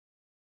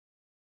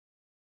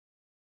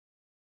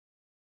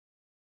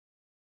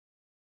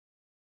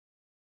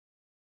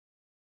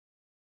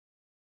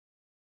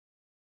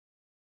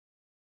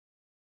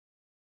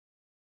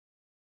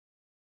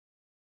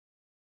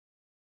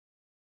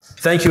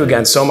Thank you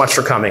again so much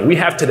for coming. We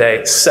have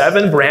today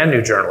 7 brand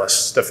new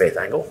journalists to Faith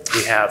Angle.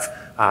 We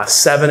have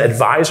 7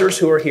 advisors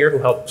who are here who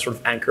help sort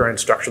of anchor and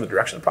structure the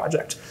direction of the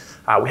project.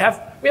 We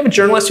have a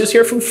journalist who's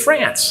here from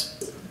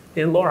France,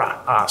 in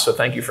Laura. So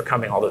thank you for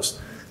coming all those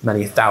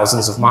many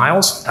thousands of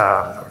miles,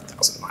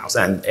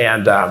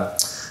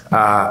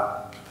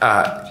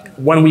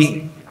 when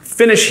we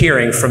finish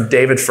hearing from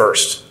David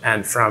first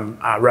and from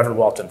Reverend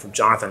Walton, from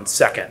Jonathan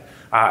second,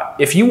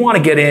 if you want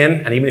to get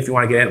in, and even if you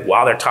want to get in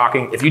while they're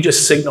talking, if you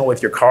just signal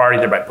with your card,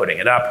 either by putting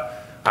it up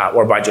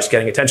or by just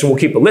getting attention, we'll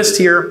keep a list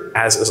here,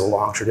 as is a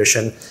long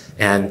tradition,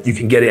 and you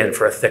can get in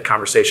for a thick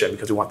conversation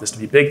because we want this to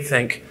be big,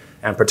 think,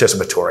 and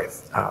participatory.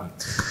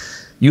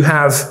 You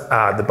have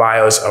the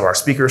bios of our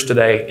speakers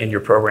today in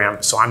your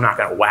program, so I'm not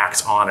going to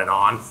wax on and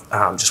on.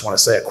 Just want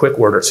to say a quick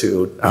word or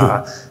two.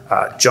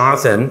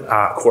 Jonathan,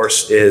 of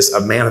course, is a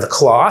man of the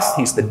cloth.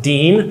 He's the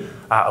dean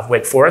of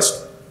Wake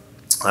Forest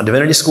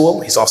Divinity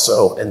School. He's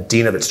also in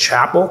dean of its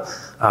chapel,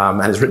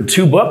 and has written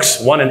 2 books,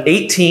 one in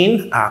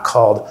 18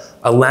 called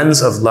A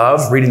Lens of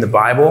Love, Reading the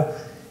Bible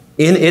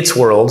in Its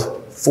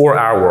World, for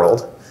Our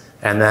World,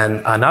 and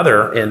then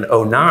another in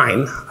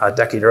 09, a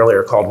decade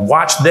earlier, called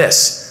Watch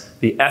This,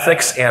 The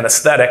Ethics and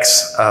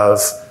Aesthetics of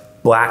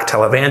Black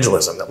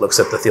Televangelism, that looks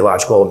at the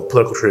theological and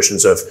political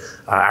traditions of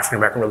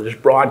African-American religious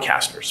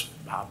broadcasters.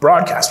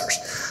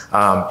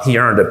 He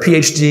earned a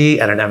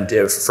PhD and an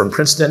MDiv from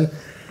Princeton.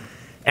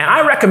 And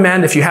I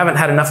recommend, if you haven't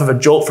had enough of a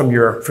jolt from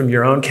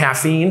your own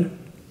caffeine,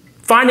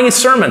 finding his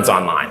sermons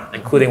online,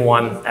 including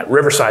one at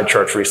Riverside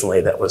Church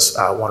recently that was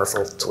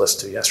wonderful to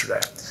listen to yesterday.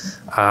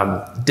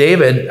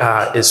 David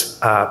is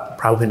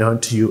probably known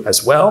to you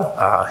as well.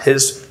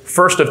 His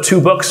first of 2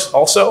 books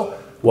also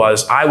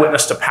was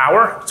Eyewitness to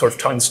Power, sort of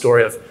telling the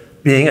story of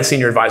being a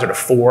senior advisor to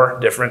 4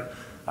 different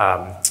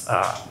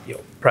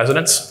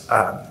presidents.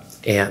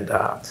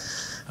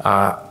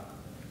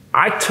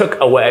 I took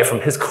away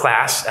from his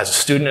class as a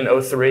student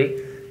in 03.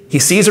 He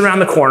sees around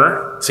the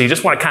corner, so you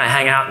just want to kind of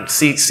hang out and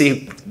see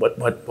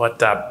what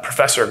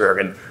Professor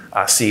Gergen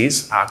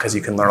sees, because you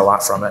can learn a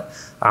lot from it.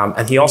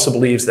 And he also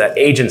believes that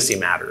agency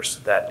matters,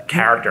 that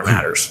character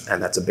matters,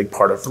 and that's a big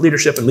part of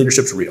leadership, and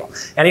leadership's real.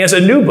 And he has a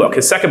new book.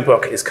 His second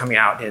book is coming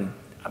out in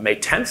May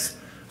 10th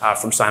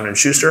from Simon &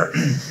 Schuster,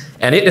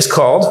 and it is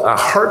called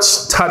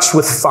Hearts Touched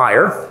with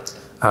Fire,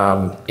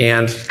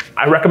 and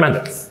I recommend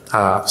it.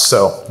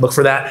 So look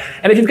for that.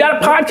 And if you've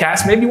got a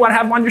podcast, maybe you want to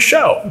have him on your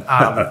show,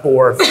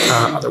 or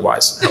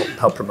otherwise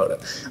help promote it.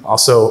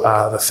 Also,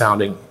 the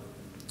founding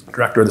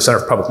director of the Center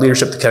for Public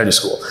Leadership at the Kennedy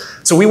School.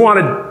 So we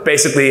wanted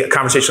basically a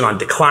conversation on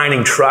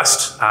declining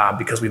trust,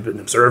 because we've been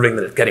observing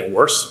that it's getting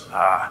worse.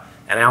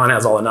 And Alan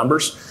has all the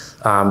numbers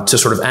to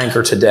sort of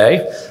anchor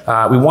today.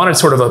 We wanted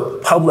sort of a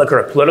public or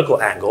a political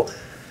angle.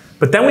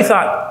 But then we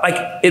thought,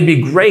 it'd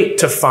be great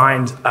to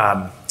find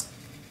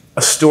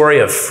a story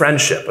of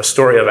friendship, a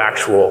story of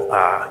actual,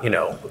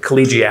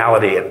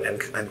 collegiality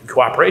and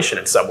cooperation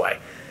in some way.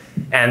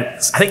 And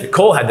I think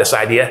Nicole had this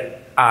idea.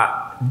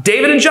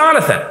 David and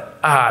Jonathan,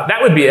 that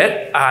would be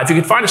it. If you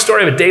could find a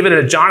story of a David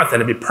and a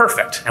Jonathan, it'd be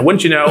perfect. And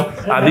wouldn't you know,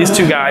 these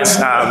 2 guys,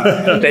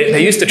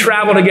 they used to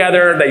travel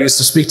together, they used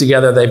to speak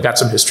together, they've got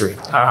some history.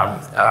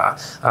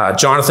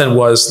 Jonathan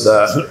was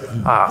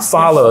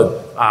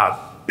followed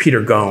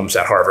Peter Gomes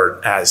at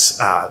Harvard as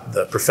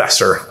the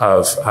professor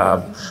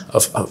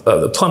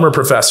the Plummer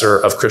Professor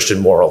of Christian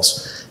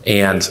Morals.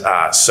 And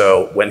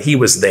so when he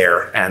was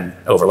there and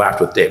overlapped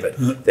with David,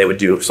 they would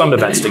do some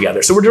events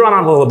together. So we're drawing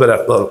on a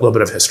little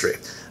bit of history.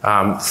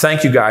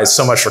 Thank you guys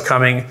so much for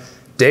coming.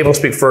 David will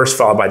speak first,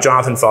 followed by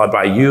Jonathan, followed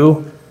by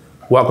you.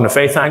 Welcome to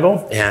Faith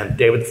Angle, and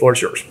David, the floor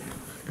is yours.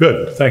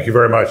 Good, thank you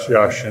very much,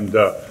 Josh. And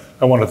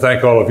I want to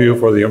thank all of you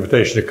for the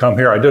invitation to come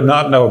here. I did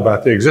not know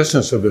about the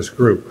existence of this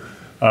group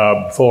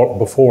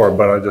before,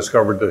 but I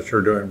discovered that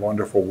you're doing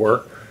wonderful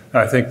work.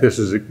 And I think this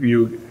is I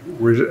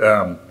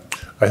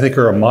think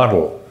are a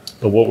model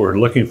of what we're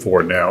looking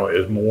for now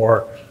is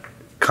more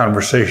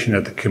conversation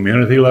at the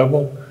community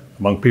level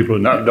among people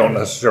who don't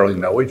necessarily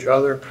know each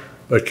other,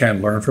 but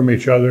can learn from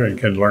each other and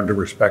can learn to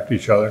respect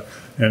each other.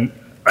 And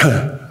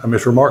I mean,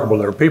 it's remarkable.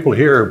 There are people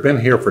here who have been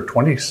here for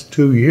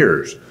 22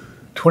 years.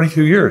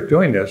 22 years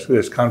doing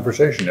this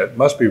conversation. It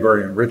must be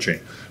very enriching.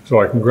 So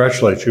I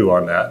congratulate you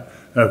on that.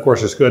 And of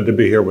course, it's good to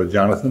be here with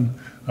Jonathan.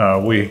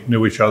 We've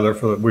known each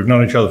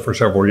other for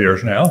several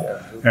years now.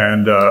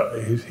 And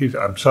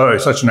I'm sorry,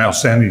 such an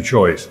outstanding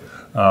choice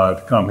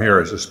to come here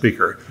as a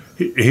speaker.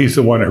 He's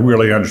the one who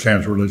really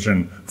understands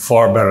religion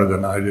far better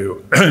than I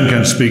do and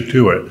can speak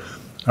to it.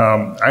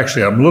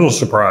 Actually, I'm a little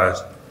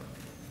surprised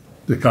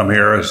to come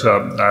here as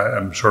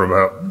I'm sort of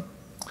a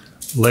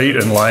late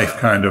in life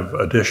kind of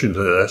addition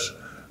to this.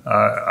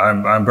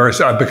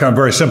 I've become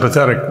very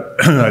sympathetic,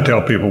 I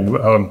tell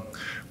people,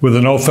 with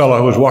an old fellow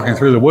who was walking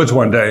through the woods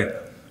one day,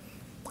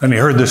 and he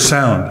heard this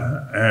sound,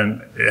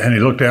 and he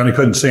looked down, he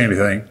couldn't see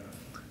anything.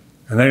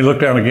 And then he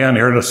looked down again, he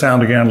heard the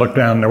sound again, looked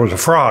down, and there was a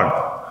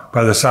frog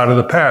by the side of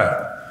the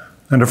path.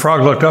 And the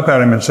frog looked up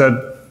at him and said,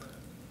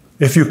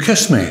 "If you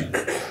kiss me,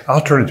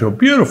 I'll turn into a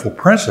beautiful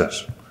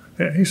princess."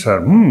 He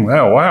said,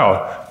 oh,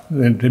 wow.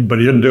 but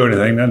he didn't do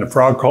anything. Then the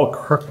frog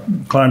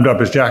climbed up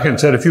his jacket and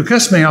said, "If you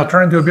kiss me, I'll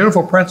turn into a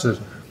beautiful princess."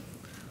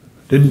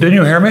 Didn't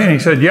you hear me? And he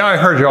said, "Yeah, I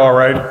heard you all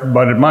right,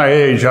 but at my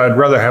age, I'd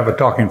rather have a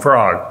talking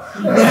frog."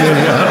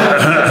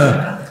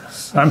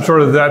 I'm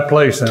sort of that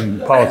place in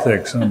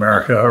politics in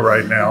America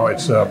right now.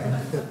 It's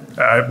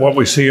what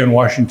we see in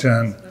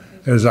Washington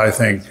is, I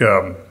think,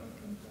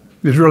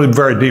 is really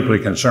very deeply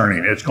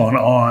concerning. It's gone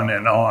on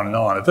and on and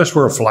on. If this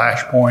were a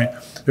flashpoint,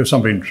 if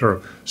something sort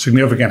of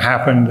significant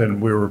happened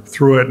and we were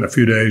through it in a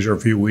few days or a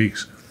few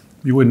weeks,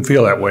 you wouldn't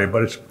feel that way.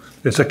 But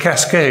it's a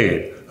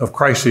cascade of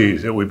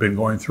crises that we've been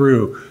going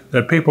through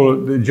that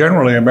people,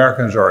 generally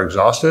Americans, are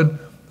exhausted.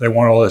 They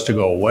want all this to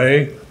go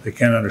away. They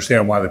can't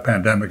understand why the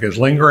pandemic is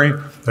lingering.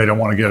 They don't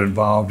want to get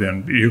involved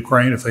in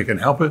Ukraine if they can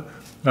help it.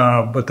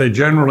 But they,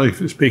 generally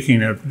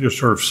speaking, have just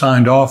sort of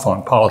signed off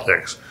on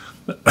politics.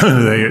 It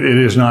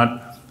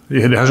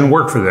hasn't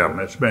worked for them.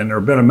 There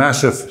have been a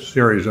massive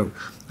series of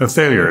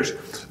failures.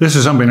 This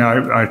is something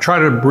I try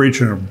to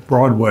reach in a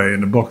broad way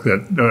in the book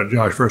that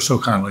Josh first so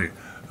kindly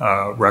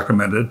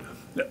recommended.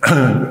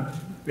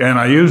 And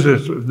I use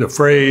the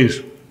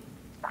phrase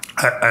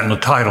and the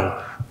title,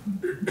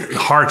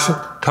 "Hearts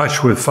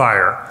Touched with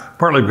Fire,"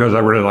 partly because I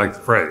really like the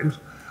phrase,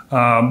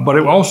 but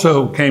it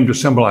also came to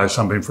symbolize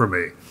something for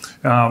me.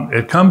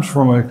 It comes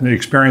from the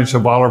experience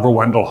of Oliver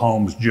Wendell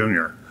Holmes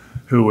Jr.,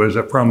 who was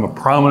from a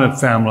prominent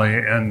family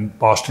in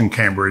Boston,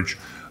 Cambridge.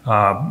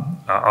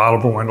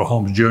 Oliver Wendell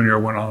Holmes Jr.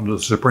 went on to the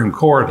Supreme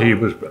Court. He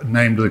was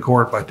named to the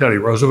court by Teddy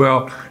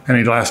Roosevelt, and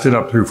he lasted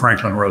up through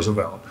Franklin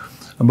Roosevelt.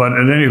 But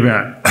in any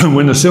event,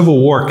 when the Civil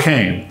War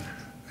came,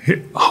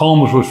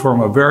 Holmes was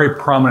from a very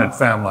prominent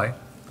family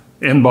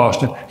in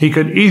Boston. He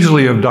could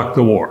easily have ducked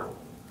the war.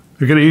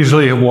 He could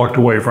easily have walked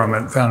away from it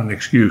and found an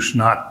excuse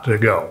not to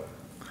go.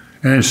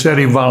 And instead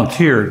he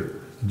volunteered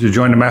to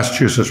join the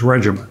Massachusetts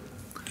Regiment.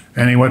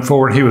 And he went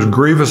forward. He was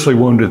grievously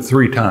wounded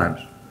 3 times.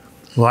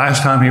 The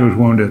last time he was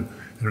wounded,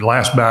 in the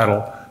last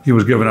battle, he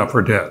was given up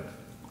for dead.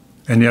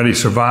 And yet he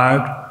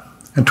survived.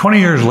 And 20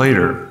 years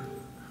later,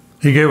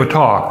 he gave a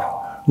talk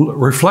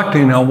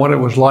reflecting on what it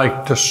was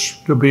like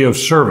to be of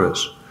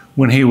service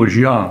when he was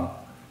young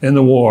in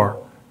the war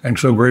and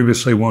so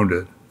grievously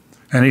wounded.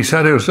 And he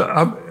said it was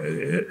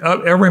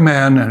every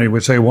man, and he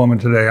would say woman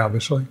today,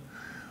 obviously,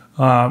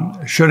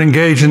 should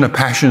engage in the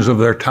passions of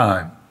their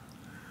time.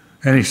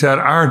 And he said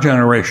our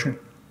generation,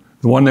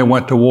 the one that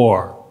went to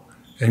war,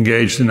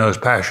 engaged in those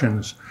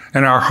passions,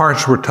 and our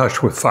hearts were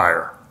touched with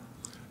fire.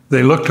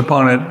 They looked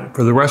upon it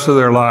for the rest of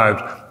their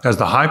lives as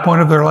the high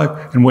point of their life,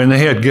 and when they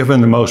had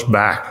given the most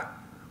back.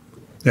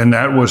 And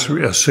that was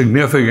a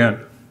significant,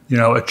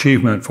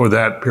 achievement for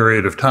that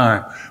period of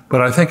time.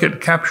 But I think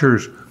it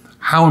captures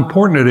how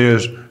important it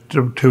is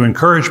to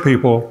encourage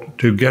people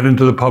to get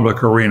into the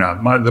public arena.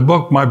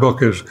 My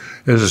book is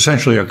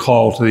essentially a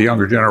call to the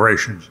younger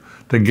generations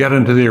to get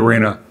into the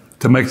arena,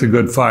 to make the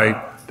good fight,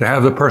 to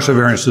have the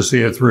perseverance to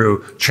see it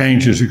through.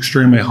 Change is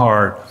extremely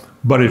hard,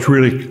 but it's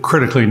really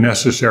critically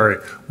necessary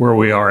where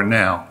we are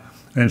now.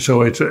 And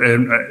so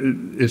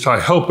I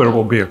hope it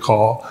will be a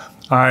call.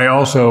 I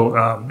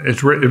also,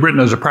 it's written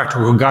as a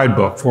practical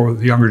guidebook for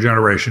the younger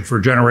generation, for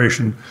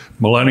generation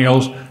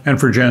millennials and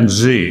for Gen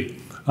Z.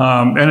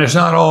 And it's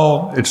not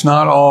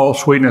all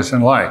sweetness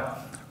and light.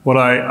 But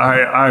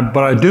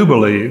I do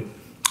believe,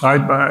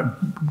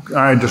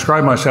 I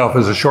describe myself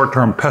as a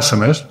short-term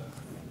pessimist,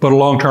 but a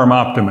long-term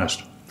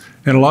optimist.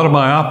 And a lot of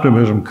my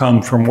optimism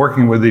comes from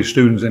working with these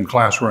students in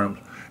classrooms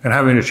and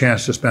having a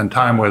chance to spend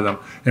time with them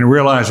and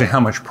realizing how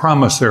much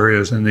promise there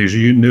is in these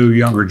new,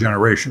 younger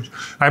generations.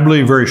 I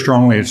believe very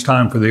strongly it's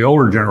time for the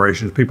older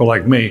generations, people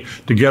like me,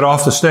 to get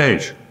off the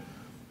stage,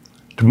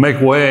 to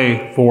make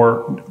way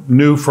for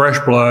new, fresh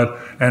blood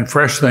and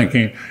fresh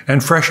thinking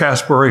and fresh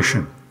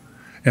aspiration.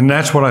 And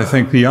that's what I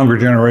think the younger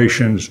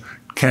generations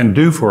can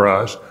do for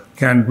us,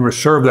 can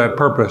serve that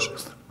purpose.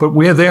 But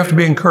they have to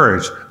be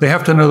encouraged. They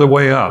have to know the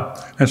way up.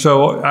 And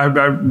so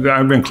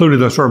I've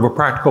included a sort of a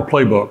practical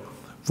playbook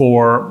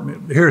for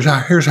here's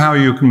how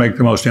you can make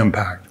the most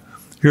impact.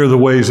 Here are the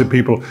ways that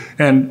people,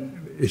 and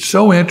it's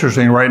so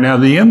interesting right now,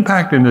 the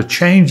impact and the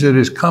change that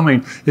is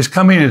coming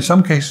in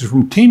some cases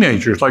from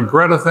teenagers like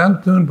Greta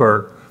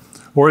Thunberg,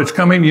 or it's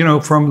coming,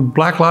 from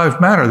Black Lives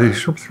Matter.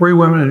 These 3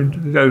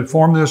 women that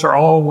formed this are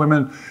all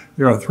women,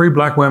 3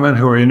 black women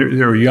who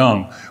are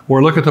young.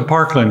 Or look at the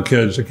Parkland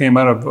kids that came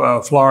out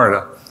of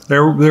Florida.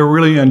 They're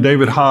really, and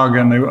David Hogg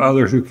and the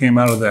others who came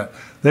out of that.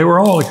 They were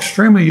all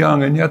extremely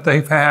young, and yet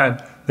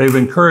they've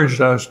encouraged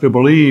us to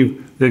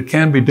believe that it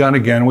can be done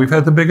again. We've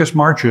had the biggest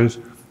marches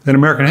in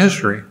American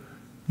history,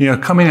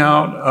 coming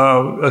out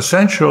of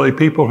essentially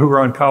people who were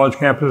on college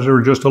campuses who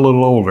were just a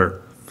little older.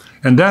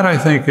 And that, I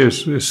think,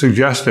 is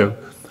suggestive,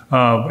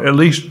 at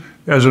least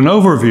as an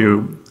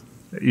overview.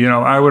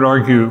 I would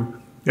argue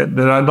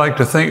that I'd like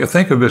to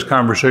think of this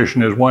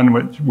conversation as one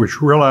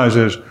which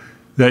realizes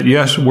that,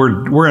 yes,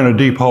 we're in a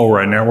deep hole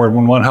right now. We're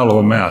in one hell of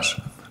a mess.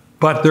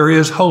 But there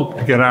is hope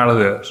to get out of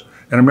this.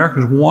 And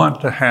Americans want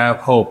to have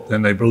hope,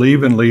 and they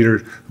believe in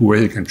leaders who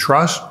they can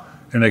trust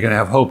and they can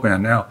have hope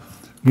in. Now,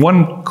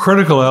 one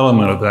critical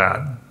element of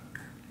that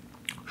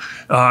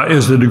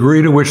is the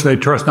degree to which they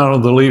trust not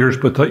only the leaders,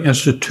 but the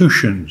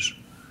institutions,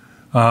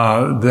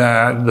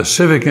 that the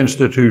civic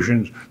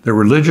institutions, the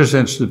religious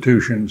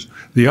institutions,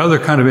 the other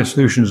kind of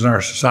institutions in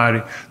our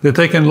society, that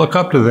they can look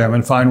up to them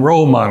and find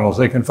role models,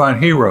 they can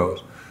find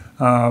heroes.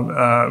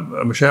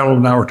 Michelle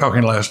and I were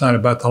talking last night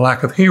about the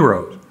lack of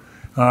heroes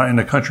in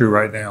the country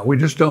right now. We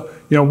just don't,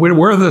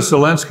 we're the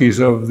Zelenskys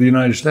of the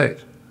United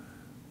States.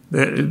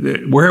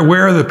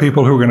 Where are the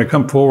people who are going to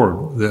come forward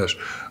with this?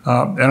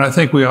 And I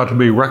think we ought to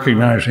be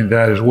recognizing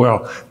that as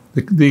well.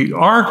 The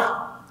arc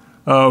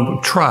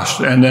of trust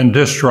and then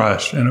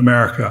distrust in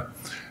America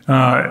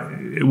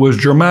it was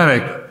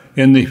dramatic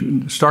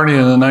starting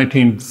in the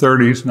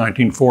 1930s,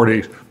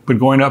 1940s, but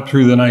going up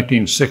through the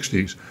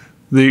 1960s.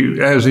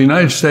 As the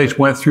United States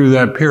went through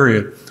that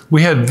period,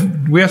 we had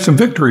some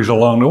victories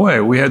along the way.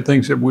 We had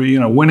things that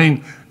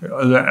winning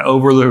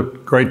over the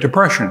Great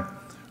Depression,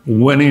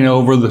 winning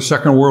over the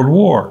Second World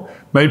War,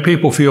 made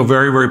people feel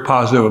very, very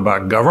positive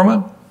about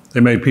government. They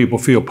made people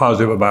feel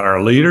positive about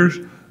our leaders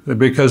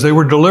because they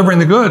were delivering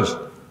the goods.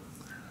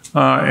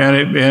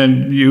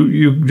 And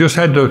you just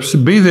had to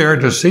be there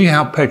to see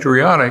how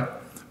patriotic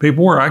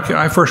people were.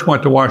 I first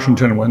went to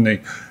Washington when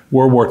the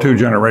World War II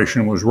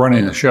generation was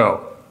running the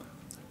show.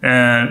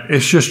 And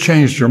it's just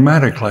changed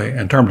dramatically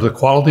in terms of the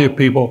quality of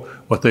people,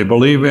 what they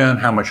believe in,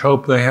 how much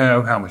hope they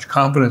have, how much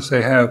confidence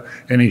they have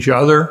in each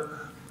other,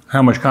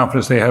 how much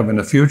confidence they have in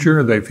the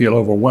future. They feel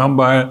overwhelmed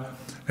by it.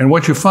 And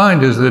what you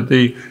find is that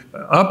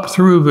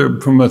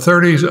from the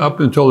 30s up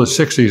until the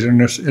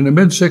 60s, in the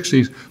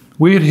mid-60s,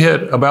 we had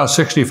hit about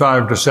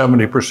 65 to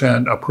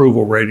 70%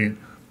 approval rating,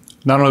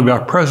 not only of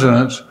our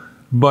presidents,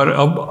 but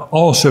of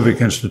all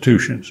civic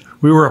institutions.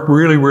 We were up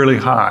really, really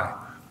high.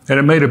 And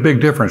it made a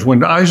big difference.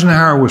 When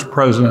Eisenhower was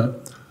president,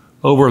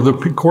 over the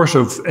course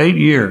of 8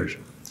 years,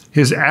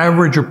 his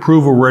average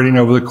approval rating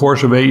over the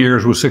course of 8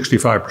 years was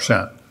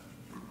 65%.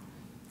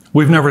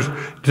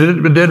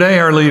 Today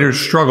our leaders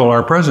struggle,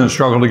 our presidents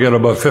struggle to get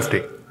above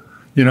 50.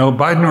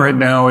 Biden right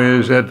now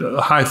is at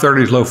high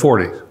 30s, low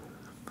 40s.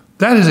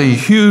 That is a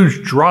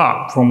huge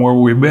drop from where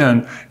we've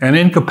been and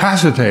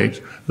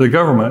incapacitates the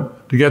government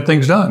to get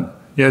things done.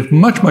 It's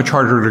much, much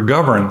harder to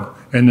govern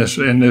in this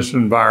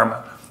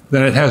environment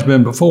than it has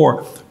been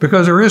before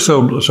because there is so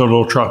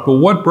little trust. But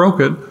what broke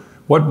it,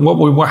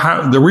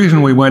 the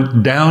reason we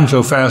went down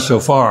so fast so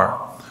far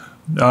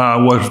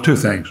was two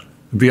things: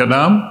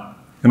 Vietnam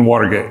and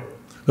Watergate.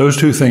 Those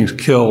two things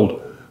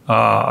killed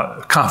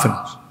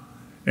confidence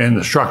in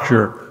the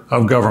structure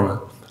of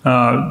government.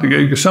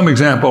 Some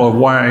example of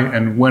why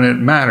and when it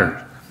matters.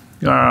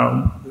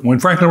 When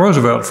Franklin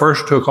Roosevelt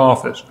first took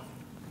office,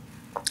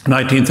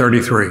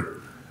 1933,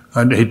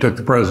 he took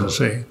the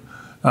presidency,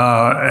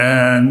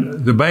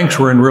 and the banks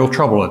were in real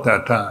trouble at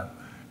that time.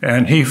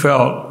 And he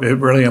felt it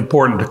really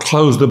important to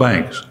close the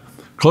banks.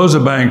 Close the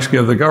banks,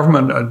 give the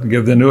government,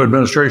 give the new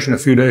administration a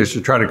few days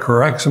to try to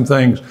correct some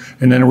things,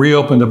 and then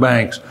reopen the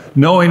banks,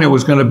 knowing it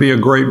was going to be a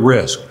great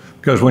risk.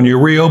 Because when you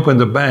reopen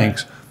the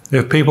banks,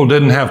 if people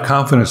didn't have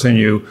confidence in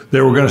you, they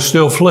were going to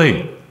still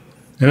flee.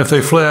 And if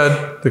they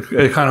fled, the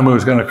economy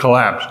was going to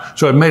collapse.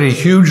 So it made a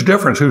huge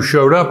difference who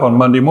showed up on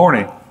Monday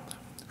morning.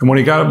 And when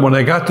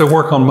they got to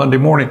work on Monday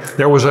morning,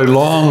 there was a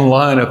long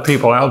line of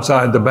people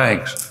outside the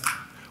banks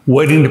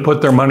waiting to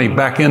put their money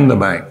back in the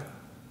bank,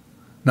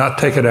 not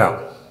take it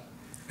out.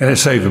 And it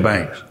saved the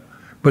banks.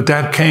 But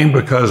that came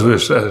because of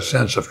this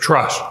sense of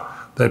trust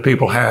that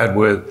people had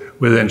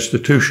with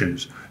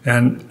institutions.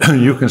 And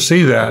you can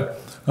see that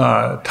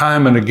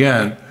time and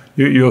again.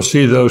 You'll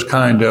see those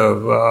kind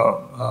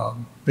of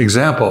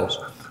examples.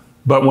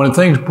 But when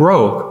things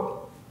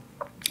broke,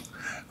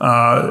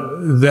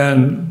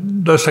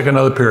 then let's take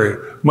another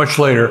period. Much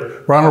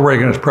later, Ronald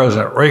Reagan is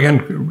president.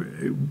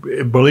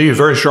 Reagan believes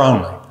very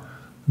strongly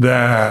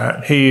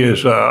that he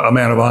is a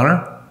man of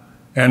honor,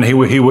 and he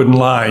wouldn't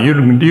lie.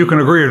 You can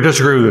agree or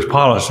disagree with his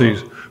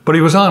policies, but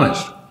he was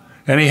honest.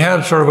 And he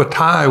had sort of a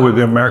tie with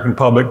the American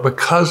public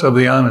because of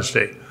the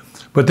honesty.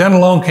 But then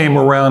along came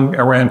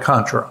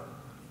Iran-Contra.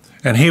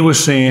 And he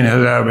was seen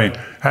as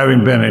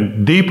having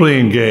been deeply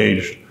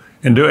engaged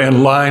in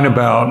lying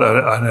about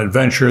an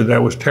adventure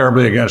that was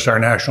terribly against our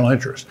national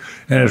interest.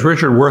 And as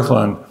Richard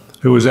Worthland,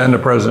 who was then the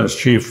president's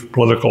chief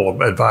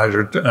political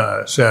advisor,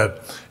 said,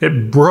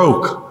 it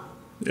broke.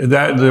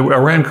 The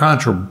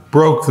Iran-Contra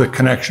broke the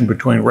connection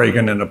between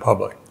Reagan and the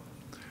public.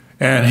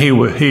 And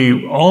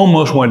he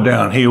almost went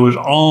down. He was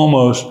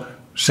almost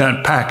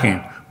sent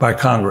packing by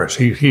Congress.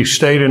 He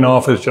stayed in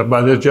office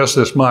by just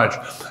this much.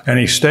 And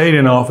he stayed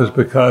in office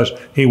because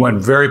he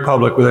went very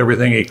public with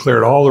everything. He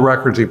cleared all the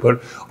records. He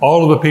put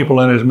all of the people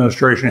in his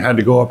administration had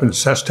to go up and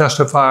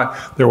testify.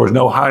 There was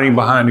no hiding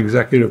behind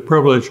executive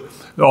privilege.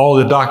 All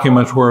the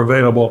documents were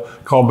available.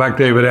 Called back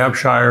David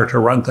Abshire to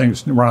run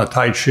a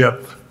tight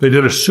ship. They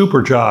did a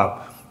super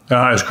job,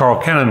 as Carl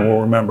Kennan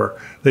will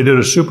remember. They did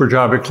a super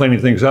job at cleaning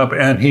things up,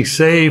 and he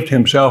saved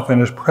himself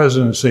in his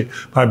presidency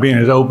by being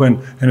as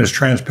open and as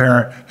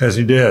transparent as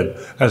he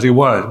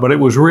was. But it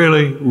was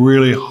really,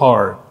 really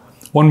hard.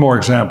 One more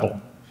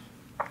example,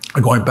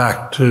 going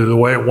back to the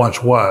way it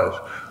once was.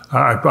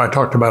 I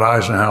talked about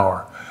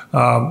Eisenhower.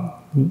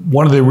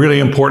 One of the really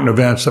important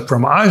events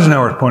from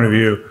Eisenhower's point of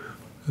view,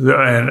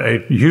 and a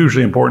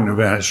hugely important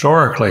event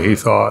historically, he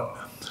thought,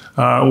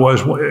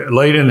 was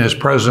late in his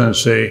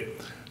presidency.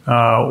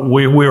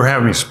 We were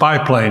having spy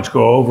planes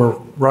go over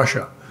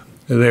Russia.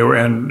 They were,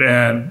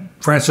 and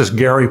Francis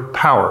Gary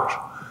Powers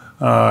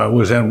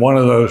was in one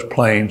of those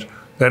planes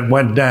that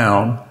went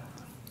down.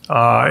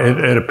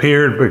 It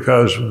appeared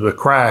because of the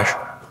crash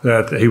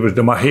that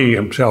he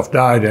himself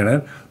died in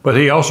it, but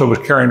he also was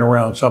carrying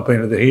around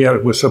something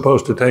that was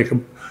supposed to take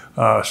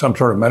some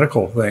sort of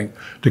medical thing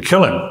to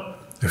kill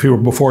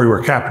him before he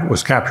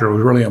was captured. It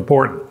was really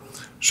important.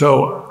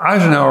 So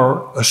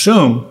Eisenhower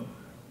assumed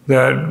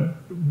that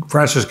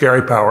Francis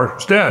Gary Powers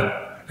was dead,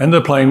 and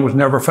the plane was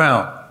never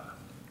found.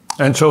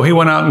 And so he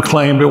went out and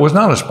claimed it was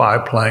not a spy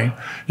plane.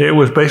 It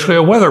was basically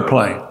a weather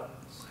plane.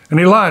 And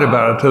he lied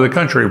about it to the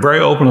country, very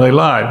openly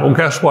lied. Well,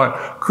 guess what?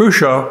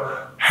 Khrushchev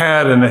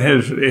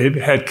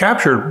had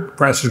captured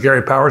Francis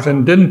Gary Powers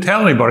and didn't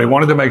tell anybody. He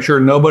wanted to make sure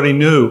nobody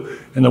knew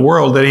in the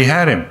world that he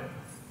had him.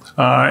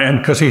 And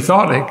because he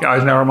thought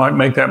Eisenhower might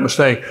make that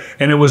mistake.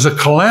 And it was a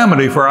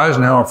calamity for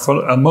Eisenhower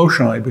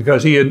emotionally,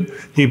 because he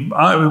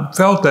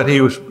felt that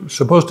he was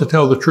supposed to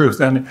tell the truth.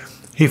 And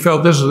he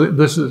felt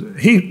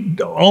he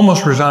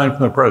almost resigned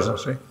from the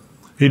presidency.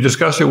 He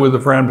discussed it with a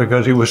friend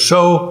because he was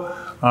so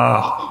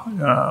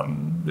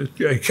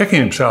kicking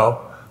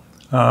himself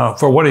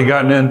for what he'd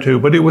gotten into.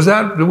 But it was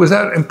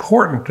that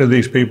important to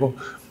these people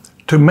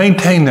to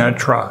maintain that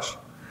trust.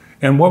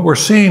 And what we're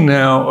seeing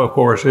now, of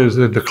course, is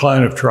the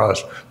decline of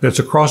trust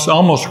that's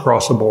almost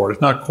across the board.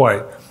 It's not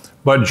quite.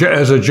 But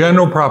as a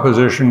general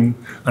proposition,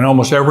 in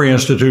almost every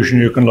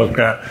institution you can look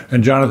at,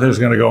 and Jonathan is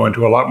going to go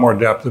into a lot more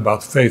depth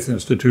about faith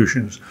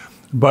institutions,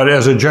 but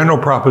as a general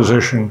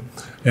proposition,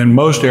 in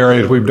most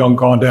areas we've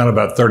gone down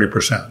about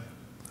 30%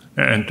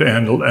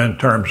 in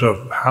terms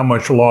of how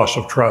much loss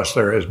of trust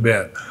there has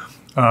been.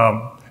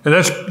 And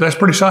that's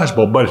pretty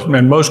sizable, but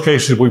in most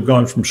cases we've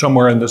gone from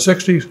somewhere in the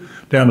 60s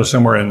down to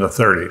somewhere in the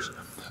 30s.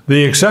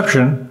 The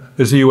exception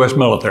is the U.S.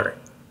 military.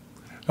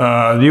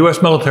 The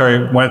U.S.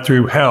 military went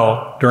through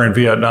hell during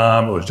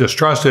Vietnam. It was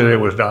distrusted. It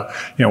was not,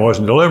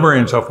 wasn't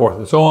delivering, and so forth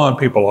and so on.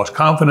 People lost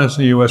confidence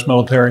in the U.S.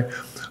 military,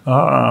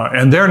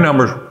 and their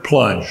numbers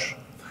plunged.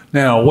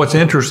 Now, what's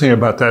interesting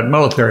about that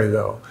military,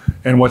 though,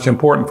 and what's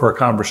important for a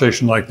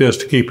conversation like this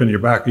to keep in the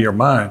back of your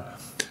mind,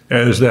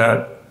 is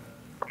that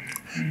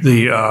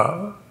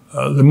the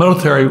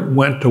military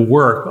went to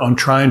work on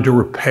trying to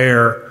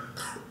repair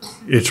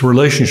its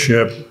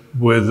relationship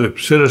with the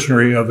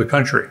citizenry of the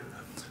country.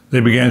 They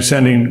began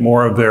sending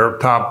more of their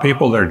top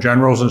people, their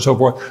generals and so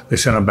forth. They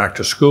sent them back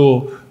to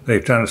school.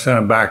 They sent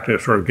them back to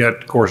sort of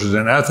get courses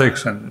in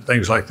ethics and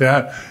things like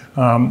that.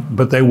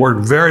 But they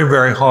worked very,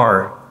 very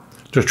hard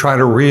to try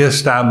to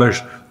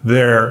reestablish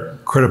their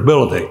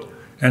credibility.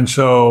 And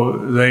so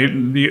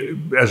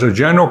as a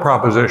general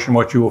proposition,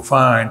 what you will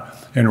find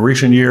in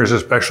recent years,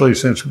 especially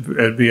since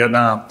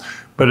Vietnam,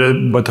 but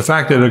the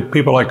fact that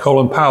people like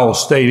Colin Powell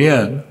stayed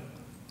in,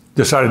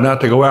 decided not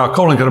to go out.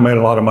 Colin could have made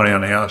a lot of money on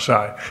the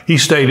outside. He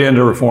stayed in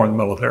to reform the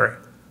military.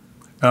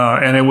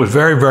 And it was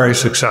very, very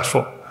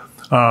successful.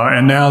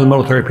 And now the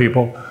military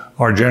people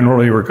are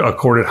generally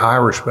accorded high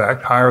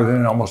respect, higher than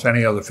in almost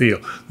any other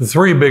field. The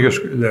three biggest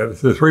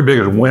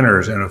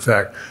winners, in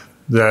effect,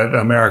 that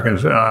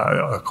Americans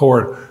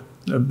accord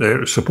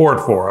their support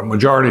for,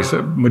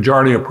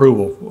 majority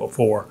approval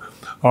for,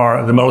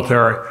 are the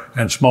military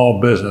and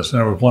small business. And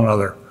there was one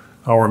other,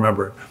 I'll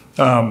remember it.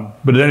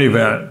 But in any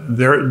event,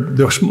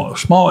 they're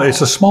small.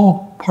 It's a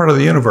small part of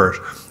the universe.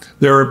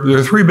 There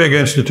are three big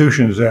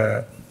institutions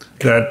that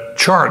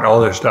chart all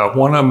this stuff.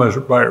 One of them is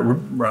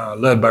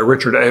led by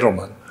Richard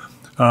Edelman.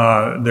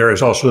 There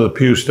is also the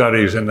Pew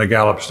studies and the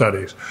Gallup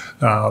studies.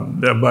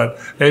 But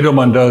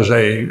Edelman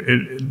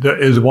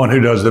is the one who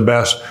does the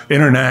best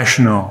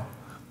international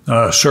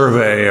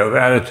survey of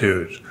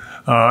attitudes.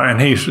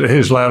 And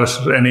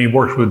he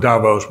works with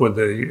Davos, with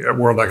the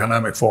World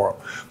Economic Forum.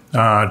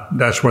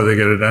 That's where they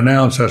get it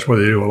announced. That's where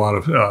they do a lot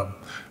of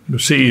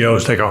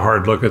CEOs take a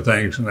hard look at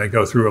things, and they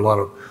go through a lot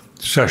of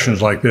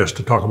sessions like this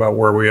to talk about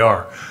where we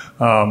are.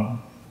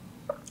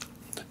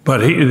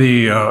 But what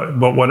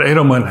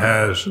Edelman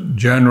has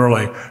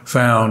generally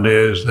found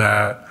is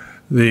that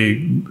the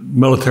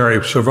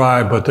military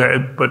survived, but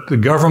the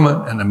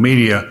government and the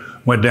media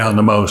went down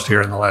the most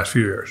here in the last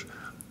few years.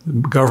 The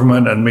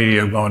government and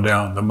media have gone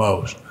down the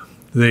most.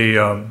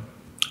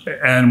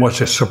 And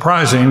what's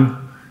surprising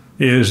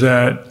is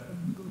that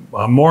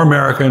more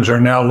Americans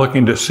are now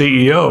looking to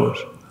CEOs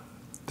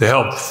to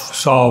help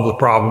solve the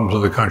problems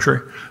of the country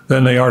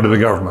than they are to the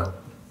government.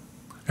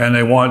 And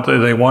they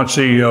want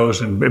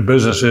CEOs and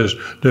businesses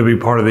to be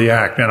part of the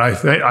act. And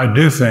I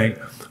do think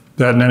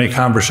that in any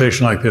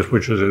conversation like this,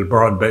 which is as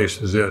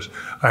broad-based as this,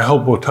 I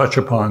hope we'll touch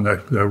upon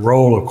the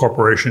role of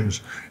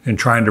corporations in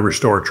trying to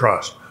restore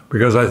trust,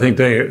 because I think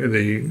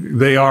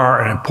they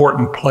are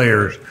important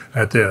players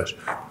at this.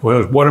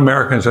 Well, what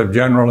Americans have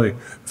generally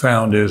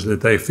found is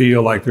that they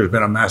feel like there's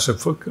been a massive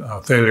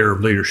failure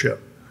of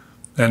leadership,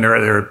 and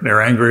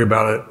they're angry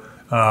about it.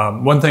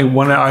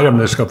 One item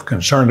that's of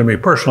concern to me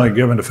personally,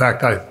 given the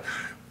fact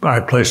I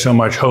place so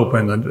much hope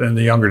in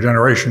the younger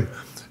generation,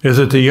 is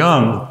that the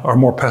young are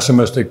more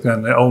pessimistic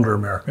than the older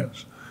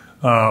Americans.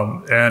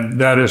 And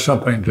that is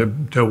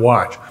something to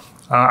watch.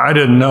 I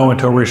didn't know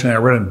until recently, I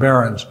read in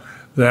Barron's,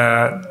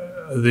 that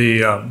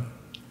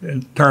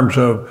in terms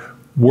of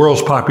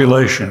world's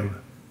population,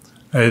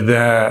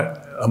 that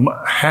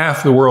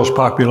half the world's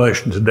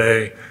population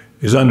today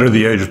is under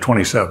the age of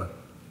 27.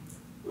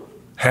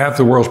 Half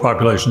the world's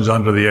population is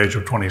under the age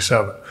of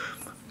 27.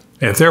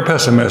 If they're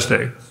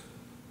pessimistic,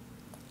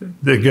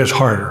 it gets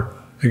harder.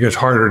 It gets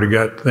harder to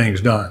get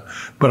things done.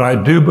 But I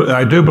do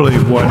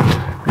believe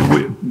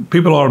what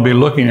people ought to be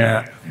looking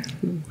at,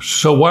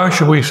 so why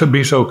should we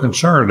be so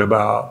concerned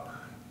about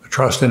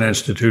trust in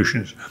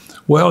institutions?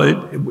 Well,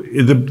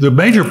 the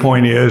major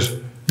point is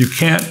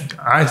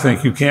I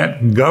think you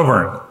can't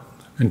govern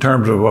in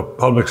terms of a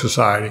public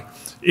society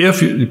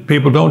if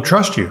people don't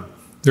trust you.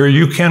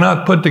 You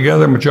cannot put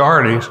together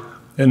majorities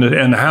in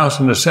the House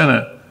and the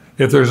Senate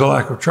if there's a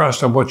lack of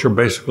trust on what you're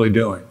basically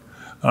doing.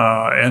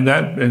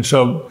 And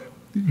so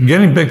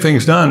getting big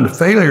things done, the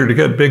failure to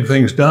get big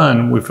things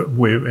done,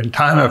 we've in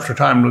time after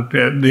time looked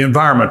at the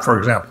environment, for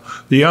example.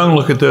 The young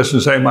look at this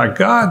and say, my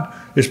God,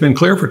 it's been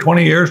clear for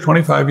 20 years,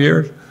 25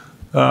 years,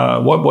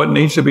 what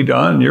needs to be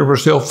done. We're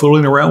still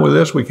fooling around with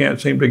this. We can't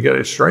seem to get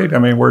it straight. I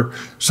mean, we're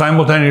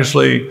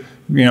simultaneously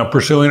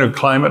pursuing a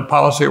climate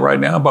policy right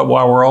now, but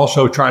while we're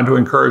also trying to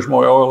encourage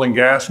more oil and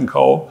gas and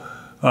coal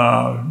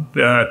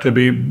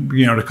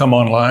to come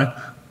online.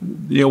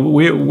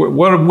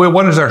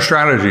 What is our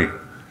strategy?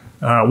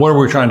 Where are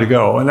we trying to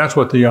go? And that's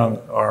what the young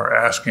are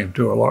asking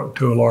to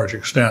a large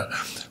extent.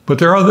 But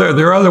there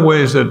are other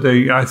ways that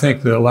I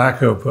think the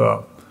lack of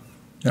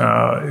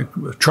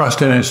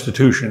trust in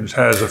institutions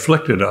has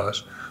afflicted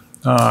us,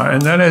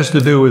 and that has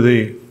to do with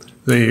the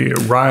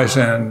rise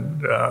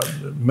in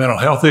mental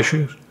health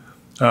issues,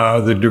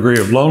 the degree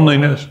of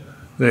loneliness,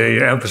 the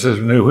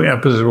new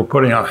emphasis we're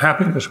putting on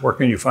happiness. Where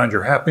can you find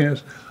your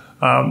happiness?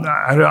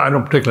 I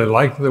don't particularly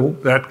like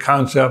that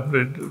concept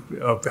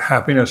of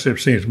happiness. It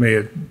seems to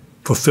me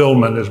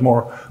fulfillment is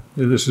more.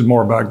 This is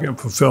more about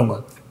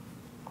fulfillment.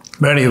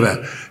 But in any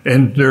event,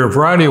 and there are a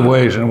variety of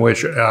ways in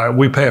which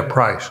we pay a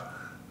price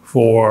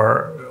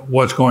for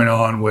what's going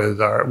on with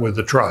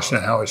the trust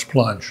and how it's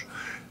plunged.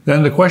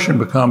 Then the question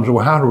becomes,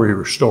 well, how do we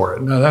restore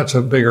it? Now that's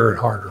a bigger and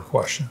harder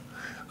question.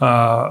 And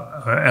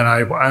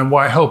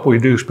I hope we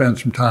do spend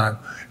some time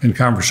in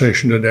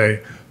conversation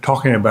today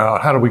talking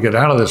about how do we get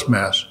out of this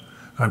mess.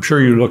 I'm sure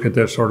you look at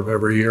this sort of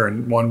every year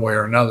in one way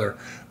or another,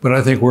 but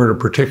I think we're at a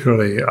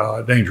particularly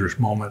dangerous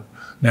moment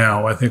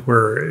now. I think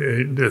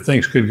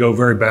things could go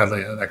very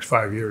badly in the next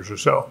 5 years or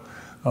so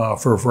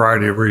for a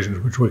variety of reasons,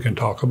 which we can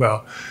talk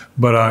about.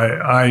 But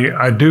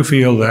I do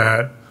feel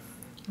that,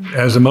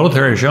 as the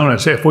military has shown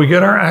us, if we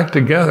get our act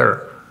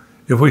together,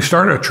 if we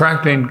start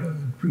attracting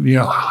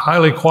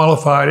highly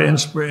qualified,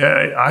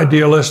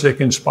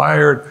 idealistic,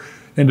 inspired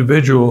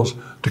individuals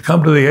to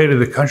come to the aid of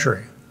the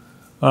country,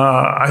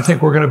 I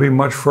think we're going to be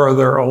much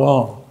further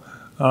along.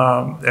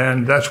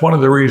 And that's one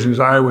of the reasons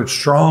I would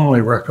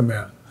strongly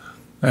recommend.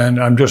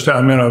 And I'm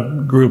in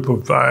a group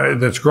of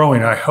that's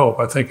growing, I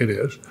think it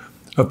is,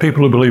 of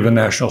people who believe in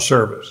national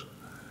service.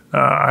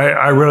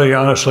 I really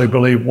honestly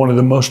believe one of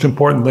the most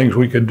important things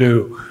we could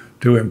do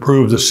to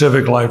improve the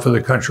civic life of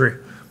the country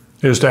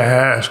is to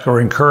ask or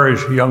encourage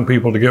young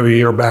people to give a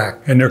year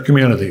back in their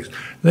communities.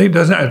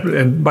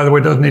 And by the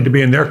way, it doesn't need to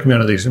be in their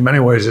communities. In many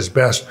ways, it's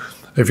best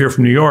if you're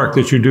from New York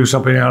that you do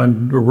something out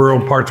in the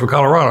rural parts of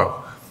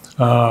Colorado,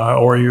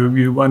 or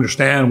you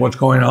understand what's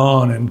going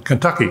on in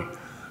Kentucky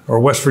or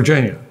West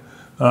Virginia.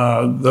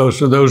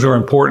 Those are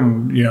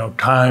important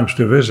times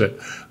to visit.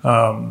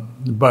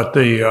 But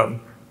the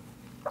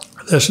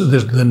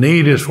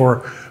need is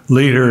for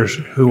leaders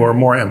who are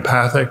more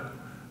empathic,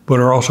 but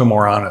are also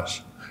more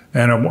honest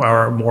and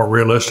are more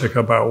realistic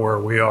about where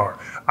we are.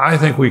 I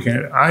think we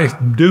can. I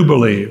do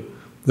believe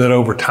that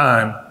over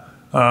time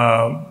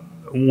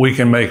we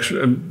can make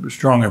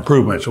strong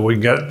improvements. So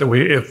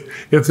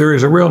if there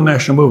is a real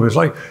national movement, it's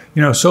like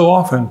so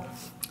often.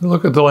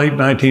 Look at the late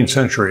 19th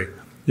century.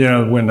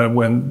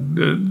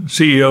 When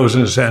CEOs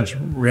in a sense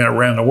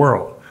ran the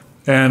world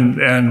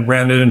and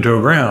ran it into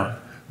the ground.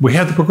 We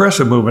had the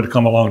progressive movement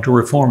come along to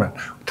reform it.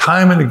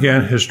 Time and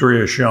again, history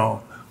has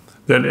shown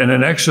that in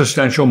an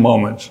existential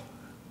moments,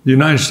 the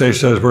United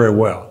States does very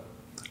well.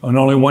 On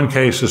only one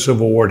case, the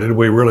Civil War, did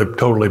we really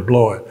totally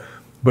blow it.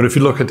 But if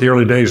you look at the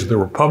early days of the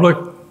Republic,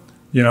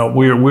 we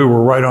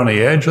were right on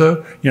the edge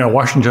of it.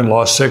 Washington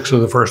lost 6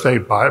 of the first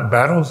 8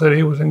 battles that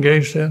he was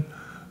engaged in.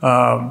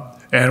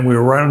 And we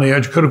were right on the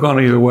edge, could have gone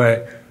either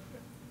way.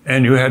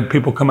 And you had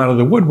people come out of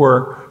the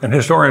woodwork, and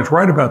historians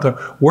write about them.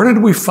 Where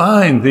did we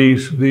find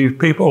these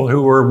people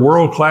who were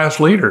world-class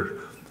leaders?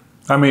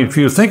 I mean, if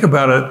you think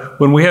about it,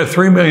 when we had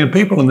 3 million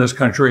people in this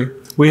country,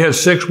 we had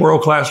 6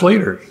 world-class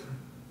leaders.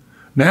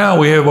 Now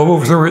we have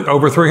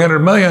over 300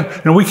 million,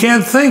 and we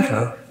can't think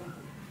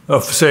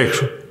of 6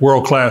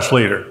 world-class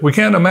leaders. We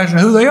can't imagine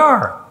who they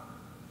are.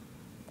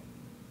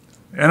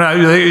 And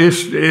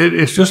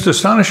it's just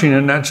astonishing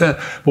in that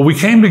sense. But we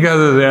came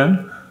together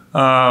then.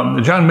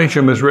 John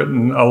Meacham has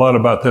written a lot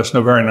about this in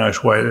a very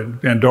nice way,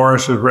 and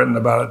Doris has written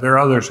about it. There are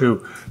others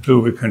who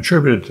have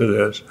contributed to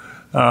this.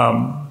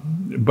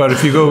 But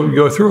if you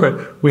go through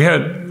it, we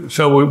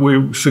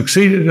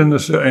succeeded in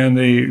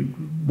the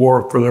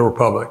war for the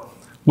Republic.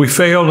 We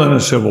failed in the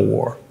Civil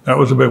War. That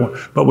was a big one.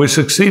 But we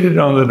succeeded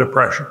on the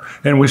Depression,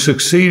 and we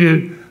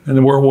succeeded in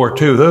the World War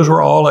II. Those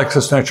were all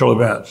existential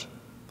events.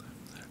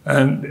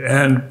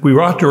 And we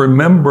ought to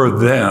remember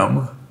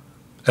them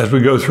as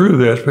we go through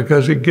this,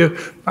 because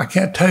I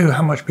can't tell you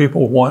how much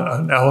people want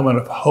an element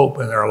of hope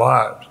in their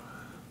lives.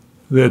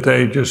 That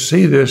they just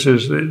see this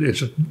as,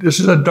 this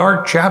is a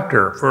dark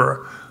chapter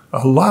for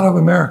a lot of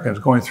Americans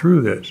going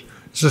through this.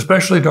 It's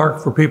especially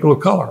dark for people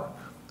of color,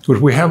 because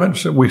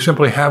we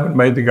simply haven't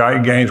made the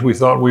gains we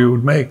thought we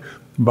would make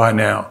by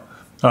now.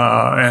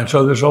 And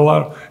so there's a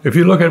lot, if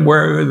you look at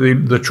where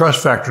the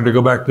trust factor, to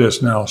go back to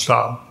this now, I'll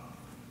stop.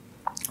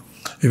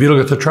 If you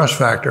look at the trust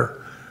factor,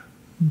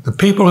 the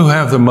people who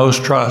have the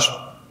most trust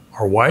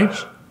are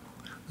whites,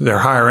 they're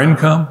higher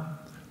income,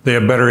 they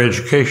have better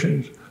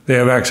educations, they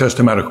have access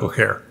to medical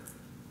care.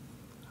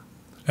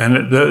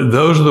 And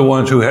those are the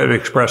ones who have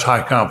expressed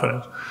high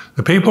confidence.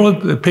 The people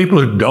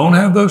who don't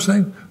have those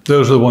things,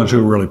 those are the ones who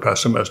are really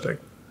pessimistic.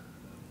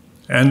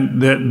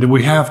 And that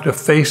we have to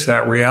face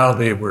that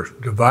reality. We're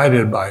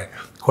divided by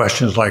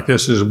questions like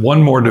this. There's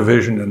one more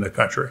division in the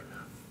country.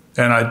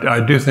 And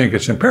I do think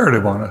it's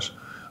imperative on us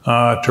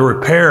to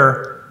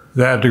repair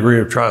that degree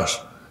of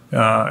trust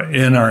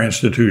in our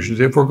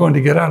institutions if we're going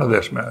to get out of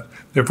this mess,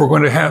 if we're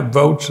going to have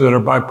votes that are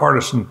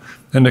bipartisan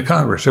in the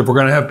Congress, if we're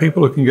going to have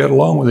people who can get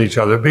along with each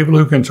other, people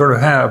who can sort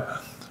of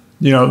have,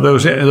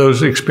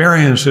 those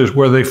experiences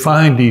where they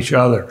find each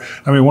other.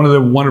 I mean, one of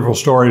the wonderful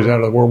stories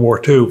out of World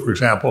War II, for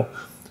example,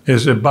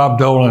 is that Bob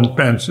Dole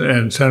and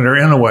Senator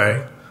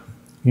Inouye,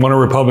 one a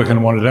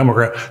Republican, one a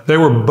Democrat, they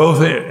were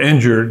both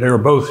injured, they were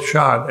both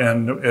shot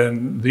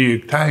in the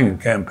Italian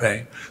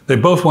campaign. They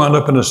both wound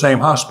up in the same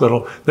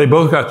hospital. They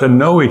both got to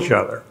know each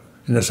other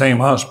in the same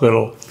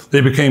hospital.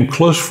 They became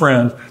close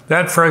friends.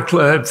 That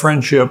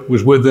friendship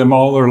was with them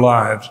all their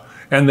lives.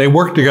 And they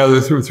worked together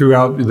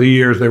throughout the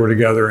years they were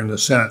together in the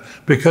Senate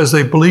because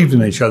they believed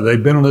in each other.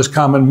 They'd been on this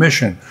common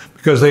mission.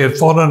 Because they had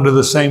fought under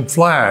the same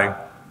flag,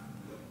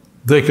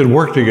 they could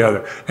work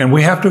together. And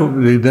we have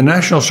to, the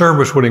National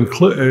Service would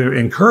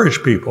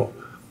encourage people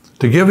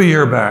to give a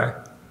year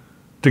back,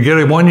 to get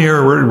a 1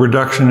 year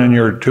reduction in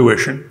your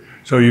tuition.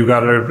 So you've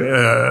got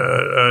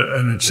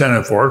an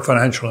incentive for it,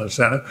 financial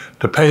incentive,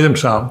 to pay them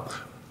some,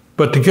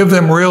 but to give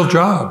them real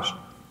jobs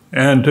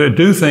and to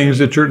do things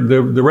that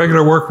the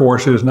regular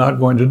workforce is not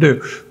going to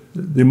do.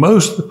 The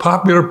most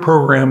popular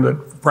program that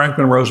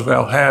Franklin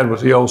Roosevelt had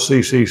was the old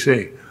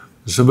CCC,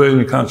 the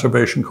Civilian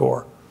Conservation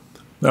Corps.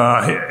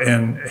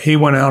 And he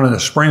went out in the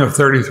spring of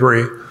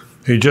 '33.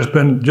 He'd just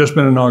been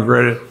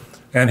inaugurated,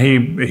 and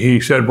he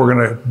said, we're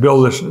going to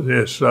build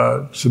this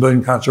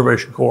Civilian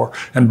Conservation Corps.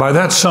 And by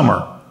that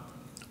summer,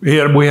 we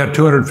had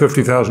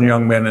 250,000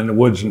 young men in the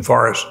woods and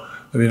forests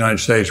of the United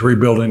States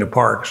rebuilding the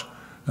parks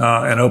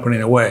and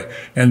opening the way.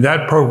 And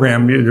that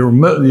program, there were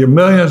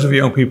millions of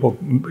young people,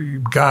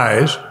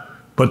 guys,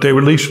 but at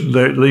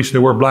least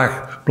there were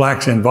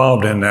blacks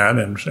involved in that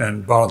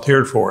and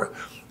volunteered for it.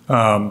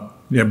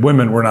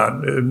 Women were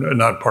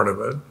not part of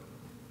it.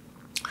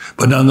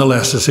 But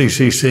nonetheless, the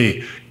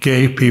CCC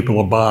gave people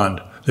a bond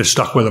that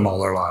stuck with them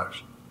all their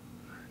lives.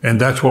 And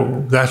that's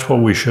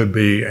what we should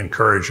be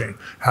encouraging.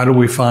 How do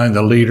we find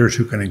the leaders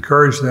who can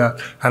encourage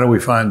that? How do we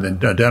find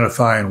and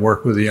identify and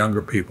work with the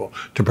younger people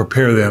to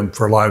prepare them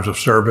for lives of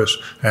service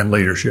and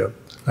leadership?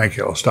 Thank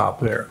you. I'll stop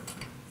there.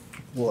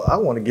 Well, I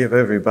want to give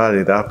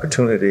everybody the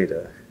opportunity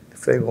to,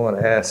 if they want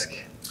to ask.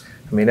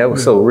 I mean, that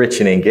was so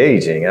rich and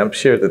engaging. I'm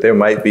sure that there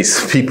might be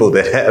some people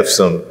that have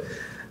some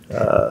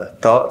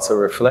thoughts or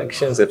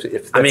reflections, if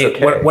that's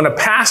okay. when a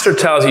pastor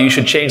tells you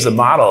should change the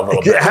model a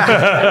little bit.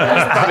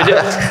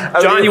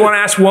 John, you want to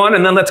ask one,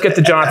 and then let's get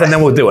to Jonathan,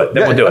 then we'll do it.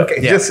 Okay,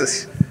 yeah.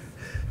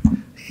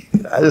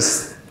 I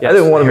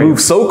didn't want to move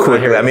so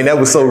quickly. I mean, that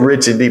was so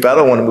rich and deep. I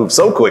don't want to move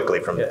so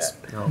quickly from this.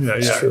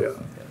 It's true.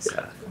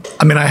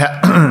 I mean,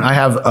 I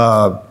have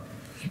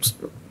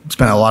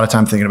spent a lot of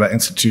time thinking about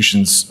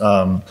institutions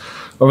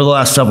over the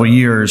last several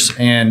years,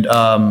 and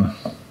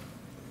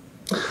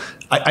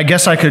I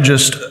guess I could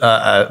just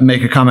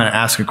make a comment and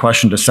ask a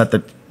question to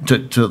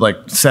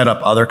set up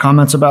other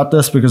comments about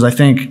this, because I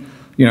think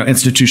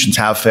institutions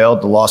have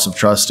failed. The loss of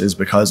trust is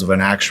because of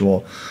an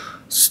actual,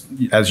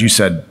 as you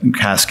said,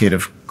 cascade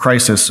of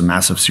crisis, a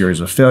massive series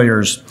of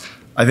failures.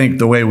 I think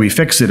the way we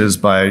fix it is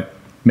by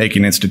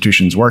making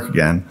institutions work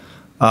again,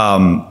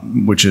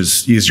 which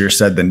is easier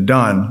said than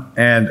done.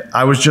 And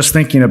I was just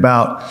thinking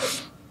about,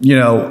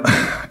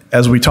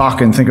 as we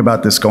talk and think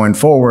about this going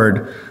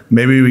forward,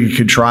 maybe we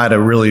could try to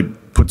really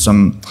put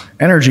some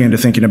energy into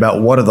thinking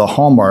about what are the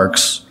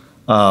hallmarks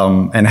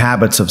and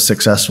habits of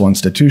successful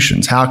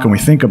institutions. How can we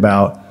think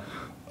about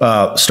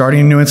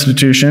starting new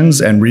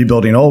institutions and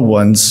rebuilding old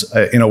ones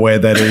in a way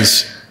that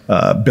is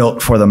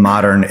built for the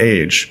modern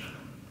age?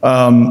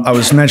 I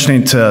was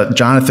mentioning to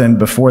Jonathan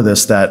before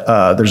this that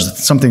there's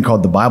something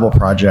called the Bible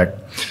Project,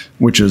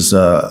 which is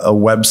a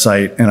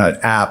website and an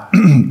app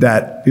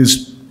that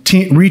is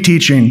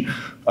reteaching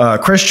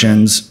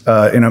Christians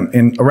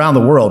in around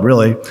the world,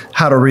 really,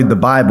 how to read the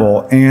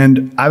Bible.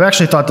 And I've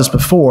actually thought this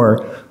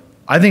before.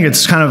 I think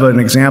it's kind of an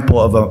example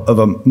of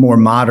a more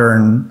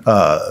modern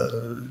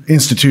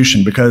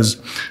institution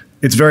because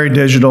it's very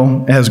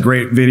digital. It has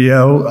great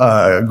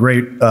video,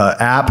 great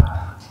app,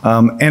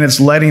 and it's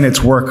letting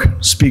its work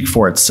speak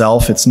for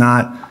itself. It's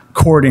not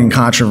courting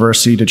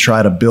controversy to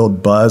try to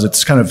build buzz.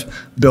 It's kind of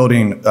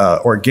building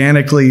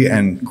organically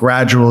and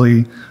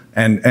gradually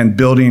and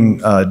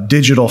building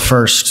digital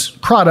first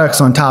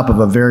products on top of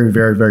a very,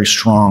 very, very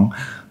strong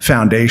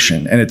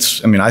foundation. And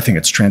I think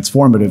it's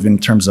transformative in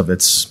terms of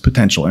its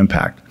potential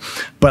impact.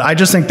 But I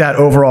just think that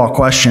overall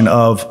question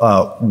of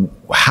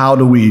how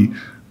do we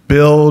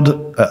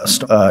build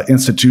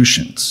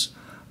institutions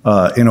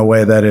in a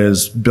way that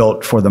is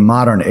built for the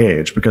modern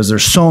age, because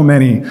there's so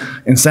many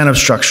incentive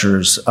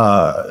structures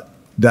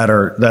that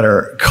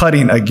are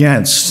cutting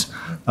against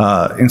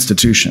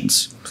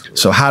institutions.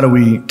 So how do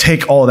we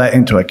take all that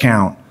into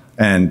account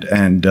and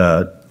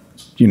to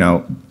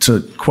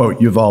quote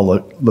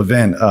Yuval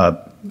Levin,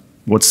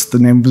 what's the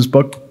name of his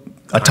book?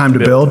 A Time to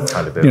Build.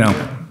 Time to Build.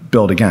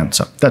 Build again.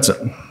 So that's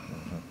it.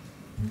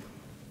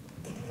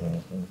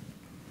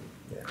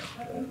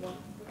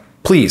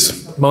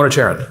 Please, Mona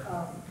Charon,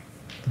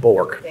 the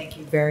Bulwark. Thank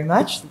you very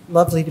much.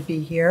 Lovely to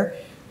be here.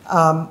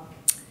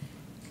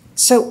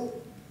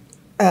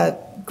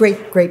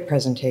 Great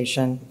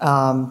presentation.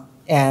 I'm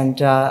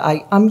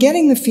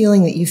getting the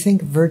feeling that you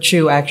think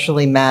virtue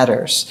actually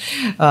matters.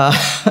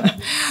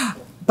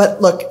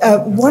 But look,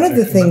 one of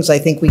the things I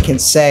think we can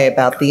say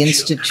about the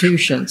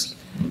institutions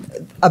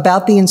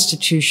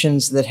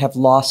that have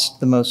lost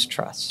the most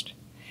trust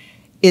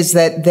is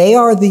that they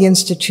are the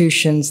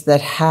institutions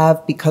that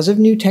have, because of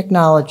new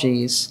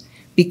technologies,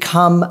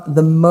 become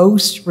the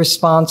most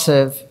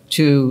responsive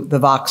to the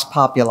vox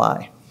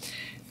populi.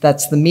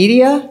 That's the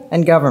media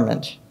and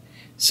government.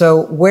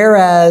 So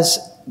whereas,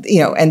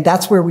 and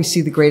that's where we see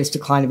the greatest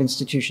decline of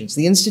institutions.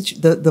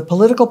 The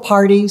political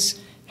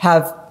parties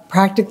have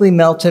practically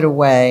melted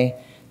away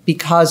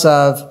because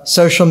of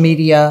social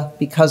media,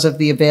 because of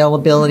the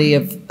availability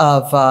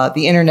of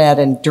the internet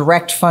and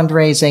direct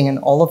fundraising and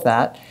all of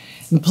that.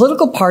 And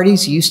political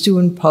parties used to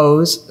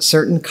impose a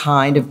certain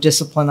kind of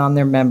discipline on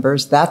their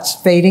members. That's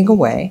fading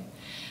away.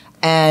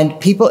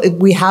 And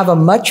we have a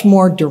much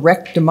more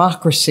direct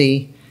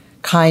democracy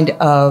kind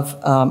of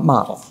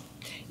model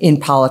in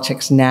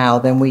politics now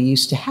than we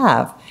used to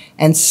have.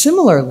 And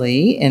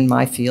similarly, in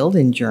my field,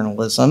 in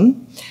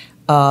journalism,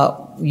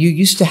 you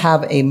used to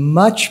have a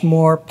much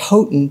more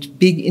potent,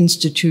 big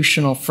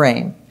institutional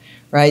frame,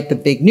 right? The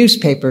big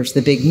newspapers,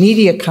 the big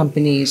media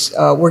companies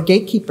were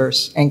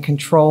gatekeepers and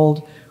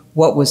controlled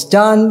what was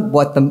done,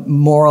 what the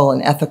moral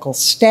and ethical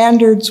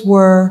standards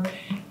were,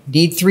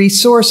 need 3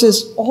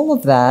 sources. All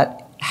of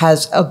that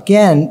has,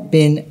 again,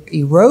 been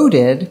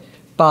eroded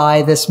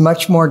by this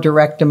much more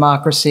direct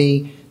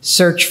democracy,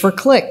 search for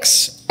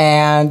clicks,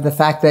 and the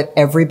fact that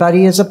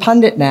everybody is a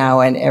pundit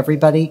now and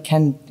everybody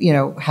can,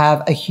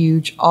 have a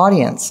huge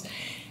audience.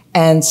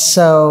 And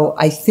so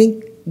I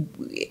think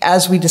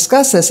as we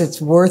discuss this, it's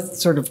worth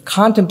sort of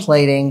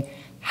contemplating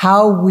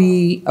how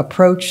we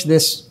approach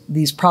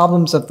these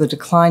problems of the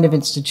decline of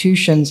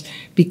institutions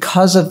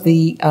because of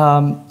the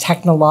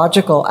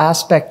technological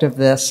aspect of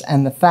this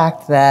and the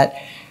fact that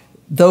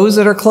those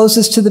that are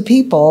closest to the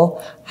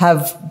people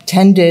have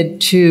tended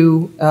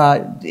to,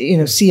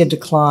 see a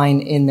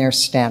decline in their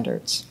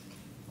standards.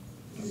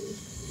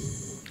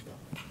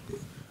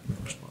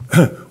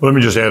 Well, let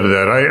me just add to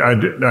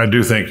that. I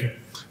do think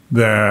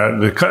that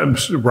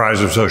the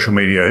rise of social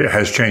media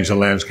has changed the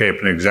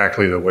landscape in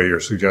exactly the way you're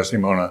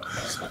suggesting, Mona.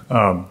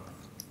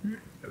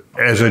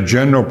 As a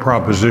general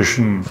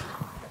proposition,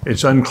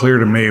 it's unclear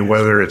to me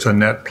whether it's a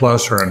net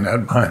plus or a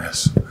net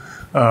minus.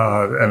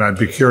 And I'd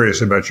be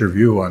curious about your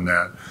view on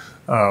that.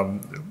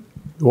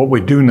 What we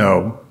do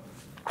know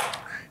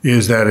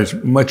is that it's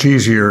much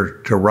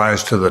easier to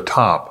rise to the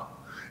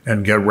top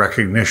and get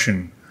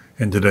recognition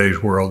in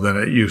today's world than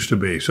it used to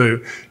be. So,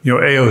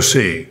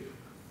 AOC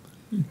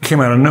came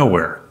out of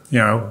nowhere.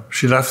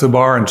 She left the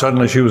bar and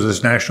suddenly she was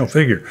this national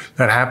figure.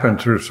 That happened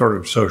through sort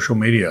of social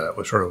media. That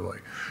was sort of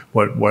like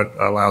what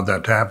allowed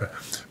that to happen.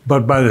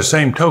 But by the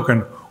same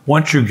token,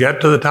 once you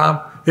get to the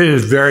top, it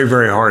is very,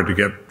 very hard to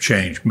get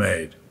change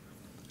made,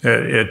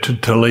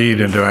 to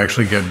lead and to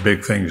actually get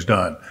big things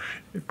done,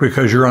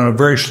 because you're on a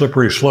very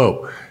slippery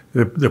slope.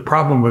 The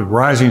problem with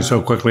rising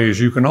so quickly is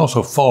you can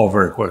also fall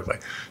very quickly.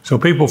 So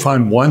people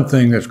find one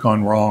thing that's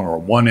gone wrong or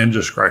one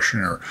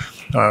indiscretion or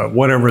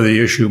whatever the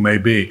issue may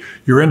be.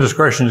 Your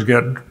indiscretions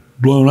get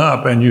blown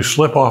up and you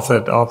slip off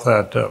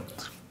that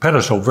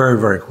pedestal very,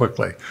 very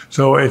quickly.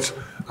 So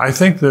I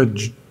think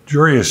the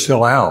jury is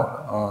still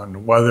out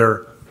on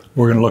whether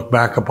we're going to look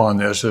back upon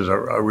this as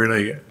a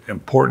really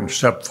important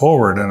step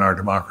forward in our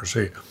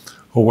democracy,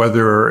 or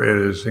whether it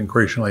is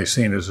increasingly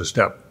seen as a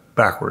step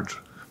backwards,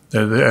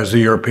 as the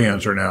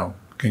Europeans are now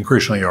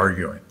increasingly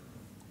arguing.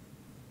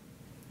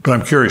 But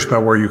I'm curious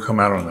about where you come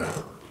out on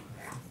that.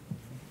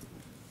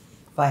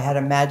 If I had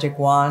a magic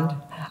wand,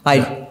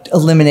 I'd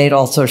eliminate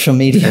all social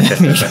media.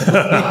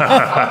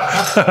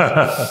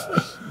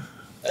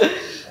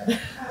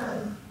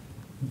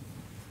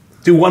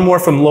 Do one more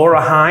from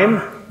Laura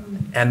Heim,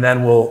 and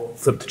then we'll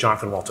flip to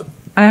Jonathan Walton.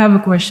 I have a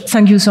question.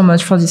 Thank you so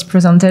much for this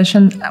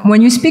presentation.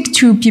 When you speak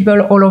to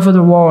people all over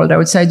the world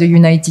outside the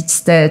United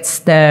States,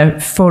 they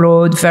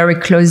followed very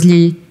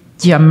closely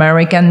the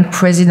American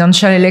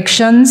presidential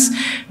elections,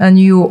 and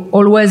you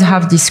always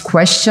have this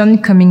question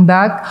coming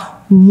back: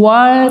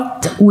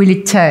 what will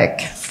it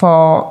take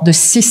for the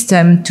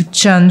system to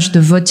change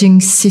the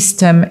voting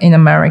system in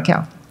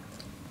America?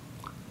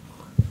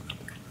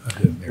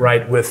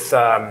 Right, with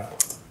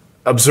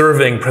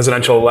observing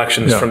presidential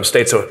elections from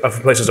states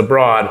of places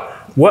abroad,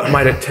 what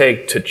might it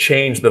take to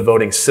change the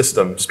voting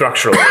system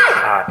structurally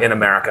in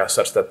America,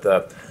 such that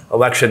the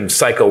election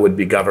cycle would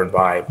be governed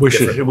by? We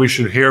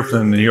should hear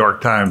from the New York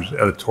Times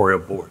editorial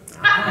board.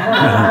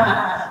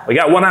 We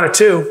got 1 out of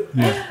 2.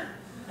 Yeah.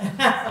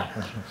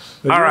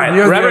 All right,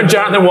 Reverend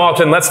Jonathan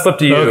Walton, let's flip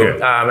to you, okay.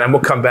 And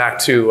we'll come back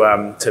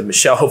to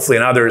Michelle, hopefully,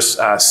 and others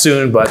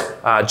soon. But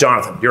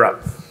Jonathan, you're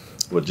up.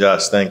 Well,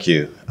 Josh, thank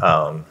you,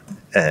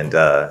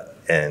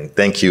 and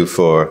thank you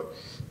for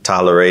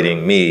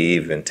tolerating me,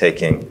 even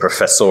taking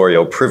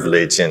professorial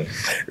privilege and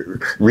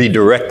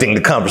redirecting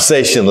the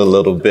conversation a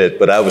little bit.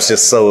 But I was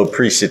just so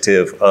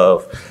appreciative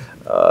of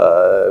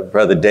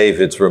Brother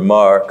David's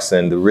remarks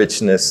and the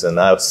richness, and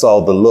I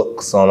saw the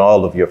looks on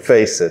all of your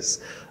faces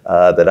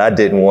that I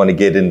didn't want to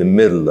get in the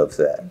middle of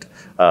that.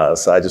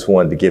 So I just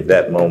wanted to give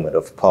that moment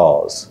of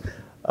pause.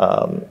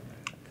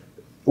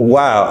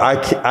 Wow,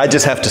 I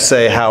just have to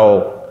say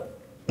how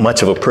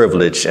much of a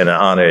privilege and an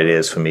honor it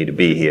is for me to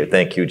be here.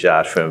 Thank you,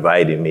 Josh, for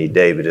inviting me.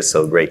 David, it's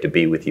so great to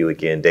be with you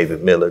again.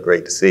 David Miller,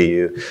 great to see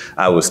you.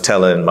 I was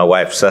telling my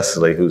wife,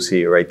 Cecily, who's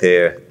here right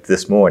there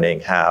this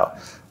morning,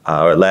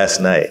 or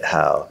last night,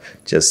 how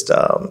just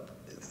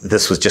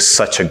this was just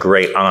such a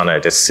great honor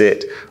to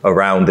sit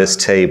around this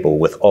table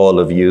with all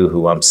of you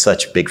who I'm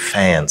such big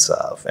fans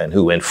of and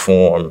who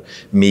inform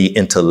me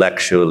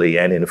intellectually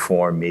and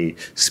inform me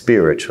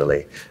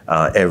spiritually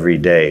every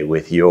day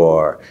with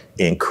your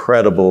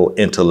incredible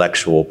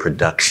intellectual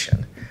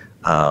production.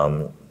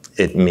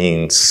 It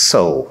means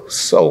so,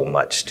 so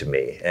much to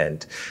me.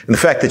 And the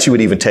fact that you would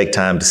even take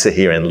time to sit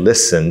here and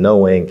listen,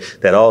 knowing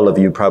that all of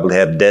you probably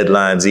have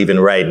deadlines even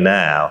right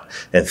now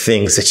and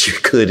things that you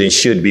could and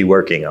should be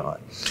working on.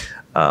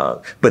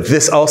 But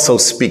this also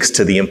speaks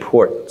to the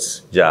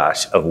importance,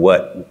 Josh, of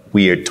what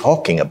we are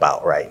talking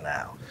about right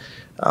now.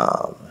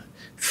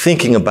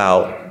 Thinking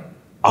about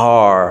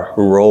our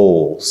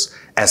roles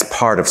as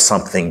part of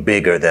something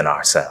bigger than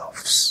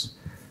ourselves,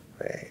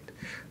 right?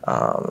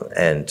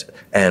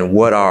 And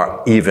what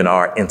are even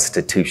our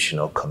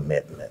institutional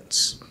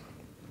commitments.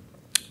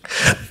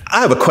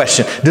 I have a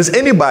question. Does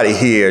anybody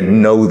here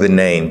know the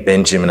name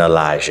Benjamin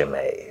Elijah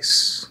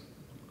Mays?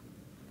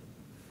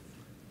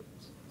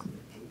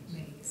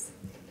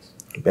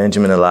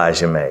 Benjamin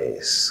Elijah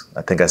Mays.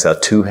 I think I saw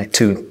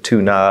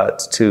two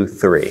nods, 2,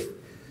 3.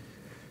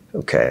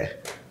 Okay,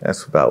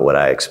 that's about what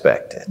I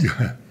expected.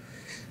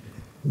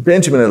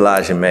 Benjamin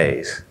Elijah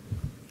Mays.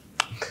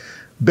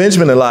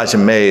 Benjamin Elijah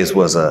Mays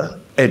was an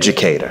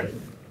educator,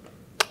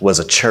 was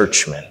a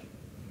churchman,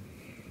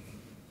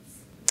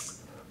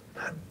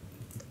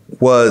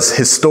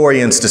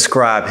 historians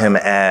describe him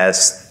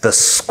as the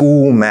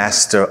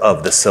schoolmaster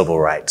of the civil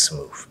rights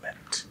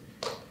movement.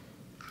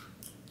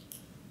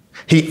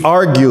 He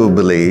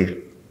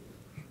arguably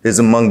is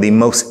among the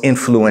most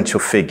influential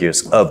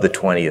figures of the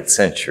 20th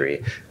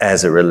century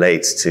as it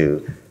relates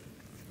to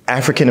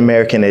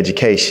African-American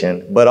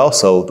education, but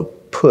also the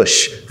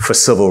push for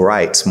civil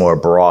rights more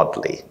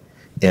broadly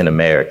in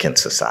American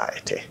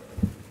society.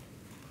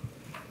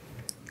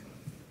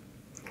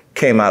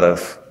 Came out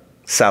of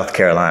South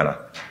Carolina,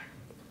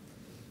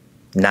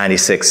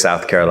 96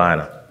 South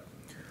Carolina.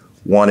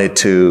 Wanted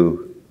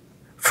to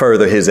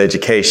further his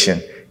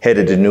education,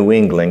 headed to New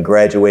England,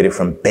 graduated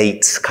from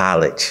Bates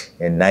College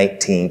in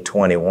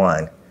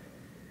 1921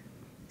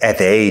 at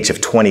the age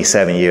of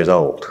 27 years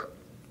old.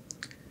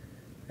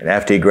 And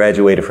after he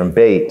graduated from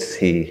Bates,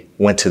 he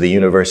went to the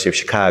University of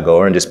Chicago,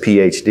 earned his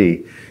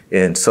PhD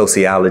in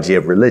sociology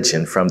of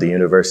religion from the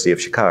University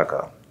of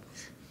Chicago.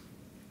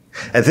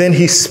 And then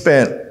he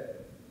spent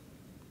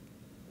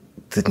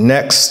the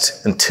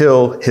next,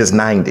 until his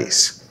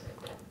 90s,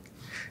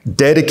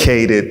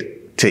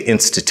 dedicated to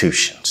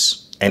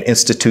institutions and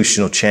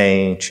institutional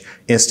change,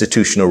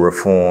 institutional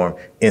reform,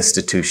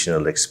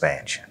 institutional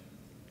expansion.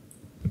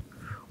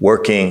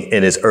 Working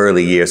in his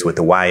early years with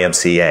the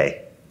YMCA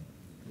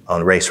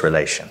on race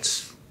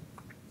relations.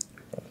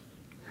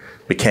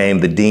 Became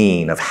the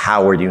dean of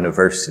Howard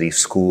University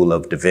School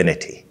of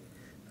Divinity,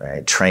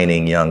 right,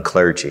 training young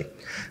clergy.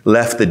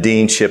 Left the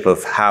deanship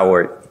of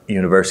Howard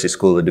University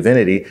School of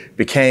Divinity,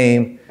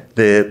 became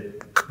the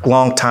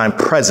longtime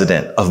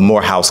president of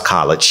Morehouse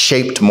College,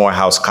 shaped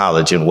Morehouse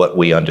College in what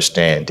we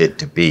understand it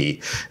to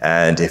be.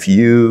 And if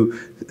you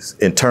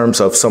in terms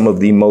of some of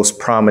the most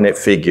prominent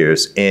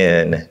figures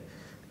in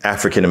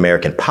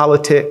African-American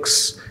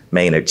politics,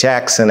 Maynard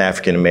Jackson,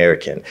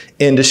 African-American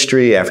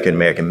industry,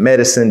 African-American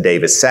medicine,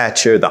 David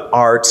Satcher, the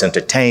arts,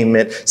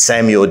 entertainment,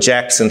 Samuel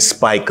Jackson,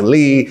 Spike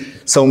Lee.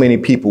 So many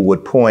people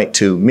would point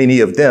to, many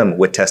of them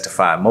would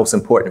testify, most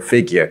important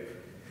figure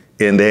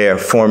in their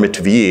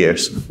formative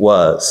years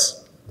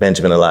was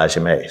Benjamin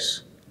Elijah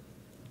Mays.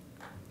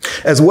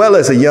 As well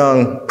as a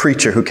young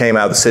preacher who came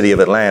out of the city of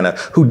Atlanta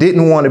who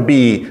didn't want to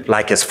be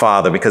like his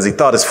father because he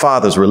thought his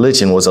father's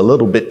religion was a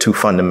little bit too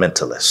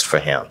fundamentalist for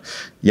him.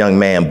 Young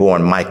man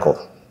born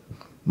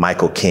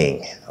Michael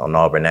King on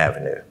Auburn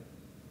Avenue.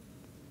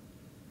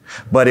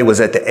 But it was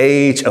at the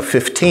age of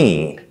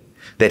 15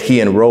 that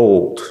he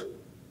enrolled,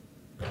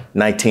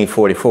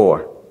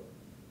 1944,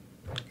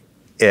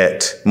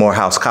 at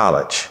Morehouse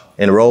College.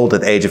 Enrolled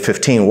at the age of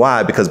 15.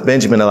 Why? Because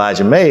Benjamin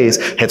Elijah Mays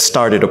had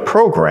started a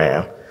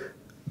program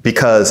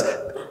because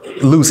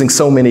losing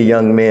so many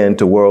young men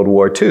to World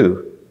War II,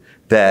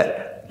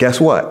 that guess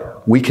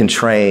what? We can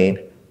train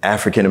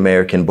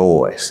African-American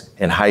boys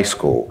in high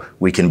school.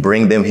 We can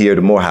bring them here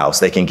to Morehouse.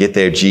 They can get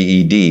their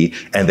GED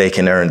and they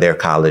can earn their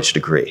college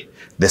degree.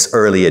 This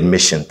early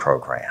admission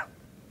program.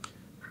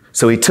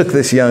 So he took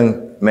this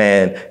young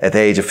man at the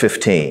age of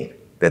 15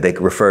 that they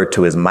referred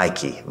to as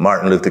Mikey,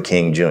 Martin Luther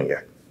King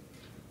Jr.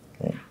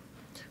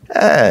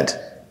 And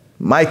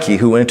Mikey,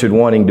 who entered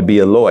wanting to be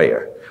a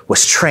lawyer,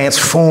 was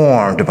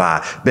transformed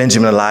by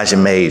Benjamin Elijah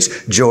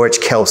Mays,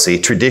 George Kelsey,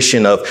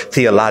 tradition of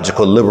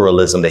theological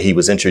liberalism that he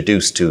was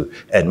introduced to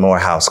at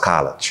Morehouse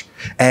College,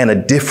 and a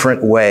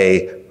different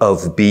way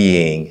of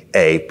being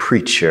a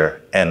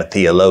preacher and a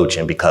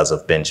theologian because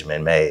of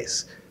Benjamin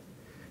Mays.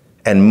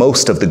 And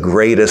most of the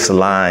greatest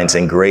lines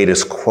and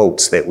greatest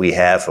quotes that we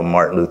have from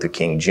Martin Luther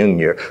King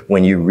Jr.,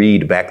 when you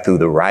read back through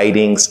the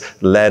writings,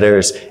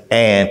 letters,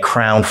 and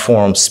Crown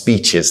Forum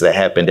speeches that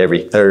happened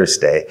every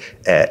Thursday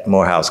at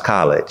Morehouse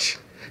College,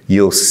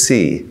 you'll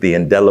see the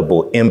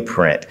indelible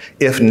imprint,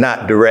 if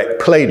not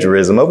direct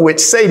plagiarism, of which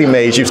Sadie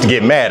Mays used to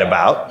get mad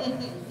about.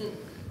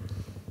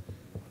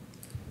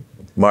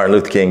 Martin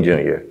Luther King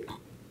Jr.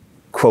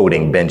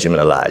 quoting Benjamin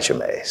Elijah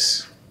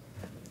Mays.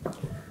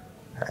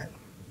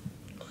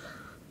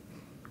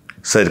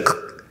 Said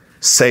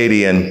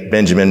Sadie and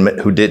Benjamin,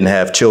 who didn't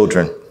have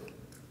children,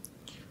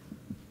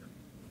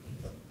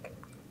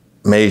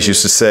 Mays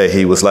used to say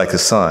he was like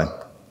his son.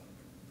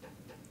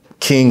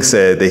 King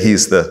said that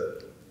he's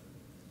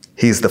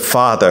the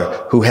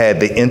father who had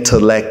the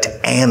intellect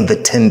and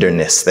the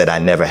tenderness that I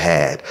never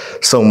had.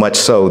 So much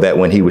so that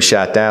when he was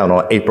shot down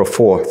on April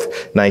 4th,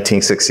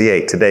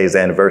 1968, today is the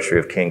anniversary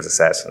of King's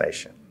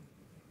assassination.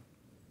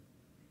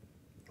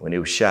 When he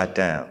was shot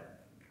down,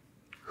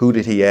 who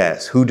did he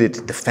ask? Who did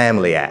the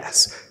family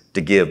ask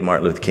to give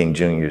Martin Luther King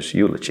Jr.'s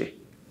eulogy?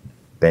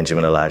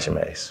 Benjamin Elijah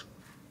Mays.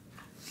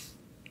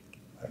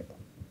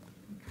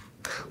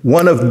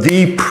 One of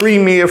the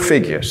premier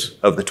figures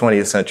of the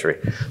 20th century.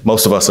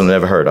 Most of us have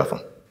never heard of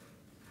him.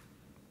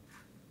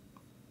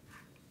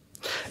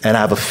 And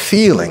I have a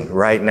feeling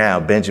right now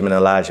Benjamin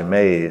Elijah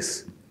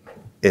Mays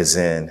is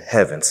in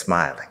heaven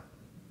smiling,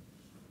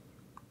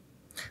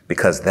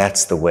 because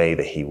that's the way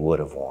that he would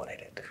have wanted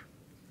it.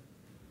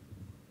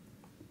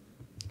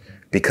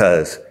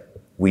 Because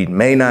we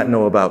may not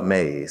know about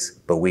Mays,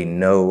 but we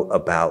know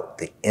about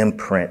the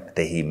imprint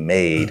that he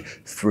made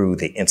through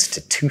the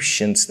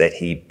institutions that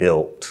he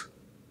built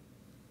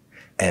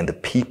and the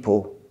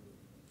people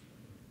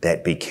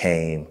that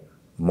became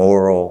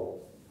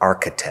moral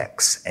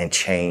architects and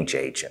change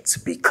agents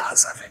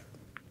because of it.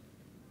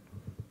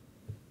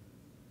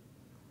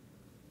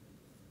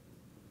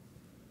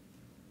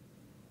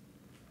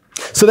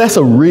 So that's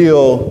a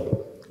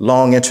real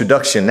long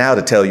introduction now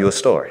to tell you a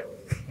story.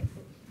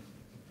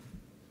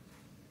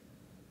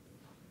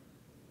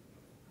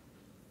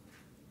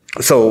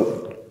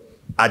 So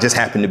I just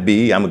happen to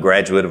be, I'm a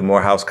graduate of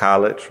Morehouse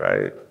College,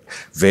 right?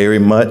 Very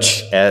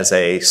much as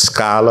a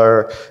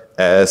scholar,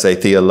 as a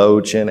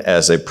theologian,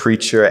 as a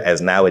preacher, as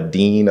now a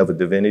dean of a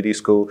divinity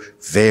school,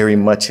 very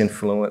much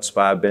influenced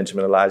by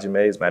Benjamin Elijah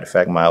Mays. Matter of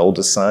fact, my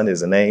oldest son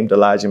is named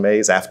Elijah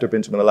Mays after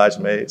Benjamin Elijah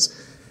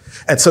Mays.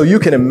 And so you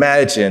can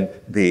imagine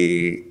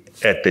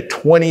at the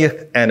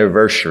 20th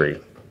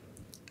anniversary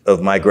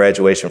of my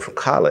graduation from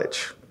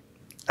college,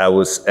 I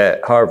was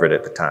at Harvard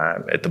at the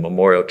time, at the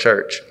Memorial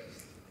Church.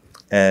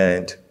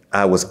 And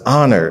I was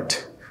honored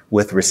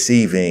with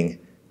receiving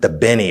the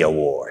Benny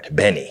Award.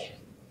 Benny,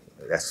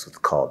 that's what's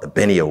called, the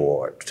Benny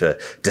Award, to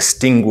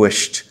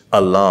Distinguished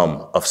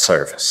Alum of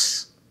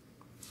Service.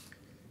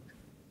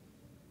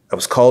 I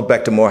was called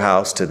back to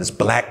Morehouse to this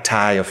black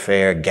tie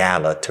affair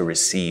gala to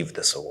receive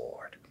this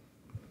award.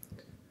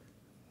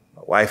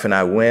 My wife and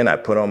I went, I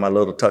put on my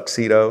little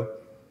tuxedo,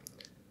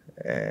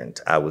 and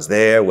I was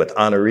there with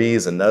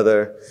honorees,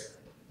 another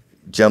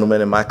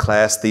gentleman in my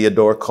class,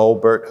 Theodore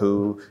Colbert,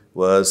 who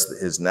I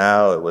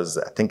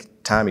think at the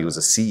time he was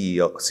a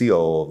CEO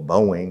of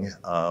Boeing.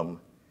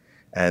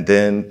 And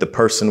then the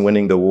person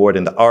winning the award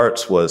in the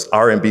arts was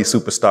R&B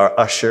superstar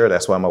Usher.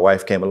 That's why my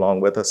wife came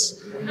along with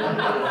us.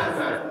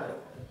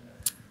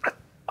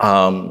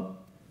 and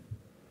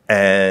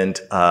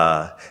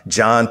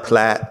John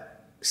Platt,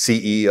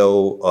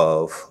 CEO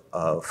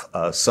of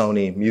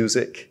Sony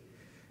Music,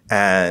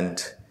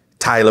 and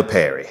Tyler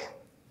Perry,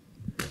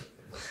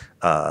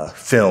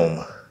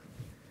 film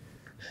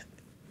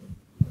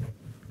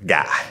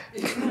guy.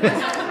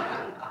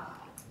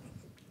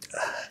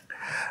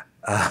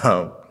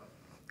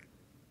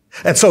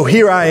 And so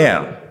here I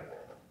am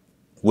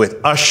with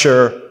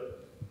Usher,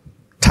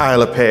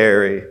 Tyler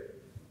Perry,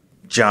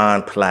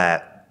 John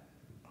Platt.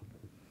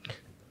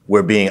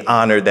 We're being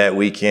honored that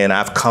weekend.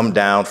 I've come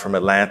down from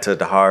Atlanta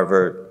to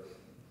Harvard,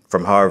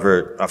 from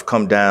Harvard. I've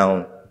come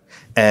down,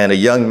 and a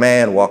young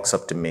man walks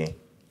up to me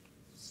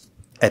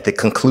at the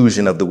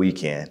conclusion of the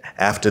weekend,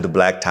 after the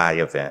black tie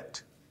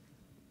event.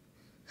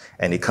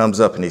 And he comes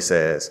up and he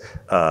says,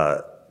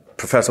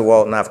 Professor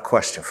Walton, I have a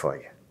question for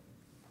you.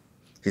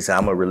 He said,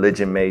 I'm a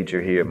religion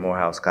major here at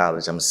Morehouse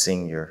College. I'm a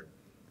senior,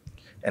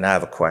 and I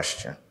have a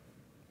question.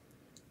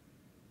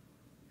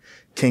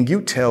 Can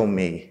you tell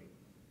me,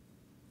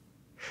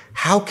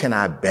 how can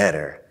I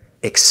better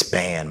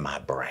expand my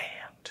brand?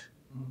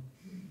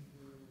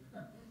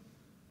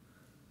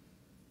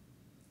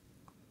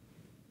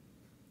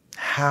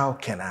 How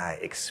can I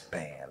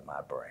expand my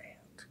brand?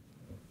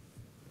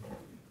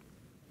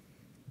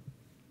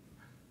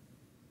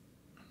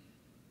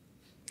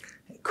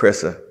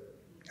 Chrissa,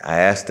 I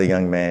asked the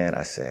young man,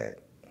 I said,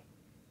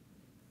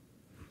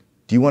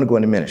 do you want to go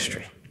into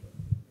ministry?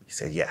 He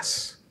said,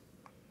 yes.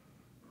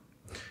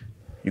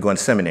 You're going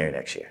to seminary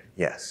next year?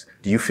 Yes.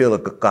 Do you feel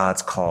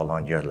God's call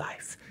on your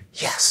life?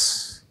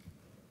 Yes.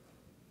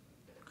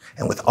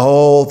 And with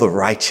all the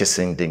righteous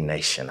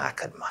indignation I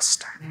could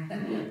muster,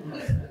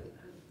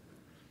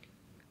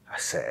 I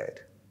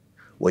said,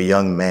 well,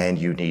 young man,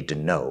 you need to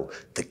know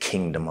the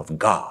kingdom of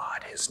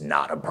God is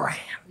not a brand.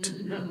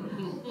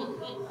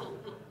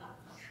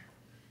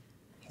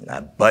 And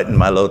I buttoned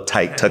my little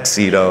tight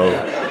tuxedo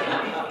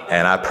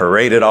and I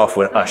paraded off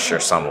with Usher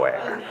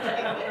somewhere.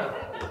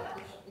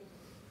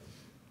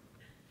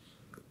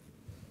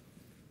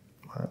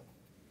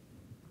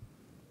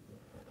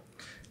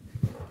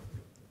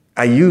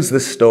 I use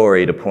this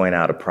story to point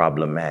out a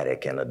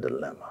problematic and a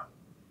dilemma.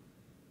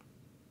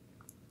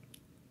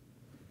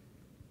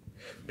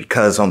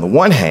 Because on the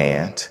one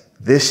hand,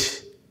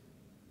 this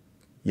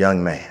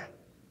young man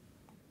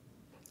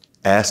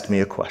asked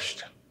me a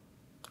question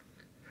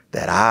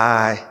that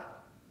I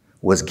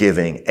was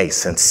giving a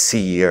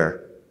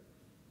sincere,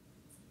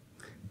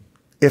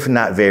 if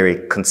not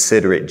very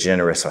considerate,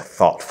 generous, or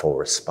thoughtful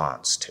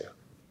response to.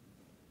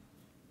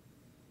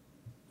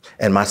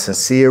 And my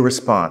sincere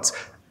response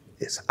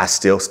is, I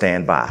still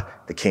stand by,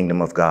 the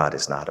kingdom of God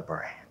is not a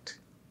brand.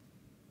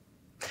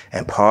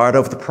 And part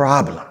of the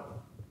problem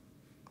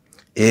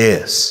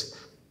is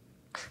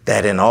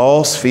that in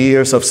all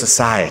spheres of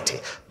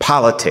society,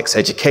 politics,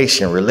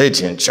 education,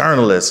 religion,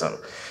 journalism,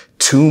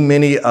 too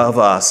many of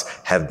us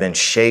have been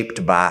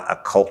shaped by a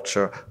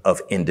culture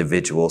of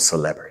individual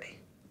celebrity.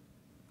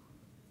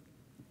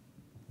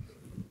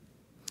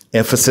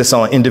 Emphasis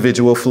on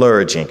individual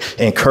flourishing,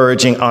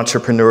 encouraging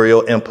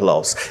entrepreneurial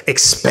impulse,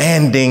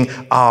 expanding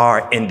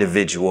our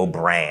individual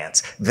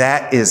brands.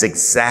 That is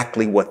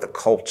exactly what the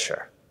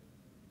culture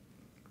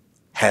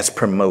has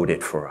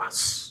promoted for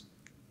us.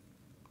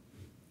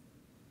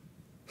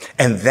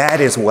 And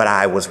that is what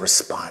I was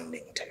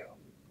responding to.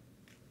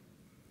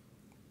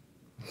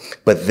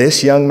 But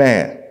this young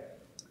man,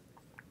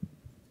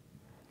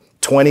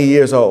 20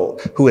 years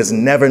old, who has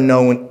never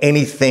known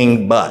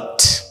anything but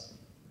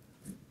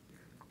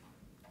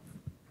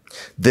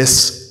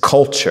this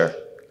culture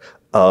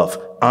of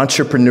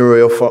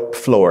entrepreneurial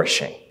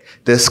flourishing,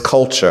 this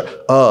culture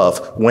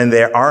of when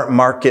there aren't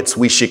markets,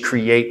 we should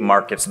create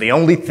markets. The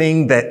only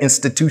thing that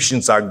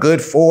institutions are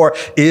good for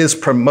is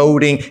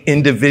promoting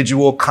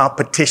individual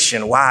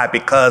competition. Why?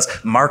 Because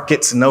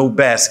markets know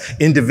best.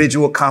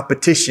 Individual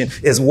competition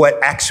is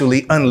what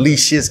actually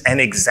unleashes and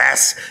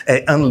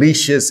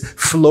unleashes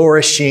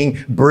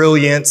flourishing,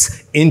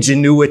 brilliance,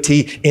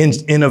 ingenuity,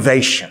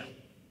 innovation.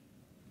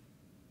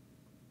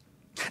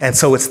 And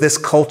so it's this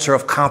culture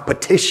of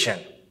competition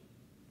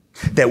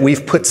that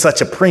we've put such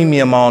a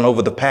premium on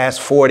over the past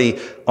 40,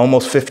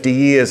 almost 50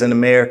 years in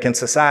American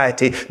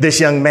society. This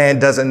young man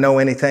doesn't know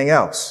anything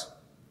else.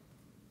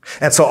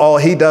 And so all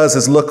he does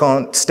is look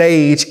on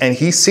stage and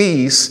he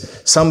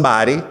sees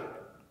somebody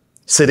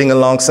sitting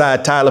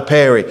alongside Tyler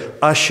Perry,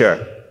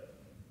 Usher,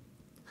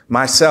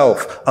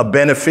 myself, a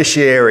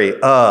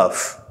beneficiary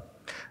of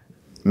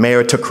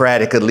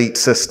meritocratic elite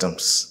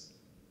systems,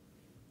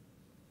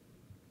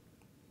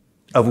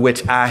 of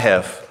which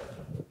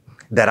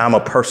that I'm a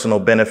personal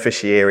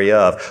beneficiary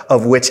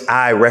of which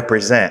I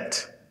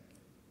represent.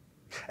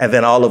 And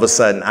then all of a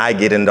sudden I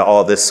get into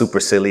all this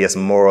supercilious,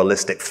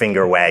 moralistic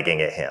finger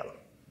wagging at him.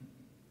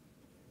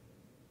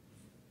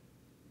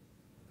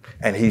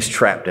 And he's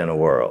trapped in a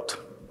world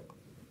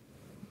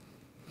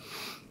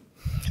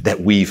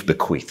that we've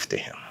bequeathed to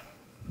him.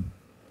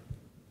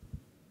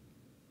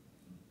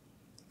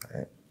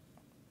 Right?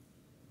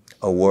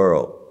 A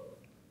world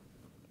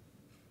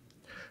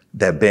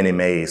that Benny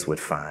Mays would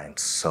find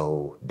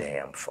so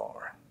damn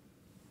foreign.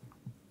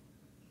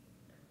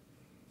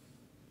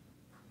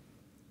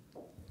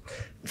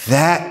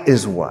 That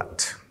is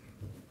what,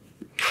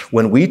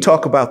 when we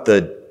talk about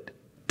the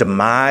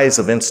demise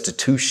of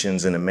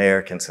institutions in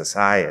American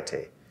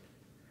society,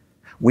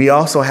 we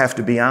also have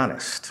to be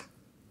honest.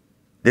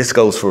 This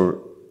goes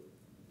for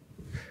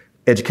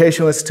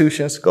educational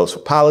institutions, goes for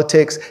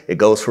politics, it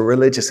goes for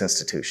religious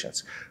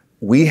institutions.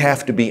 We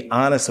have to be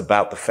honest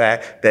about the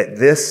fact that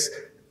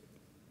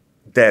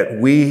that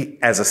we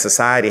as a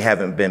society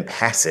haven't been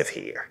passive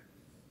here.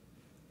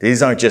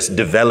 These aren't just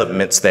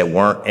developments that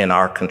weren't in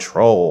our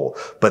control,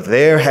 but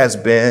there has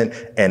been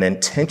an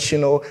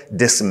intentional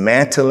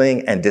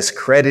dismantling and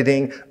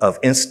discrediting of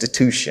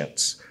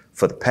institutions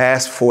for the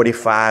past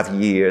 45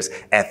 years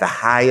at the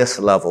highest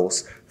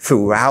levels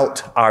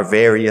throughout our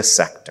various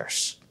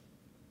sectors,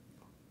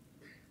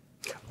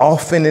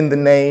 often in the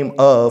name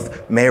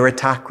of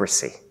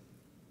meritocracy.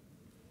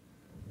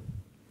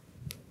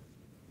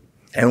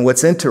 And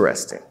what's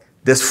interesting,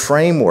 this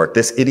framework,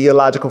 this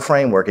ideological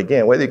framework,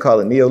 again, whether you call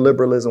it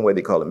neoliberalism, whether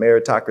you call it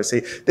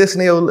meritocracy,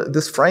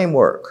 this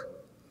framework,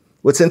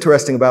 what's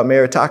interesting about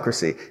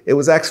meritocracy, it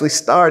was actually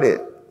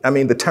started,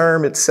 the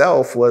term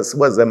itself was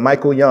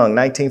Michael Young,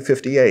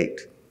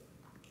 1958,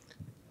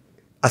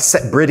 a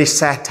British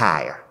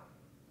satire,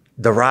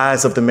 the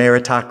rise of the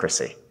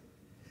meritocracy,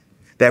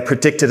 that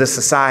predicted a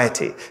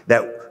society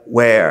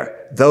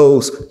where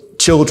those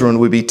children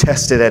would be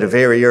tested at a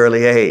very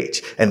early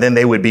age, and then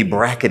they would be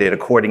bracketed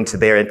according to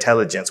their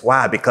intelligence.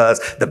 Why? Because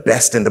the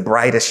best and the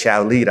brightest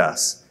shall lead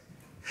us.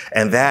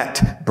 And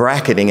that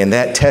bracketing and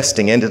that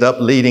testing ended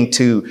up leading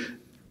to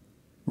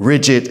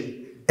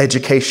rigid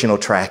educational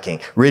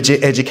tracking.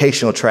 Rigid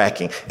educational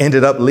tracking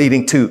ended up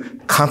leading to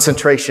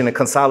concentration and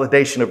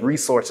consolidation of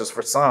resources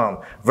for some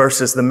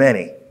versus the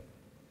many.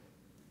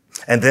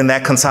 And then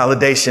that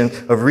consolidation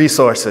of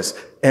resources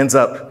ends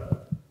up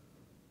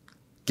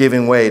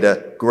giving way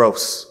to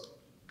gross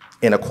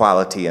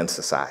inequality in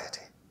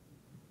society,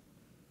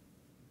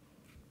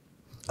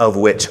 of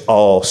which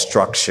all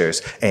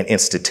structures and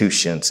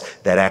institutions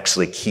that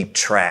actually keep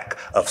track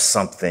of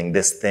something,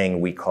 this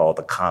thing we call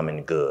the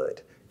common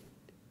good,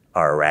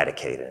 are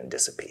eradicated and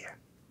disappear.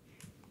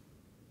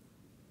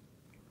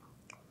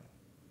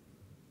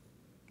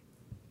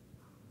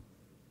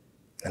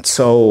 And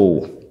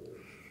so,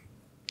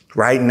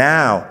 right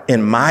now,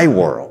 in my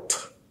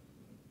world,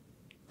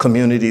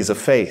 communities of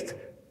faith,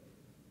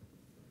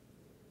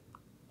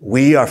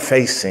 we are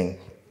facing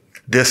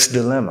this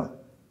dilemma.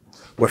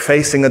 We're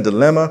facing a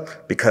dilemma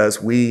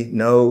because we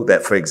know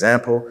that, for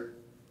example,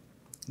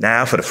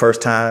 now for the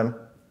first time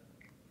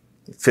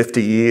in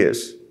 50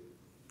 years,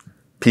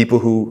 people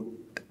who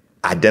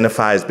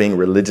identify as being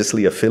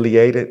religiously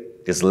affiliated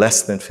is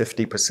less than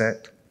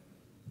 50%.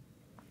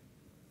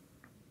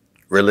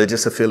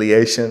 Religious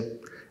affiliation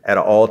at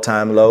an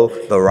all-time low.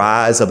 The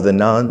rise of the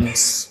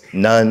nuns,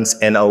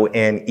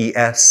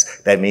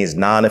 N-O-N-E-S, that means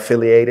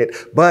non-affiliated.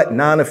 But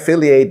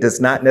non-affiliated does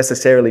not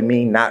necessarily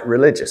mean not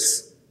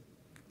religious,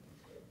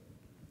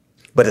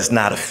 but it's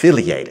not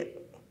affiliated.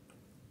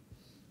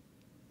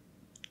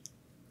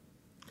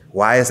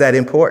 Why is that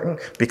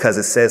important? Because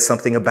it says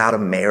something about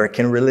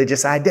American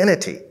religious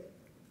identity.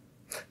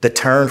 The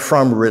term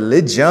from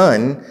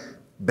religion,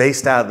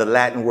 based out of the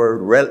Latin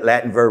verb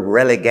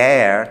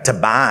religare, to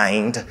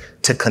bind,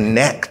 to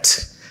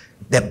connect,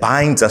 that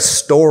binds us,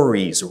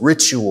 stories,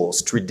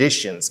 rituals,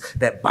 traditions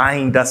that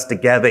bind us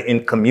together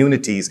in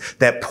communities,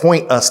 that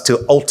point us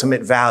to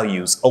ultimate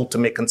values,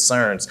 ultimate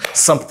concerns,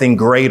 something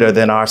greater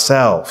than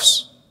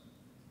ourselves.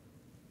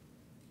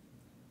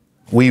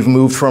 We've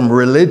moved from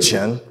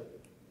religion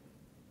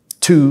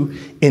to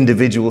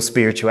individual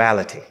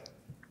spirituality.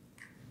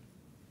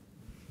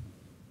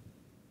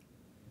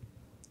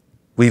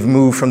 We've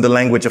moved from the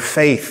language of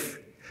faith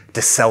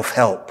to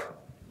self-help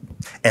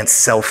and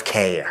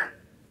self-care.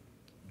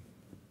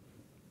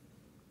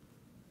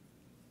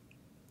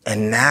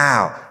 And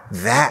now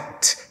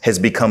that has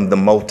become the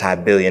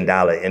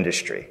multi-billion-dollar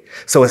industry.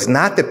 So it's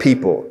not that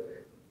people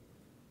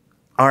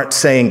aren't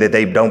saying that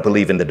they don't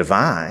believe in the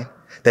divine,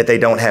 that they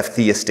don't have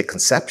theistic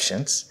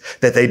conceptions,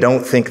 that they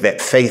don't think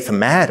that faith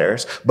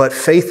matters, but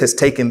faith has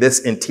taken this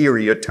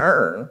interior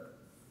turn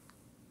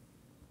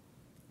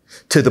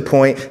to the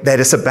point that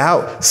it's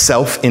about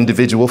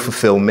self-individual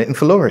fulfillment and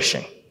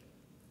flourishing.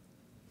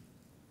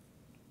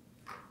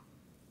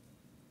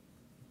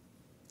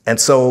 And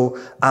so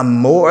I'm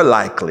more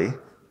likely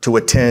to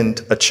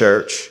attend a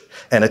church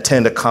and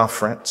attend a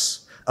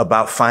conference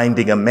about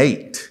finding a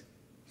mate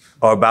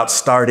or about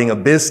starting a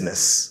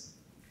business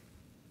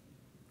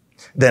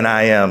than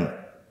I am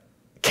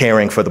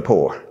caring for the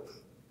poor.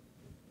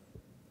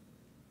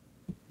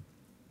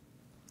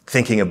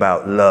 Thinking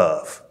about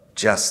love,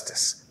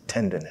 justice,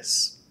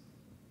 tenderness.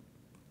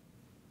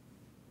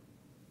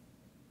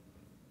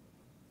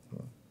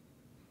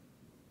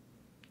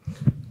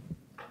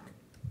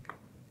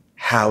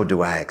 How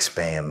do I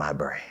expand my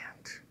brand?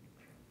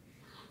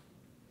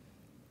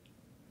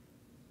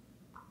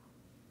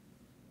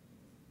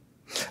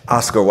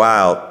 Oscar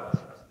Wilde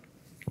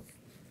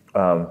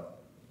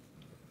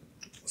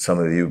Some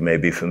of you may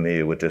be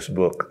familiar with this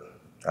book.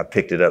 I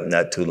picked it up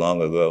not too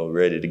long ago,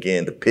 read it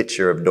again, The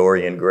Picture of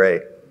Dorian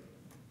Gray.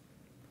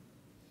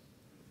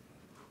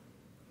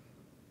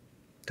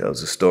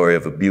 Tells the story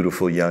of a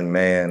beautiful young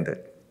man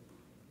that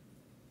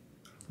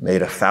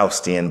made a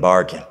Faustian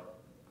bargain,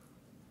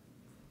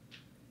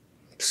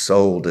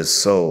 sold his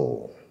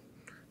soul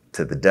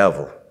to the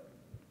devil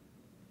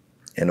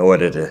in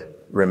order to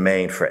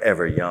remain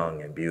forever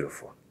young and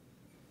beautiful.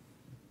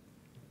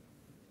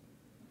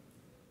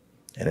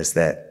 And it's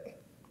that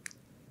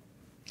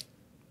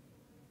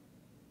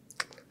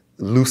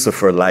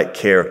Lucifer-like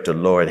character,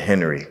 Lord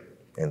Henry,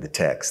 in the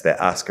text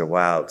that Oscar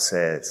Wilde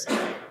says,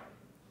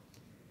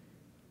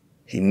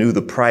 he knew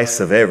the price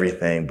of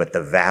everything but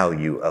the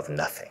value of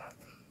nothing.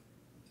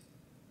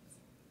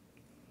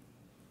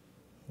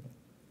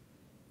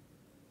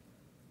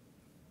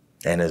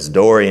 And as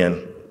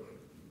Dorian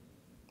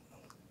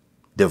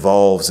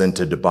devolves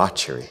into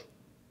debauchery,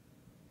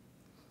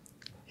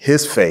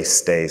 his face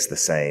stays the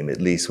same, at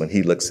least when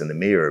he looks in the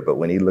mirror, but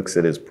when he looks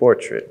at his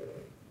portrait,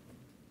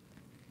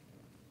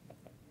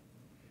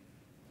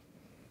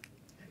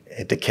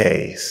 it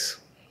decays,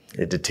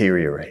 it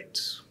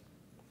deteriorates.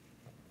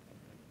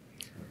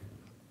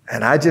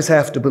 And I just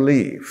have to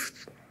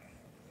believe,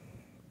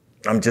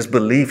 I'm just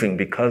believing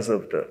because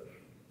of the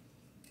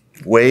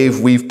way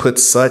we've put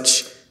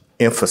such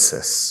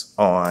emphasis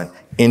on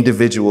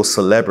individual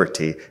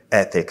celebrity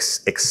at the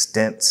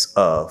expense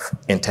of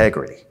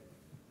integrity.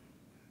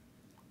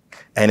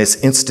 And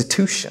it's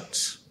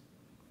institutions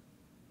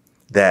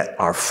that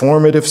are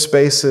formative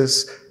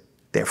spaces,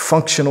 they're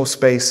functional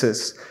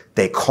spaces,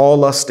 they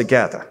call us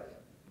together.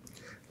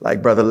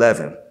 Like Brother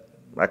Levin,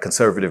 my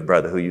conservative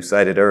brother who you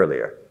cited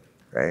earlier,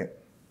 right?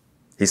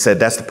 He said,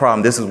 that's the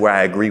problem. This is where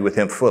I agree with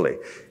him fully.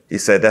 He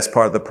said, that's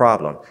part of the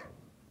problem.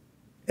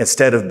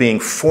 Instead of being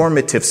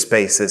formative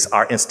spaces,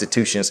 our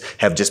institutions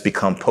have just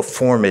become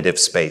performative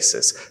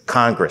spaces.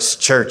 Congress,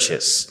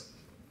 churches,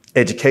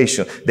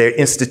 education, they're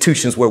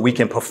institutions where we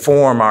can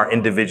perform our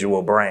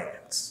individual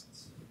brands.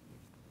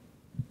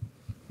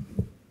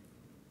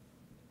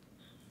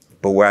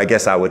 But where I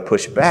guess I would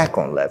push back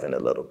on Levin a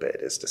little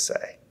bit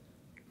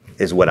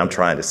is what I'm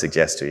trying to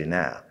suggest to you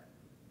now.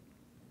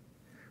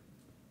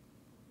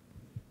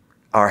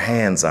 Our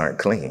hands aren't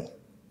clean.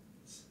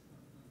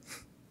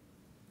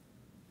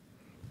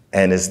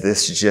 And is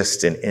this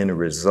just an end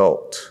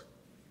result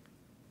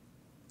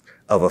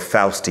of a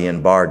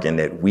Faustian bargain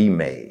that we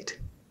made,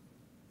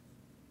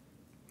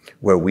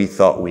 where we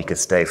thought we could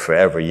stay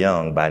forever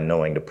young by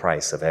knowing the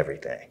price of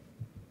everything?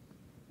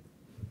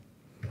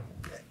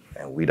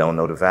 And we don't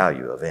know the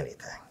value of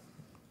anything.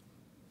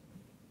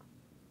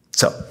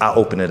 So I'll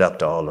open it up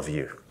to all of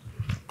you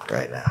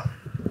right now.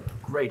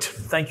 Great.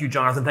 Thank you,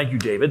 Jonathan. Thank you,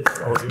 David.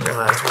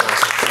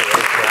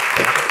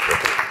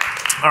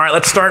 All right,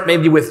 let's start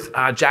maybe with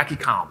Jackie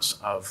Collins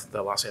of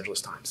the Los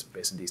Angeles Times,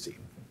 based in D.C.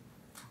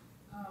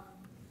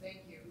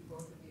 Thank you,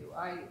 both of you.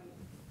 I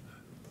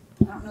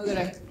don't know that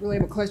I really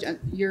have a question.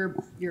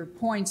 Your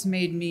points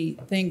made me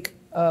think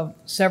of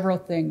several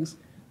things.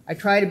 I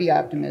try to be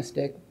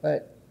optimistic,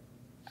 but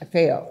I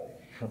fail.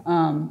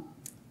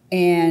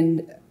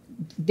 And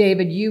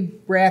David, you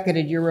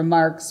bracketed your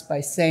remarks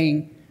by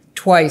saying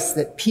twice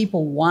that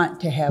people want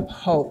to have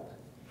hope.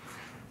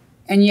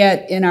 And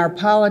yet in our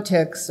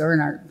politics or in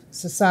our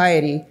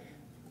society,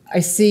 I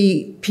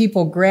see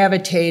people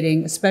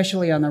gravitating,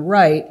 especially on the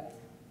right,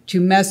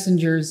 to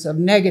messengers of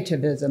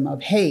negativism,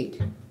 of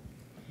hate.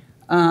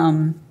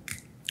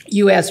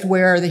 You asked,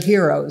 where are the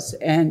heroes?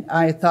 And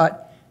I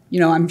thought,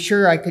 I'm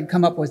sure I could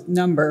come up with a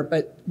number,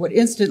 but what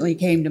instantly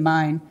came to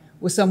mind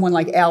was someone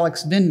like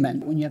Alex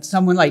Vindman. When you have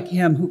someone like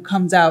him who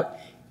comes out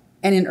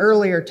and in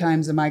earlier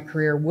times of my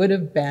career would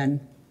have been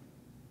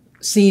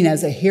seen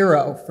as a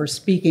hero for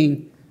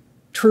speaking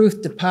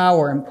truth to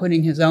power and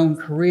putting his own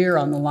career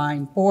on the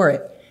line for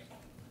it.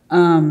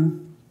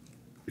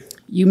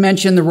 You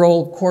mentioned the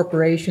role of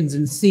corporations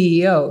and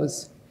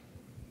CEOs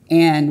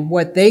and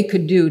what they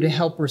could do to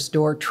help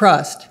restore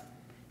trust.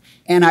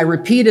 And I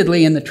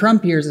repeatedly, in the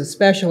Trump years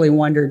especially,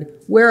 wondered,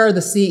 where are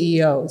the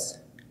CEOs?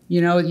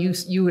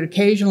 You would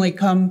occasionally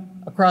come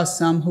across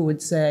some who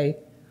would say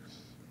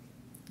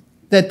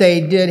that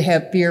they did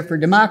have fear for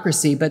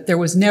democracy, but there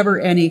was never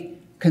any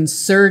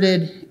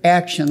concerted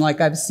action like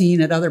I've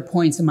seen at other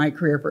points in my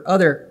career for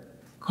other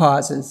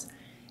causes.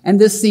 And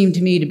this seemed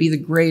to me to be the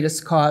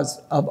greatest cause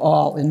of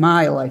all in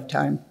my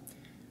lifetime.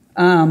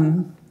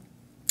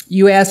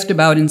 You asked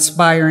about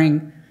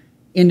inspiring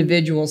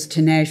individuals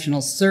to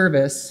national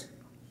service,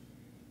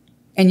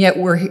 and yet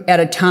we're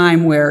at a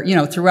time where,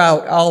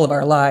 throughout all of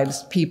our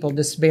lives, people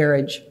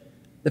disparage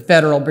the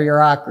federal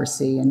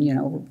bureaucracy.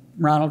 And,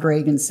 Ronald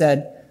Reagan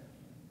said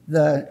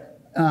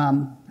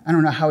I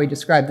don't know how he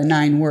described the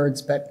 9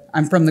 words, but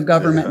I'm from the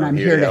government and I'm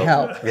here to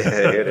help.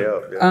 Yeah, here to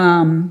help.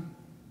 Yeah.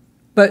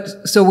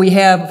 But so we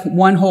have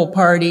one whole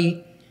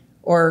party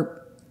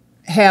or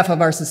half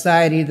of our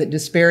society that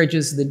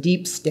disparages the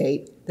deep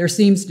state. There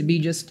seems to be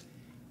just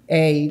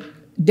a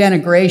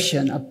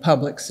denigration of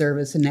public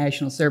service and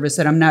national service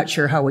that I'm not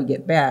sure how we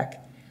get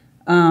back.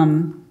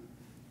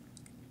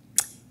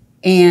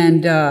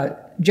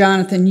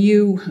 Jonathan,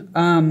 you,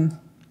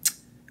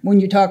 when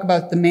you talk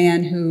about the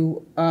man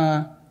who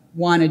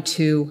wanted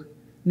to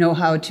know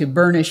how to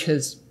burnish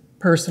his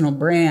personal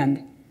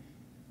brand,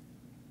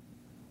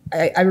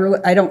 I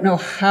don't know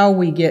how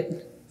we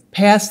get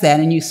past that,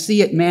 and you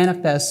see it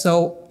manifest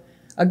so,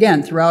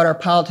 again, throughout our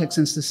politics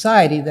and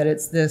society, that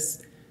it's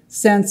this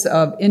sense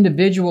of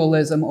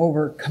individualism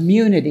over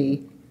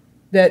community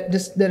that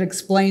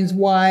explains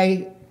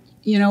why,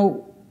 you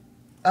know,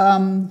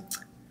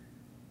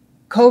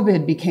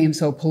 COVID became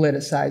so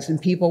politicized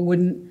and people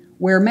wouldn't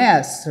wear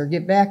masks or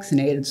get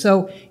vaccinated.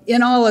 So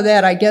in all of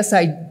that, I guess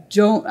I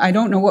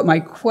don't know what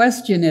my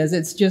question is.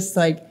 It's just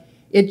like,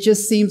 it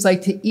just seems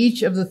like to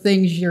each of the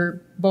things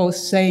you're both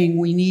saying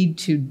we need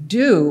to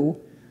do,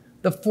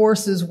 the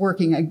forces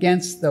working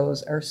against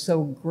those are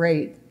so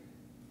great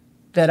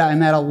that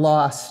I'm at a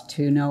loss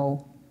to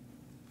know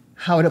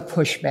how to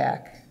push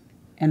back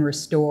and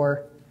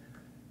restore,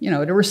 you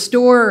know, to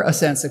restore a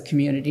sense of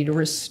community, to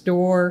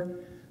restore,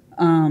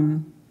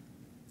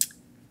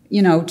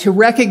 you know, to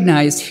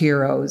recognize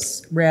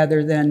heroes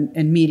rather than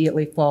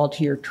immediately fall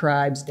to your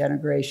tribe's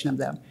denigration of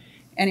them.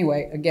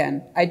 Anyway,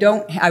 again,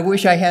 I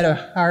wish I had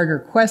a harder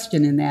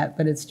question in that,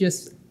 but it's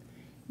just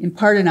in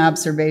part an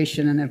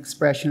observation and an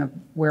expression of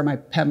where my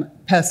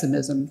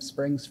pessimism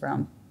springs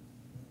from.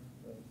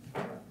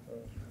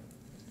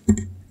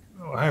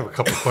 Oh, I have a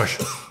couple of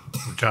questions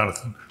for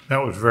Jonathan.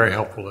 That was very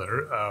helpful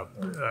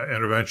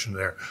intervention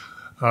there.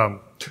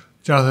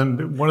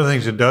 Jonathan, one of the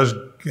things that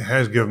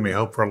has given me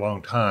hope for a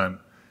long time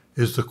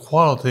is the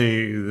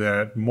quality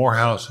that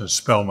Morehouse and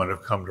Spelman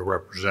have come to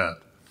represent,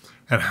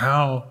 and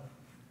how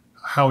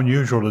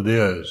unusual it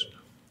is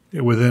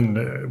within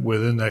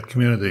that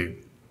community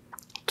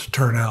to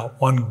turn out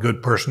one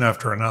good person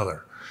after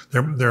another.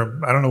 I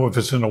don't know if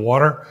it's in the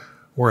water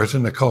or it's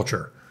in the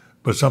culture,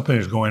 but something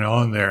is going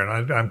on there,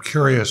 and I'm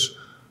curious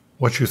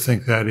what you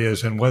think that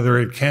is and whether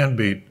it can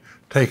be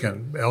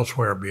taken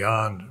elsewhere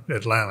beyond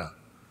Atlanta.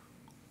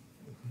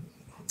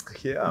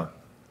 Yeah.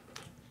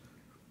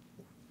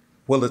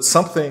 Well, it's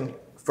something,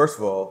 first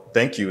of all,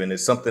 thank you, and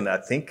it's something I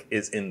think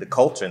is in the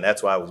culture, and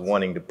that's why I was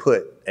wanting to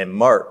put and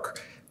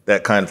mark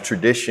that kind of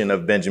tradition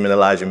of Benjamin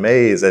Elijah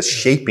Mays as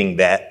shaping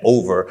that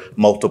over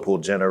multiple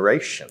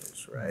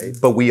generations, right?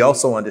 But we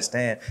also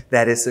understand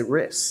that it's at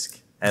risk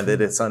and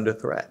that it's under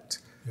threat,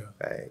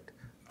 right?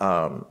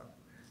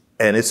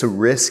 And it's a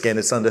risk and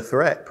it's under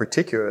threat,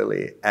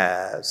 particularly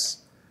as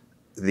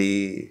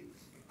the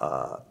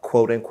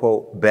quote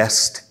unquote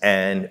best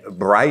and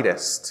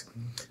brightest.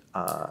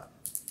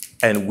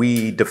 And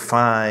we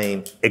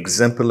define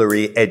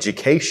exemplary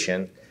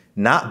education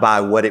not by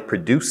what it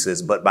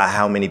produces, but by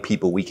how many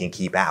people we can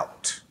keep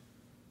out.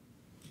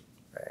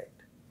 Right?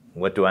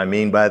 What do I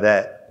mean by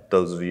that?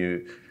 Those of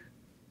you,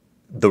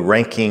 the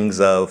rankings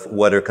of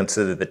what are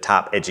considered the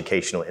top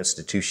educational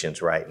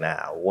institutions right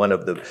now. One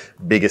of the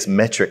biggest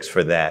metrics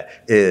for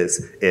that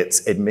is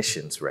its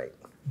admissions rate,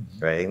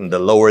 right? And the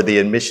lower the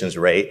admissions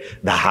rate,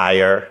 the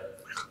higher,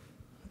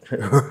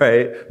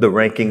 right, the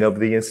ranking of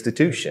the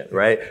institution,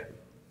 right?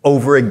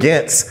 Over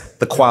against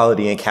the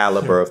quality and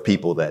caliber of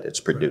people that it's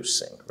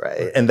producing,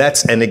 right? And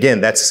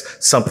again,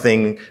 that's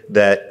something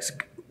that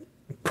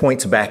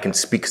points back and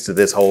speaks to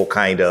this whole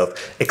kind of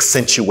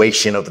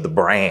accentuation of the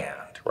brand,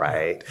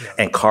 right?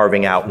 And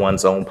carving out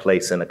one's own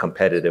place in a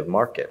competitive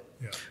market.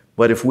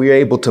 But if we're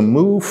able to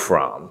move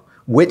from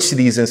which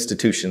these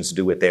institutions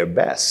do at their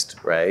best,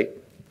 right?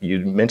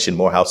 You mentioned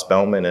Morehouse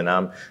Spelman, and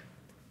I'm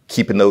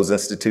keeping those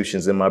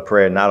institutions in my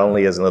prayer, not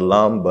only as an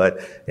alum,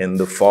 but in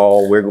the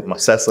fall,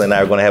 Cecily and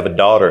I are going to have a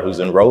daughter who's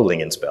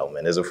enrolling in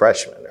Spelman as a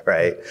freshman,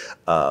 right?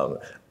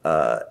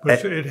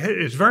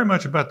 It's very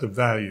much about the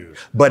values.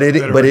 But it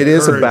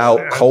is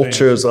about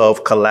cultures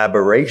of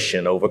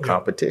collaboration over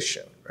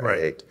competition,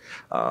 right?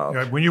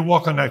 When you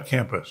walk on that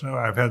campus,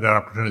 I've had that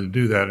opportunity to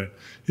do that. And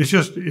it's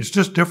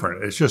just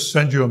different. It just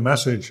sends you a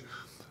message.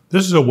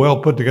 This is a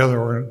well put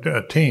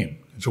together team.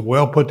 It's a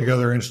well put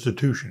together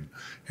institution.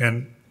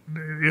 And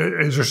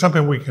is there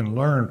something we can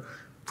learn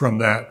from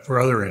that for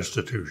other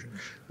institutions?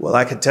 Well,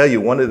 I can tell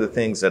you one of the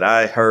things that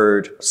I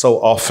heard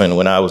so often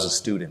when I was a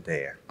student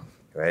there,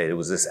 right? It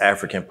was this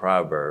African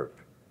proverb: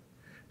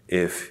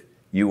 if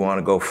you want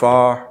to go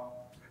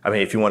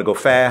if you want to go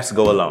fast,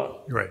 go alone.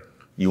 Right.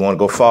 You want to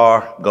go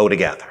far, go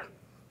together,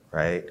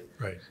 right?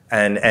 Right.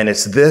 And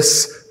it's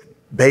this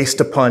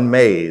based upon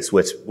Mays,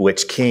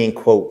 which King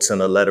quotes in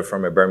a letter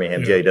from a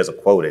Birmingham jail. He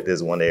doesn't quote it. This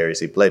is one of the areas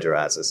he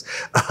plagiarizes,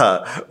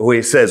 where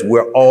he says,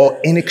 we're all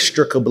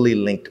inextricably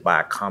linked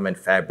by a common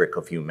fabric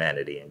of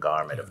humanity and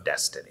garment of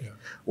destiny.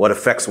 What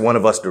affects one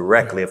of us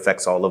directly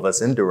affects all of us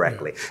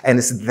indirectly. And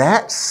it's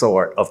that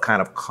sort of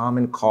kind of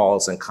common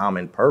cause and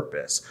common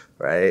purpose,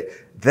 right?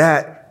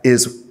 That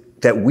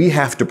we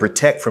have to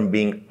protect from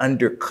being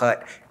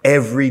undercut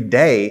every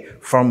day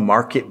from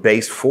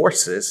market-based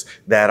forces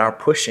that are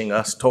pushing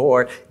us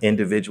toward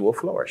individual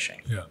flourishing,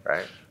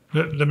 right?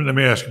 Let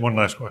me ask you one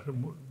last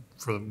question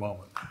for the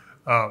moment.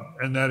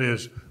 and that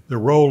is the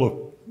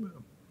role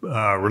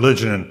of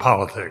religion in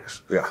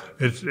politics. Yeah.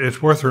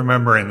 It's worth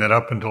remembering that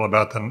up until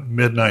about the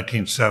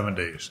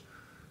mid-1970s,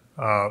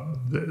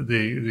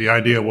 the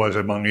idea was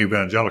among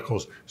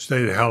evangelicals,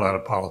 stay the hell out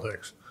of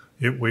politics.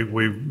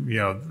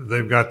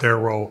 They've got their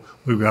role,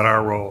 we've got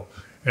our role.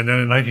 And then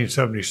in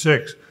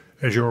 1976,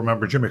 as you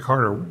remember, Jimmy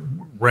Carter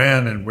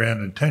ran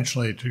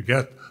intentionally to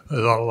get a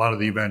lot of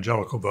the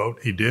evangelical vote.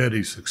 He did,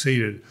 he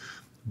succeeded,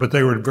 but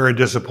they were very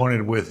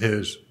disappointed with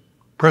his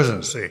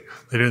presidency.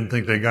 They didn't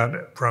think they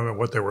got from it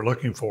what they were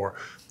looking for.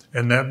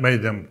 And that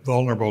made them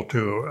vulnerable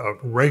to a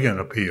Reagan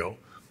appeal.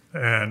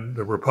 And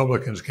the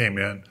Republicans came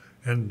in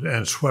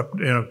and swept,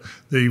 the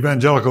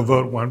evangelical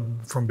vote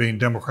went from being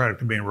Democratic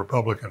to being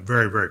Republican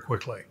very, very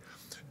quickly.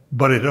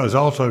 But it has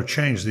also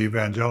changed the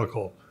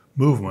evangelical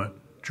movement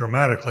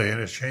dramatically,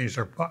 and it's changed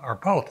our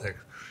politics.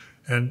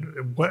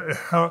 And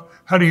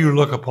how do you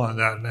look upon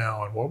that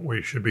now and what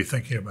we should be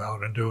thinking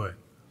about and doing?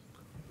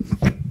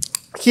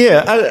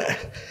 Yeah,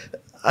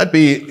 I'd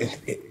be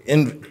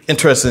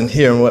interested in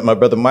hearing what my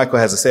brother Michael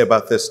has to say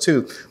about this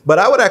too. But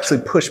I would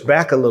actually push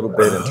back a little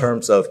bit in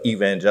terms of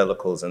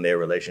evangelicals and their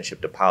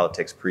relationship to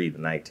politics pre the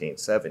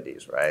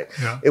 1970s, right?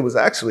 Yeah. It was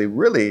actually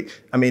really,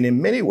 I mean,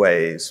 in many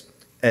ways,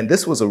 and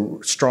this was a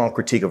strong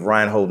critique of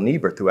Reinhold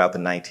Niebuhr throughout the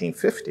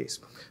 1950s.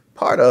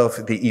 Part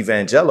of the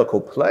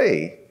evangelical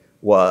play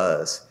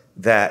was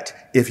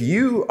that if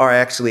you are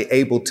actually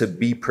able to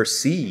be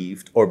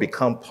perceived or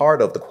become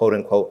part of the quote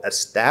unquote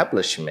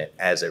establishment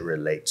as it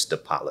relates to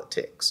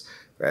politics,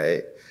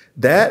 right?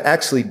 That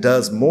actually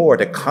does more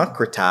to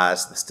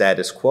concretize the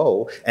status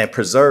quo and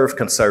preserve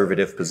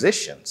conservative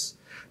positions.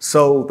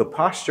 So the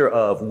posture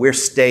of we're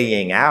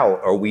staying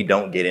out or we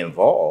don't get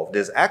involved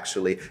is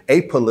actually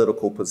a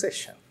political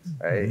position,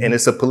 right? And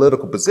it's a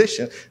political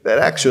position that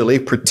actually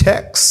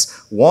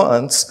protects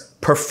one's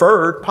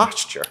preferred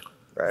posture,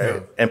 right?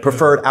 Yeah. And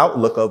preferred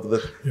outlook of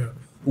the,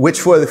 which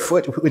for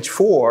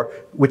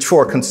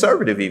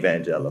conservative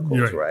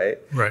evangelicals, right?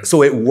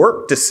 So it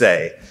worked to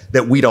say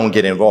that we don't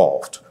get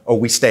involved or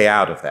we stay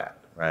out of that.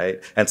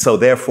 Right. And so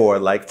therefore,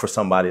 like for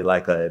somebody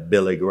like a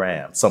Billy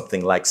Graham,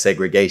 something like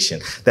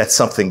segregation, that's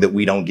something that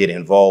we don't get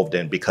involved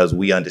in because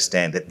we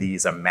understand that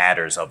these are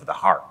matters of the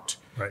heart.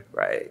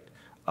 Right.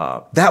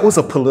 That was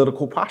a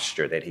political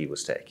posture that he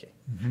was taking,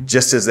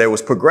 just as there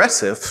was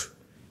progressive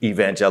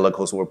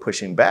evangelicals who were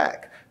pushing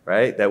back,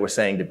 right? That were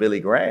saying to Billy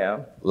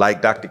Graham,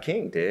 like Dr.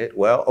 King did,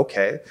 well,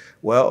 okay,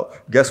 well,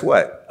 guess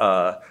what?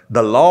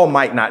 The law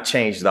might not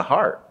change the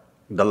heart.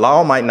 The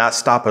law might not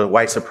stop a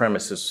white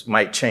supremacist,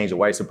 might change a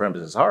white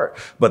supremacist's heart,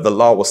 but the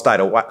law will stop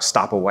a white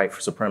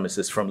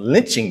supremacist from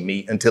lynching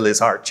me until his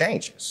heart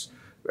changes,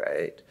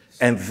 right?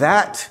 And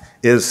that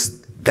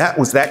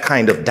was that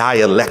kind of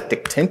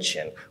dialectic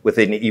tension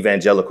within the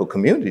evangelical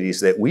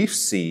communities that we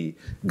see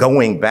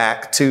going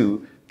back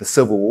to the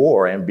Civil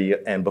War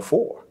and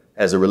before,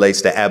 as it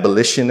relates to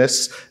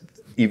abolitionists,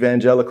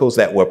 evangelicals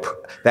that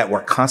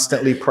were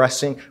constantly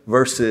pressing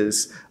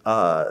versus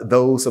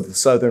those of the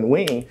Southern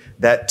wing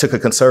that took a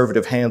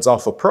conservative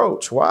hands-off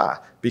approach. Why?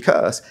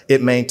 Because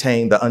it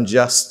maintained the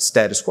unjust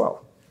status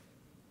quo.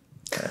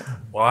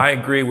 Well, I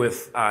agree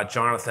with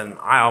Jonathan.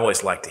 I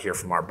always like to hear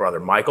from our brother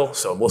Michael,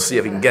 so we'll see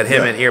if we can get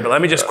him in here. But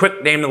let me just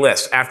quick name the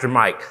list after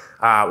Mike.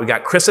 We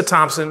got Krista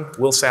Thompson,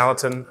 Will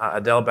Salatin,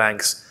 Adele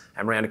Banks,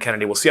 and Miranda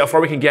Kennedy. We'll see how far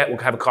we can get. We'll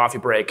have a coffee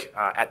break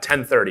at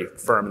 10:30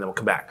 firm, and then we'll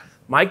come back.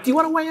 Mike, do you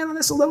want to weigh in on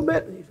this a little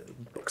bit?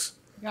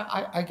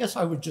 Yeah, I guess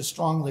I would just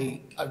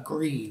strongly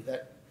agree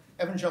that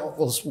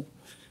evangelicals,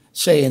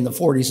 say in the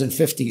 40s and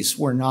 50s,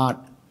 were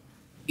not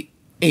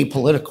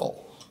apolitical.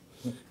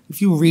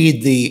 If you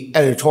read the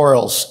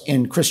editorials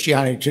in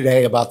Christianity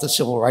Today about the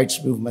civil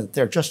rights movement,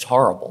 they're just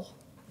horrible.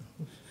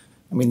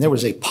 I mean, there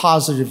was a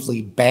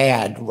positively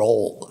bad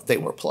role that they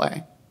were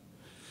playing.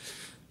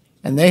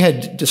 And they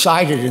had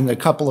decided in the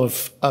couple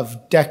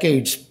of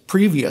decades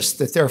previous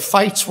that their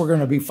fights were going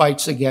to be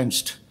fights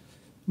against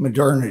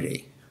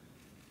modernity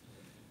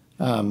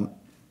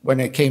when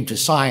it came to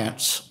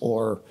science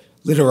or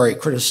literary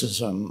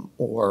criticism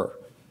or,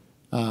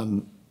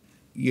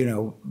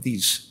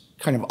 these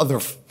kind of other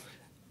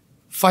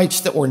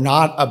fights that were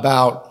not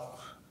about,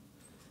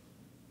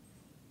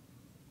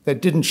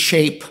 that didn't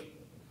shape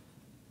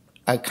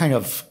a kind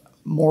of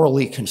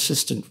morally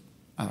consistent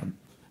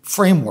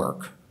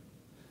framework,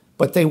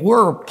 but they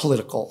were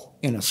political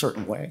in a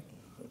certain way.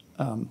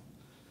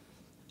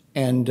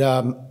 And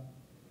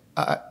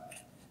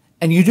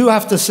you do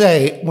have to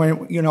say,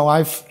 when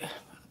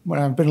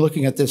I've been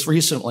looking at this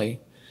recently,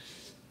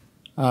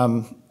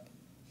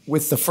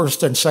 with the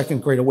first and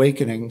second Great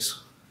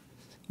Awakenings,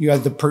 you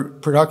had the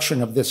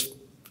production of this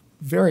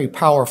very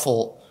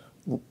powerful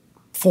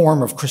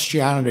form of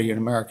Christianity in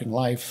American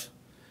life.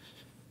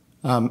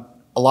 A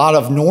lot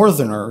of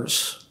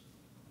Northerners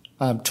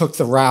took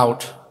the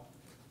route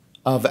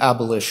of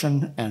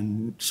abolition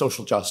and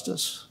social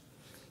justice.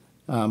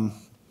 But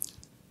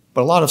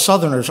a lot of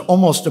Southerners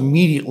almost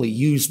immediately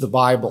used the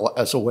Bible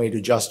as a way to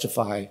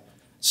justify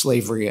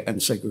slavery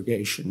and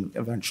segregation,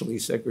 eventually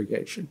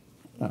segregation.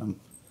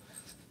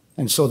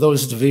 And so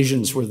those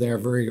divisions were there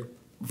very,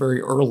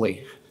 very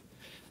early.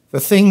 The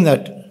thing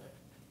that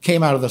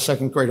came out of the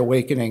Second Great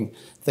Awakening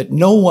that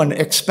no one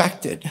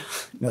expected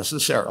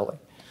necessarily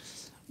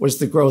was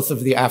the growth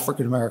of the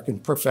African American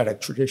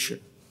prophetic tradition.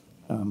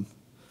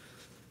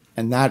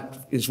 And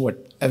that is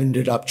what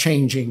ended up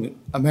changing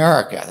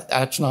America.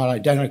 That's not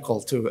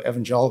identical to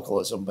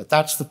evangelicalism, but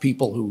that's the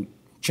people who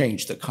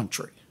changed the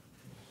country.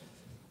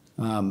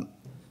 And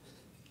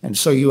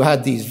so you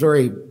had these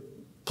very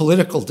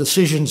political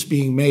decisions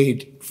being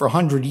made for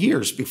 100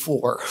 years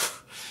before,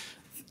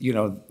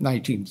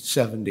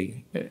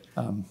 1970, the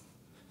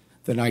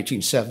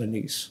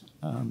 1970s.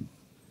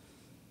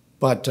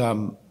 But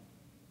to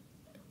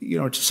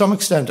some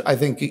extent, I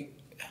think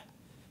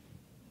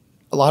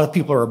a lot of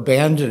people are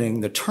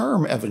abandoning the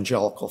term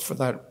evangelical for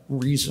that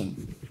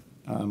reason.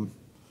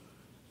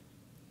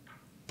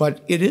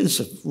 But it is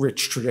a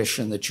rich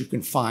tradition that you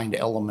can find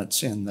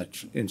elements in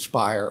that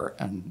inspire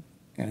and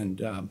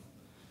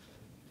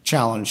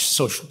challenge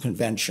social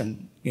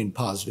convention in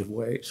positive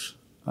ways.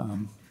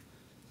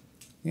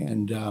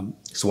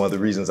 It's one of the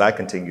reasons I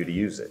continue to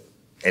use it,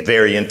 and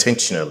very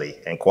intentionally,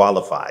 and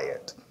qualify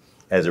it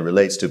as it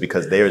relates to,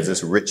 because there's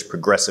this rich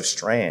progressive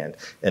strand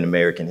in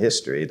American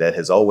history that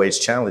has always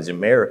challenged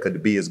America to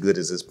be as good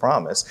as its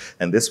promise,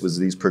 and this was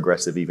these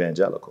progressive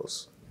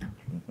evangelicals.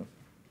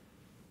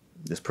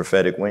 This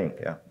prophetic wing,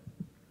 yeah.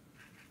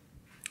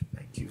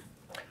 Thank you.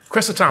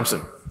 Krista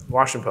Thompson,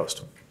 Washington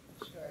Post.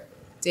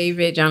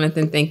 David,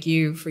 Jonathan, thank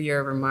you for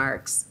your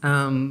remarks.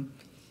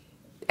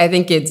 I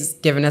think it's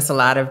given us a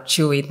lot of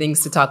chewy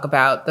things to talk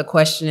about. The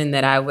question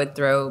that I would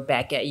throw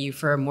back at you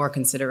for more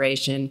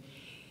consideration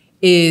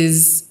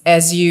is,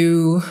 as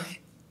you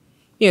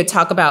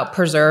talk about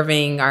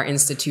preserving our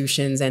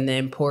institutions and the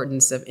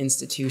importance of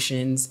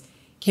institutions,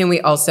 can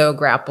we also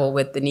grapple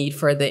with the need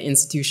for the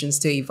institutions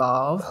to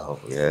evolve?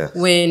 Oh, yeah.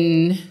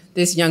 When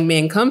this young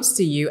man comes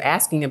to you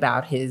asking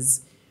about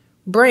his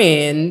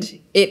brand,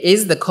 it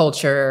is the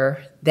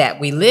culture that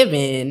we live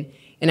in.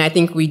 And I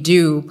think we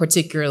do,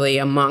 particularly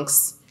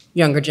amongst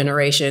younger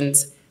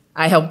generations.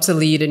 I help to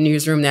lead a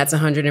newsroom that's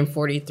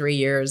 143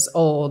 years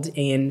old,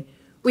 and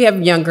we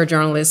have younger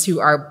journalists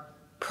who are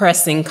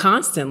pressing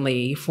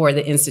constantly for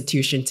the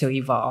institution to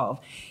evolve.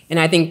 And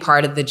I think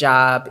part of the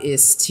job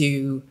is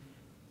to,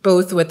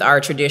 both with our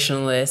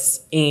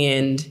traditionalists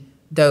and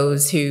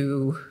those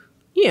who,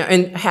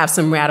 and have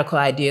some radical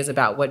ideas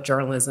about what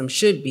journalism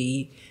should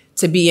be,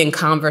 to be in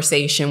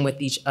conversation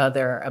with each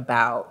other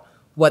about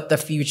what the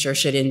future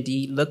should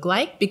indeed look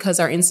like, because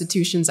our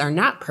institutions are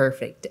not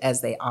perfect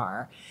as they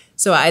are.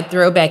 So I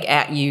throw back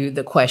at you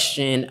the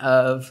question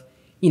of,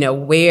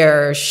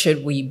 where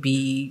should we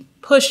be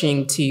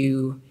pushing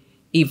to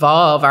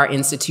evolve our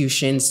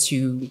institutions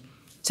to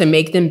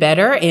make them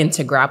better and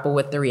to grapple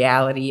with the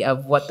reality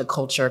of what the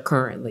culture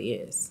currently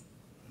is?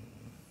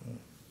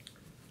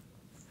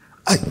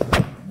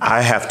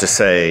 I have to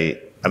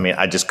say,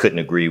 I just couldn't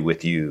agree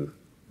with you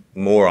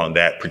more on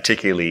that,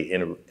 particularly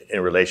in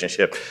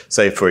relationship.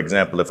 Say, for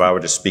example, if I were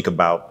to speak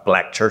about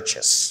Black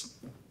churches,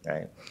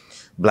 right?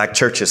 Black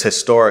churches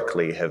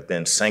historically have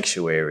been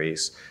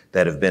sanctuaries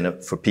that have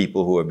been for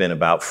people who have been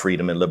about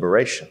freedom and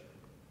liberation.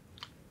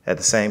 At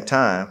the same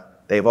time,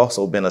 they've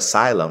also been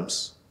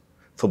asylums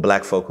for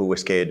Black folk who were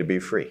scared to be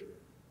free.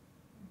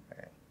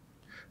 Right?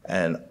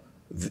 And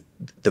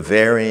the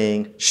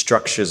varying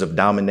structures of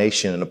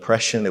domination and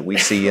oppression that we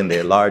see in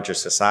their larger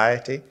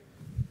society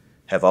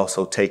have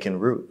also taken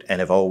root and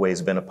have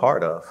always been a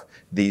part of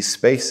these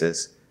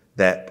spaces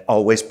that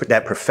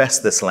profess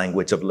this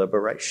language of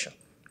liberation.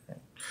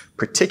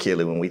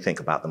 Particularly when we think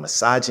about the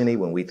misogyny,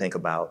 when we think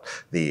about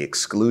the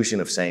exclusion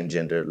of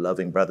same-gender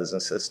loving brothers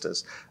and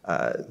sisters,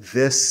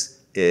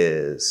 this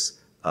is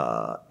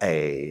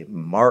a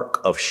mark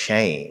of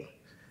shame.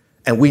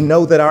 And we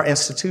know that our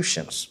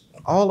institutions,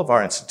 all of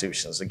our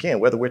institutions,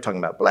 again, whether we're talking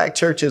about Black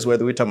churches,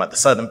 whether we're talking about the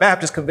Southern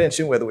Baptist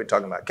Convention, whether we're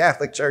talking about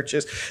Catholic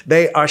churches,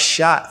 they are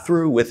shot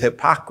through with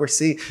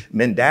hypocrisy,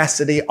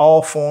 mendacity,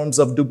 all forms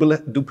of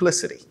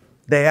duplicity.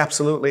 They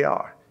absolutely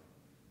are.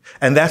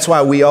 And that's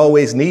why we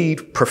always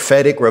need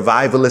prophetic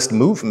revivalist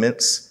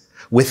movements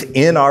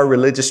within our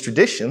religious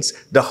traditions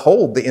to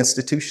hold the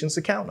institutions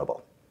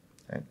accountable.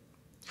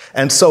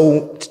 And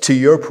so to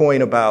your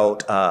point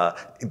about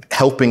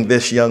helping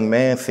this young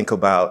man think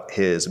about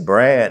his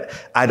brand,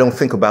 I don't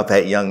think about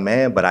that young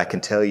man, but I can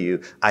tell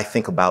you, I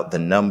think about the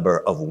number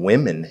of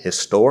women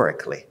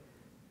historically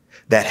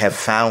that have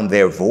found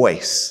their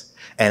voice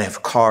and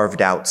have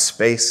carved out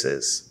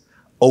spaces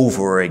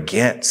over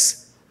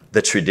against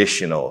the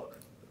traditional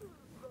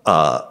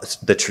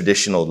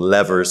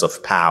levers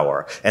of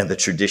power and the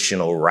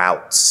traditional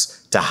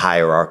routes to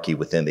hierarchy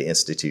within the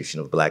institution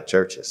of Black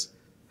churches.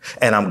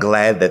 And I'm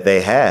glad that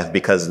they have,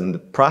 because in the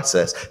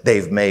process,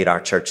 they've made our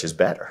churches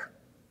better,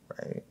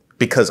 right?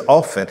 Because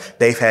often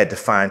they've had to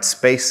find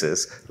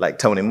spaces, like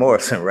Toni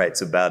Morrison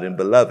writes about in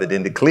Beloved,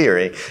 in the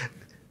clearing,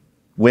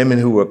 women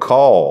who were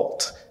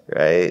called,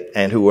 right,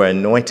 and who are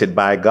anointed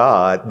by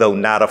God, though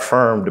not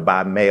affirmed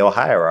by male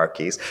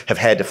hierarchies, have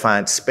had to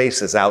find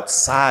spaces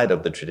outside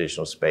of the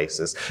traditional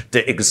spaces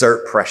to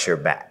exert pressure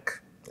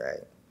back,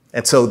 right?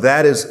 And so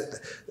that is,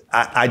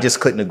 I just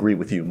couldn't agree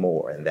with you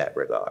more in that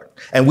regard.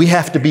 And we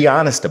have to be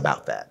honest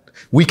about that.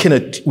 We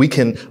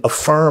can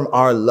affirm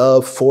our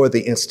love for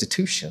the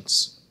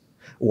institutions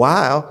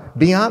while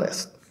be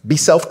honest, be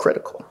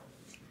self-critical.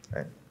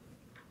 Right?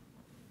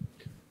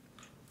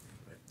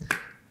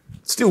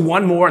 Let's do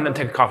one more and then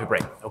take a coffee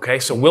break. Okay,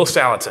 so Will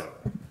Salatin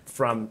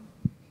from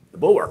the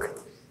Bulwark.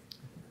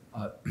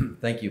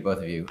 Thank you, both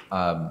of you.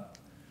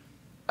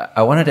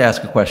 I wanted to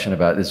ask a question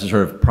about, this is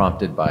sort of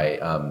prompted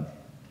by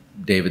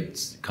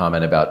David's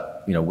comment about,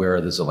 where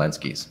are the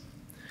Zelenskys?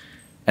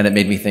 And it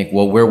made me think,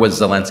 well, where was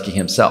Zelensky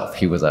himself?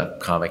 He was a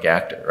comic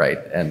actor, right?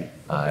 And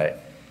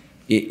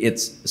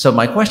so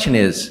my question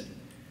is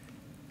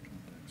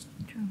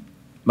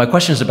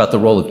about the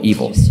role of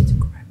evil,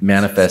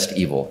 manifest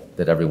evil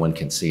that everyone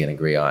can see and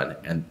agree on,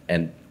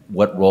 and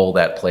what role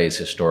that plays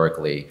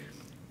historically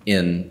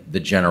in the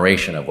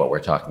generation of what we're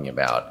talking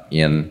about,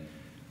 in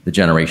the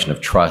generation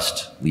of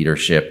trust,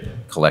 leadership,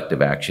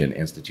 collective action,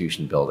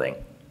 institution building.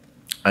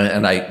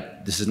 And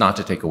this is not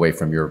to take away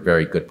from your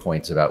very good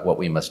points about what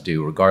we must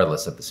do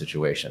regardless of the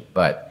situation,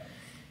 but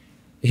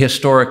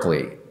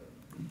historically,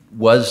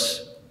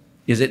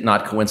 is it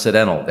not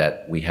coincidental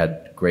that we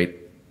had a great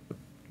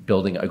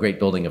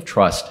building of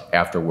trust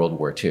after World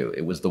War II?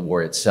 It was the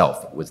war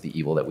itself, it was the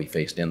evil that we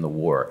faced in the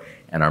war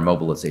and our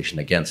mobilization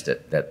against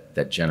it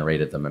that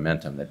generated the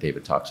momentum that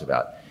David talks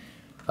about.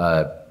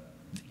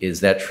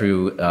 Is that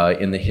true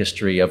in the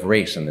history of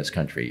race in this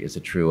country? Is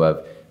it true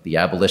of the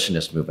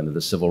abolitionist movement, of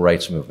the civil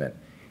rights movement?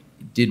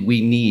 Did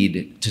we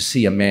need to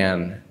see a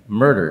man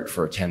murdered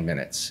for 10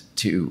 minutes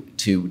to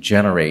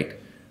generate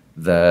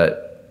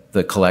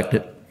the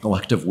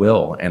collective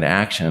will and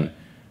action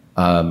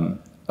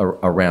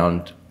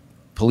around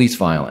police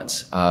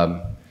violence?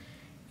 I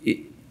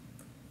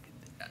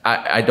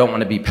don't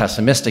want to be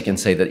pessimistic and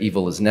say that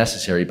evil is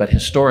necessary, but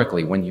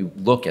historically, when you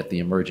look at the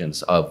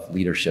emergence of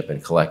leadership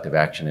and collective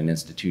action and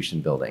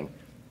institution building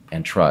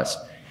and trust,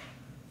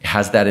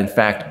 has that in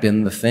fact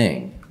been the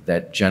thing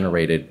that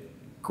generated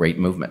great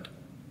movement?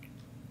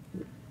 I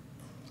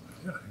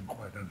didn't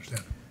quite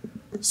understand.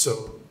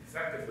 So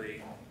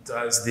effectively,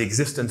 does the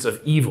existence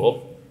of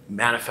evil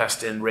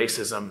manifest in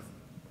racism,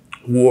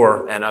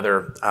 war, and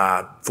other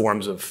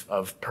forms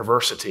of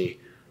perversity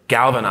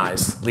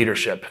galvanize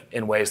leadership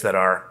in ways that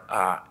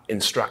are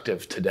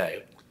instructive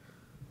today?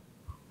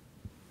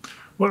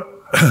 Well,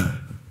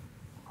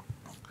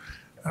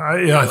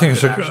 I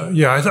think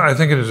I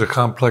think it is a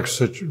complex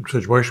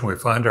situation we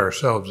find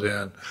ourselves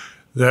in,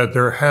 that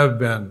there have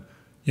been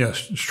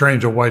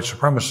strains of white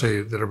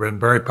supremacy that have been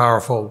very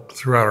powerful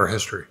throughout our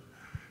history.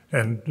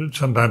 And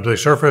sometimes they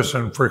surface,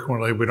 and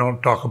frequently we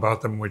don't talk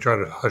about them. We try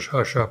to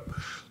hush up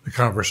the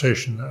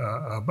conversation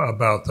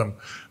about them.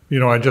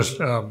 I just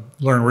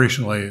learned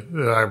recently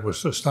that I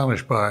was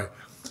astonished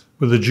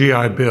with the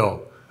GI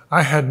Bill.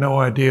 I had no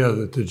idea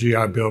that the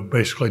GI Bill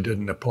basically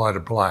didn't apply to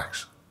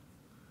blacks.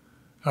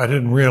 I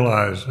didn't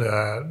realize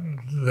that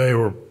they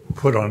were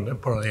put on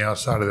the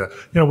outside of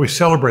that. We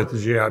celebrate the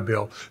GI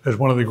Bill as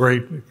one of the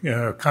great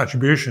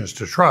contributions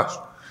to trust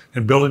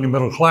and building the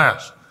middle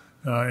class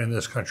in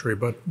this country,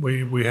 but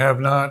we have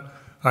not,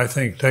 I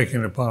think,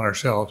 taken it upon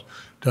ourselves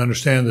to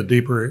understand the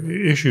deeper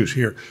issues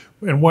here.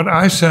 And what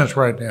I sense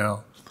right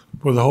now,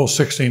 with the whole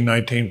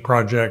 1619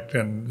 project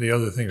and the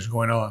other things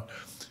going on,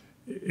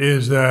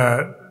 is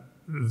that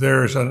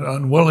there's an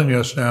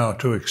unwillingness now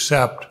to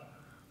accept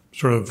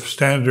sort of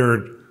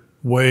standard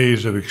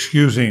ways of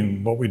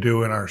excusing what we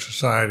do in our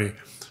society,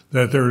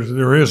 that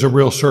there is a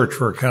real search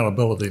for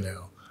accountability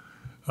now,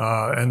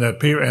 and that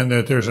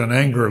there's an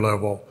anger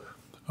level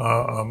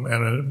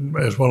and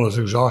as well as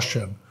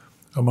exhaustion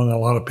among a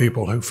lot of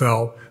people who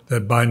felt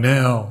that by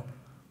now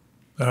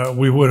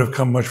we would have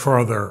come much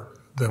farther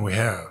than we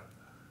have,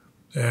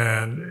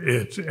 and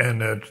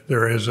that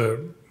there is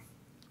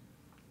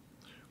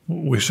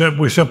we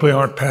simply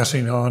aren't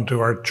passing on to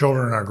our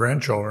children and our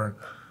grandchildren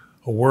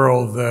a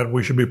world that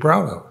we should be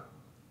proud of.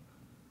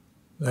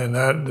 And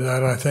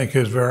that I think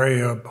is very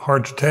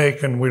hard to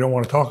take, and we don't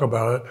want to talk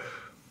about it.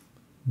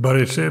 But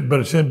it's been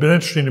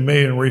interesting to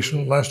me in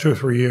last 2 or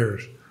 3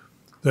 years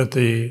that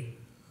the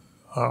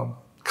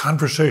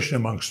conversation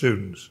among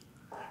students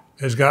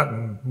has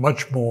gotten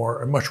much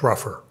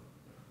rougher.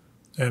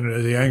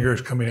 And the anger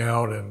is coming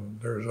out, and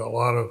there's a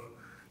lot of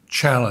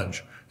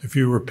challenge. If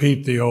you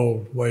repeat the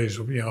old ways,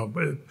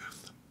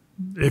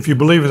 if you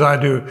believe as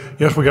I do,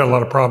 yes, we got a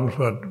lot of problems,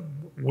 but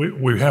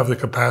we have the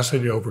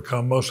capacity to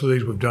overcome most of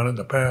these. We've done it in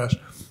the past.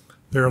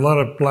 There are a lot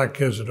of black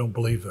kids that don't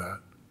believe that.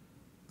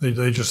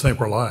 They just think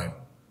we're lying.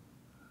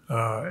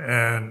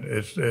 And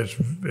it's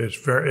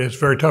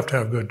very tough to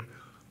have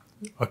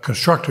a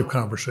constructive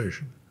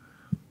conversation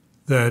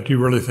that you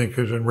really think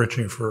is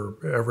enriching for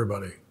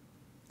everybody.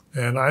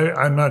 And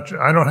I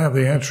don't have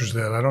the answers to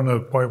that. I don't know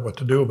quite what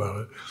to do about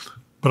it,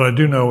 but I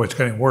do know it's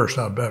getting worse,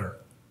 not better.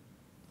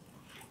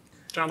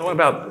 Jonathan, what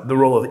about the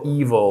role of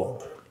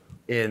evil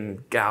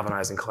in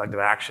galvanizing collective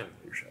action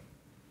leadership?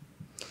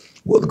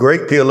 Well, the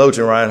great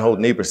theologian Reinhold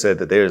Niebuhr said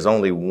that there is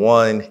only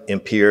one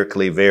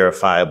empirically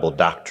verifiable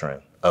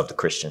doctrine of the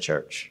Christian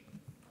church,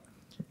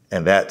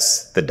 and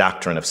that's the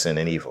doctrine of sin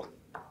and evil.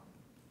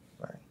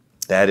 Right?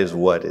 That is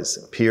what is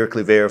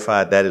empirically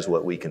verified. That is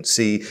what we can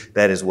see.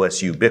 That is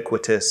what's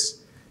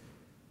ubiquitous.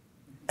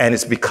 And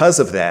it's because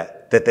of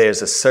that that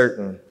there's a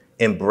certain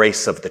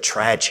embrace of the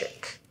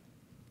tragic,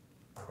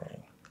 right?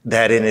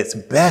 That in its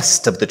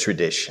best of the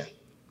tradition,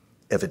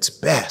 if it's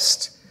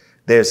best,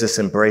 there's this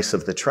embrace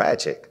of the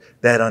tragic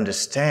that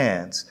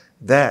understands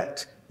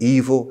that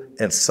evil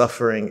and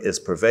suffering is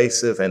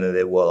pervasive and that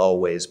it will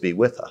always be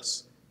with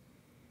us.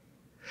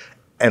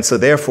 And so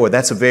therefore,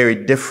 that's a very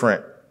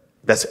different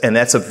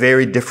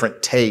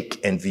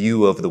take and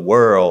view of the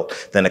world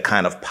than a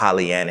kind of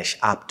Pollyannish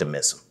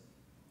optimism.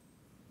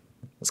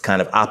 This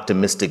kind of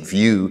optimistic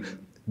view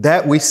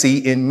that we see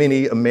in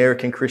many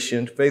American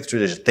Christian faith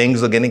traditions.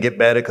 Things are going to get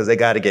better because they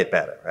got to get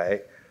better,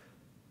 right?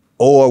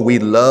 Or we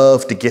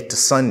love to get to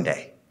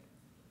Sunday,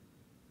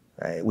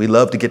 right? We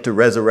love to get to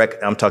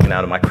resurrect. I'm talking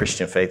out of my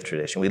Christian faith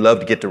tradition. We love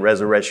to get to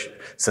resurrection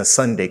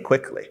Sunday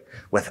quickly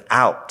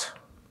without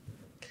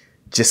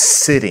just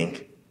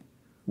sitting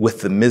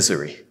with the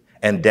misery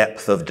and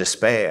depth of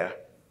despair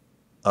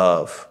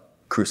of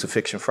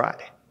Crucifixion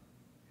Friday.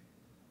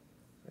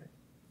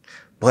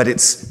 But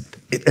it's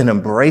an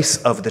embrace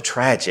of the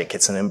tragic.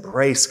 It's an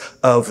embrace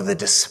of the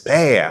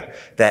despair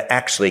that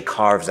actually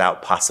carves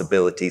out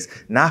possibilities,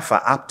 not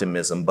for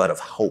optimism, but of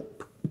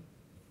hope.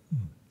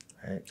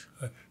 Right?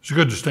 It's a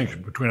good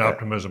distinction between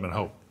optimism and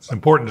hope. It's an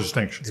important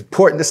distinction. It's an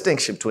important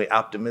distinction between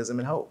optimism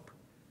and hope,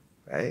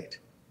 right?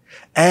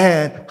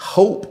 And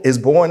hope is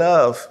born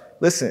of,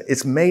 listen,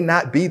 it may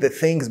not be that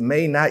things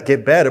may not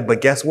get better,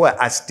 but guess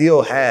what? I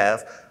still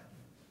have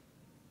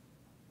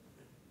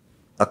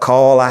a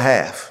call I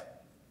have.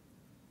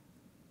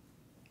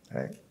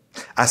 Right?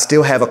 I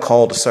still have a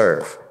call to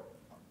serve.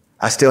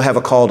 I still have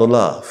a call to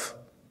love.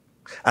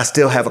 I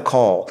still have a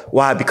call.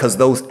 Why? Because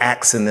those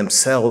acts in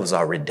themselves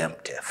are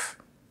redemptive.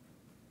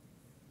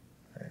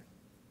 Right?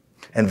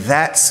 And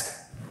that's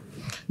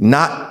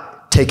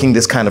not taking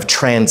this kind of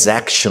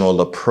transactional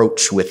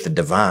approach with the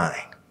divine.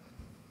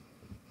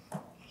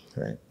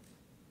 Right?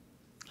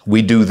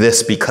 We do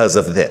this because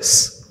of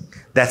this.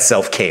 That's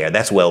self-care.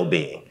 That's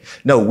well-being.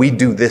 No, we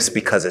do this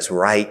because it's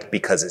right,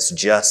 because it's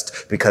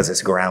just, because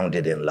it's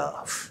grounded in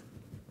love.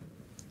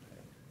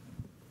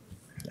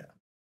 Yeah.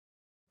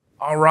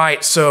 All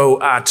right, so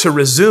to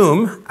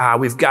resume,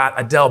 we've got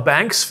Adele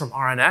Banks from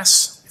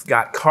RNS. We've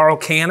got Carl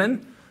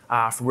Cannon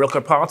from Real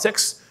Clear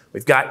Politics.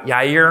 We've got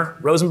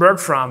Yair Rosenberg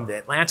from The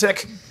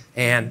Atlantic,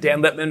 and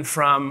Dan Lippman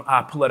from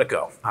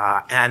Politico,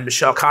 and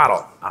Michelle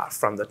Cottle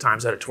from the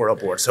Times editorial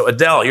board. So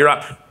Adele, you're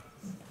up.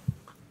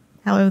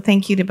 Hello,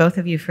 thank you to both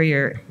of you for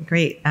your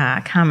great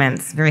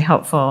comments, very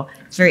helpful.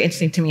 It's very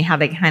interesting to me how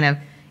they kind of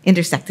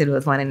intersected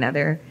with one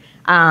another.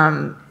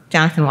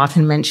 Jonathan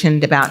Walton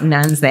mentioned about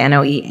nuns, the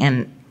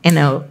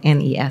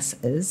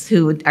NONESs,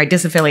 who are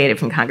disaffiliated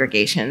from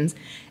congregations.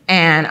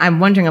 And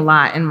I'm wondering a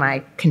lot in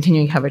my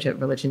continuing coverage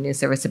of Religion News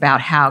Service about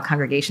how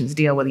congregations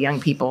deal with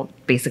young people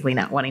basically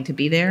not wanting to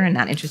be there and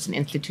not interested in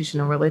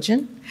institutional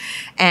religion.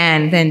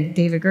 And then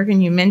David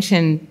Gergen, you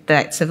mentioned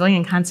that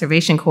Civilian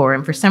Conservation Corps,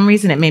 and for some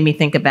reason it made me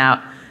think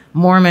about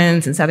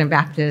Mormons and Southern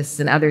Baptists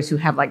and others who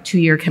have like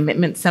 2-year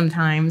commitments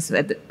sometimes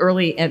at the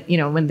early,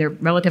 when they're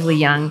relatively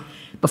young,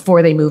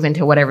 before they move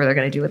into whatever they're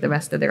going to do with the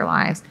rest of their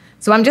lives.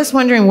 So I'm just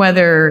wondering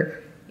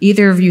whether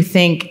either of you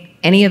think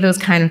any of those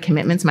kind of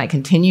commitments might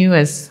continue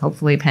as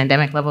hopefully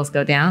pandemic levels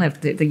go down,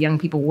 if the young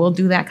people will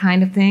do that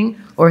kind of thing,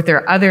 or if there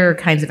are other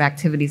kinds of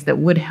activities that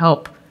would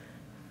help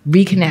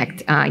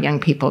reconnect young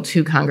people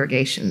to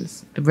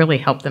congregations to really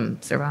help them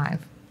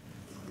survive.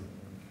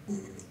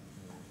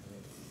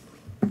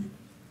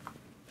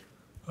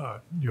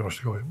 You want us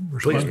to go ahead and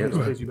respond?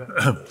 Please, you bet.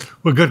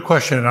 Well, good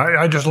question.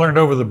 I just learned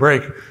over the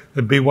break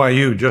that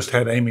BYU just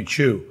had Amy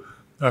Chu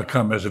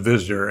come as a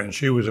visitor, and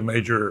she was a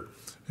major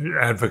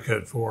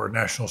advocate for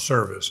national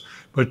service,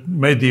 but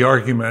made the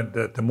argument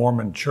that the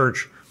Mormon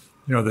Church,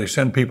 they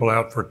send people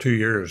out for 2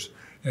 years,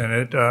 and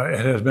it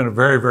has been a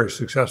very, very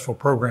successful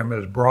program.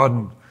 It has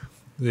broadened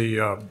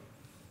the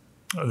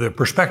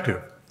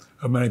perspective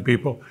of many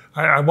people.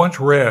 I once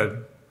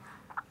read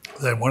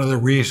that one of the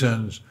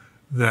reasons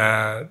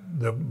that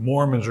the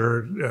Mormons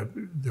are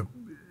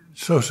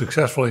so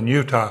successful in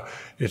Utah,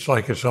 it's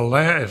a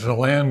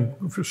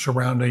land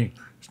surrounding.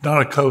 It's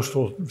not a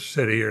coastal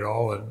city at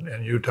all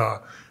in Utah,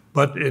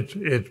 but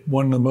it's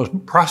one of the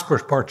most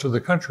prosperous parts of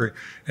the country.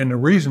 And the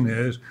reason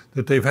is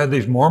that they've had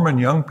these Mormon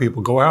young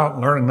people go out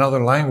and learn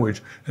another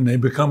language, and they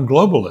become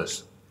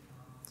globalists.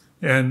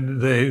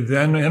 And they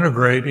then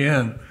integrate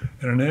in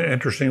an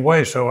interesting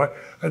way. So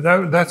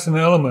that's an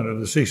element of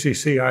the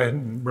CCC I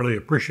hadn't really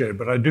appreciated,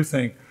 but I do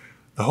think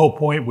the whole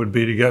point would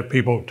be to get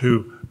people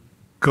to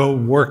go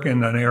work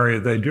in an area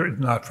they're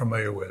not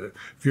familiar with.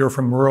 If you're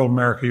from rural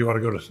America, you ought to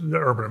go to the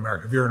urban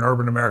America. If you're in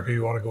urban America,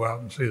 you ought to go out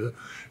and see the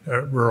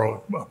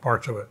rural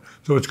parts of it.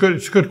 So it's good.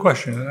 It's a good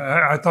question.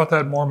 I thought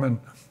that Mormon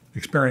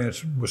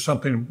experience was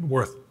something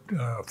worth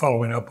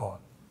following up on.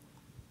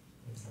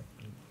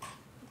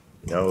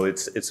 No,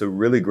 it's a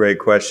really great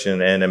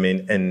question, and I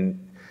mean,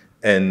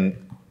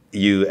 and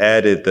you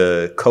added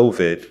the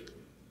COVID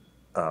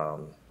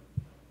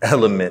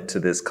element to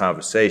this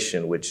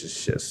conversation, which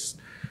is just,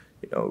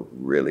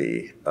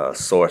 really a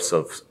source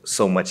of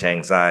so much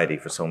anxiety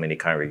for so many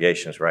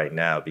congregations right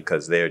now,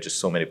 because there are just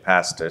so many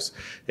pastors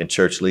and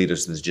church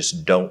leaders that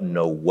just don't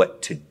know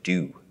what to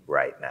do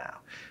right now.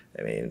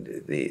 I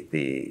mean,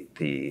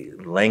 the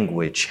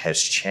language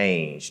has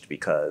changed,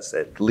 because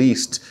at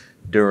least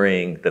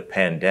during the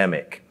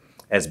pandemic,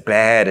 as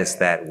bad as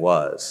that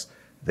was,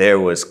 there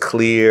was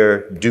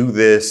clear do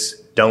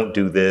this, don't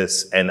do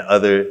this, and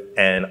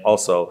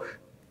also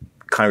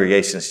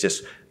congregations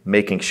just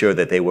making sure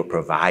that they were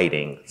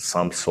providing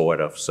some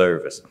sort of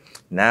service.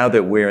 Now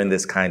that we're in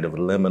this kind of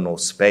liminal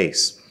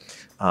space,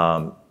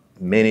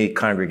 many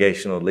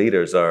congregational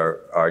leaders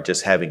are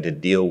just having to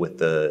deal with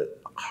the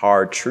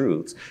hard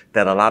truths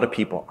that a lot of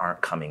people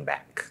aren't coming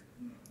back,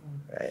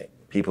 right?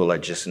 People are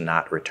just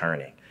not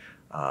returning.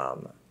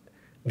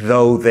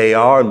 Though they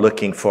are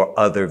looking for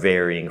other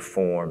varying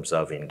forms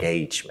of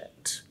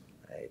engagement,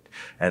 right?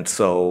 And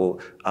so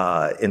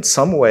in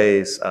some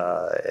ways,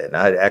 and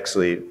I'd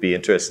actually be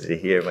interested to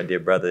hear my dear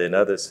brother and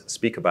others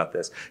speak about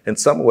this, in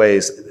some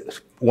ways,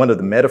 one of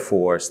the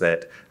metaphors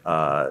that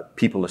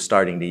people are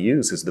starting to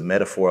use is the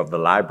metaphor of the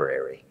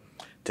library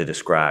to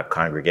describe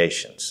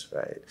congregations,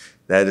 right?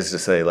 That is to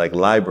say, like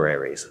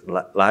libraries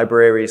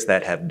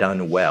that have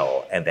done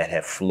well and that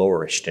have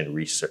flourished in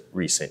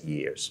recent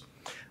years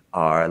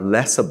are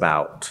less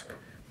about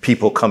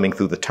people coming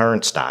through the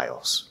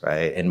turnstiles,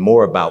 right? And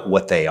more about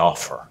what they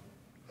offer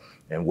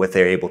and what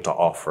they're able to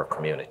offer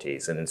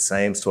communities. And in the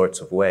same sorts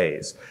of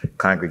ways,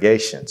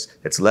 congregations,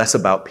 it's less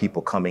about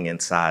people coming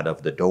inside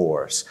of the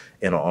doors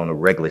on a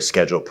regularly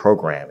scheduled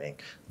programming,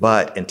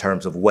 but in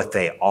terms of what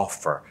they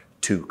offer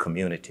to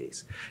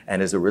communities.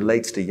 And as it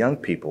relates to young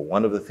people,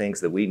 one of the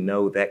things that we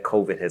know that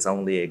COVID has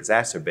only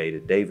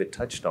exacerbated, David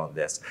touched on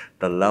this,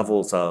 the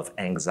levels of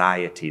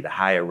anxiety, the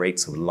higher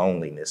rates of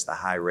loneliness, the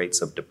high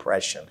rates of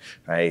depression,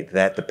 right,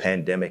 that the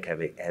pandemic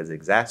has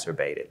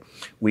exacerbated.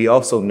 We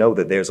also know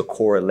that there's a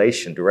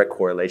correlation, direct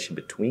correlation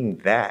between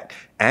that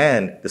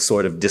and the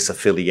sort of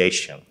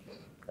disaffiliation,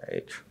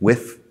 right,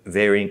 with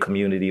varying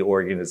community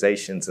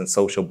organizations and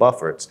social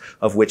buffers,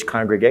 of which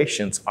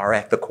congregations are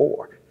at the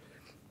core.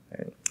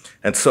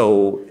 And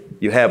so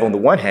you have, on the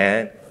one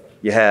hand,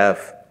 you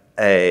have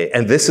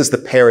and this is the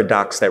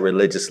paradox that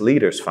religious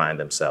leaders find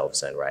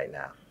themselves in right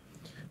now.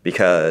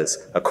 Because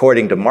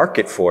according to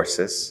market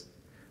forces,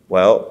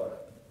 well,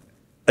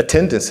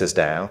 attendance is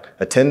down,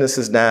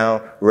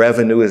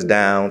 revenue is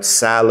down,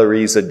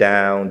 salaries are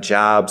down,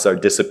 jobs are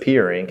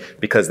disappearing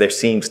because there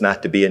seems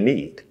not to be a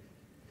need.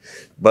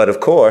 But of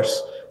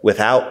course,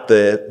 without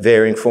the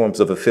varying forms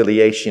of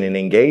affiliation and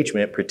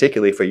engagement,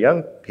 particularly for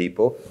young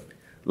people,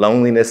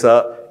 loneliness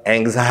up,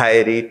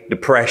 anxiety,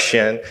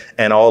 depression,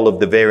 and all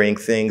of the varying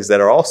things that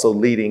are also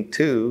leading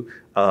to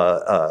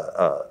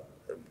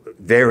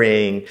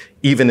varying,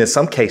 even in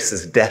some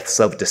cases, deaths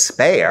of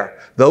despair,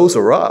 those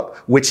are up,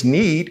 which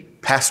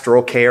need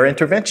pastoral care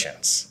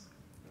interventions,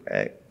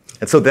 right?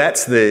 And so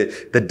that's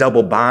the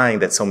double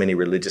bind that so many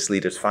religious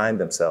leaders find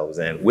themselves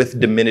in, with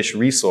diminished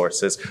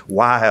resources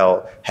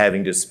while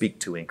having to speak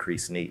to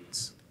increased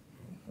needs.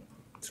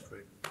 That's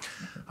great.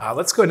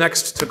 Let's go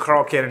next to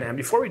Carl Cannon. And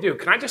before we do,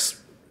 can I just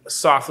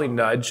softly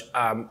nudge,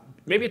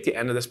 maybe at the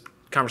end of this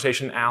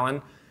conversation,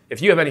 Alan,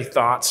 if you have any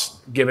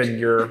thoughts, given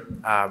your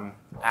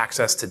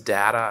access to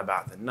data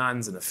about the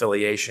nuns and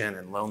affiliation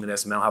and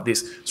loneliness, mental health,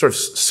 these sort of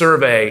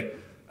survey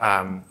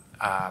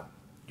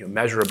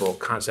measurable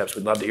concepts,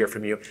 we'd love to hear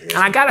from you. And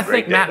I got to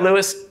think, Matt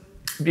Lewis,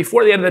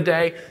 before the end of the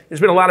day,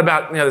 there's been a lot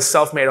about the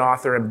self-made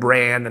author and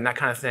brand and that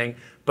kind of thing,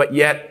 but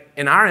yet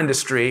in our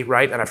industry,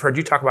 right, and I've heard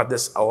you talk about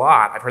this a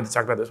lot, I've heard you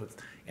talk about this with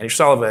Andy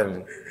Sullivan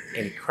and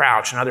Andy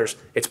Crouch and others,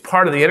 it's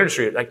part of the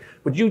industry. Like,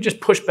 would you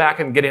just push back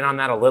and get in on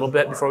that a little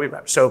bit before we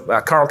wrap? So,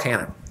 Carl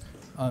Cannon.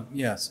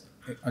 Yes.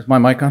 Is my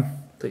mic on?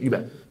 You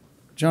bet.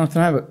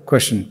 Jonathan, I have a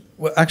question.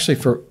 Well, actually,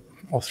 for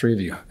all three of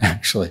you,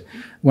 actually.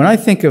 When I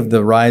think of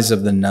the rise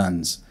of the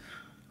nuns,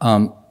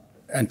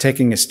 and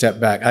taking a step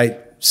back, I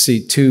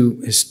see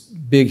two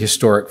big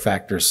historic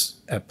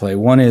factors at play.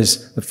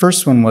 The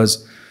first one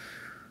was,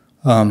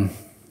 and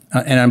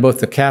on both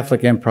the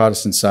Catholic and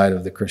Protestant side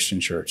of the Christian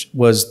church,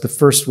 the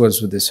first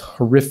was with this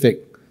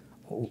horrific,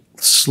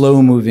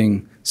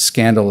 slow-moving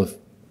scandal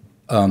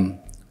of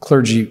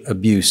clergy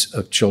abuse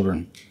of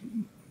children,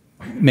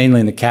 mainly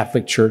in the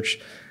Catholic Church.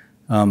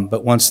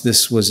 But once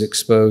this was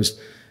exposed,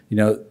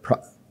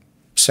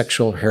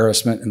 sexual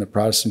harassment in the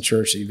Protestant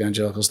Church, the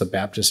evangelicals, the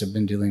Baptists have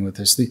been dealing with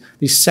this.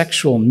 These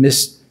sexual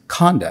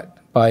misconduct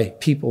by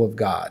people of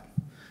God,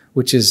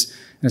 which is,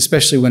 and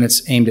especially when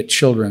it's aimed at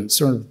children,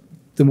 sort of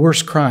the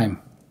worst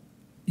crime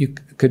you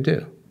could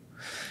do.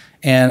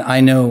 And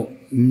I know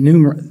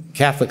numerous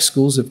Catholic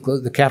schools,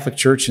 the Catholic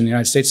Church in the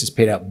United States has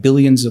paid out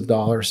billions of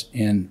dollars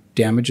in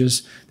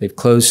damages. They've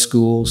closed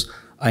schools.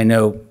 I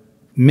know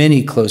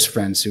many close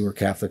friends who were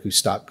Catholic who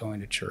stopped going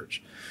to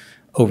church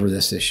over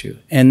this issue.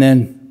 And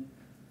then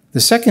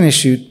the second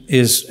issue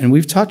is, and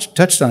we've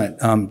touched on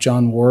it,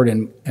 John Ward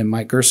and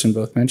Mike Gerson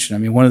both mentioned, I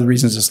mean, one of the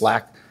reasons is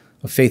lack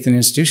of faith in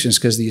institutions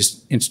because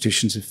these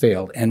institutions have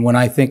failed. And when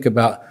I think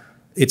about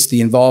it's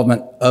the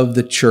involvement of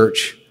the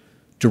church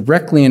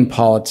directly in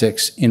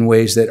politics in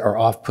ways that are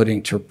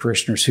off-putting to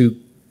parishioners who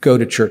go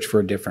to church for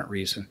a different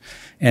reason.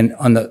 And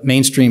on the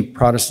mainstream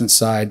Protestant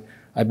side,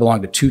 I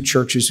belong to two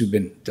churches who've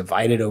been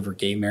divided over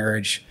gay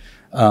marriage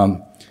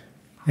and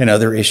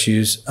other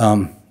issues.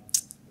 And,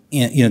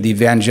 you know, the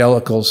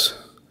evangelicals,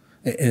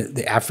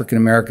 the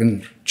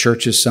African-American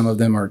churches, some of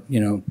them are, you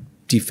know,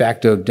 de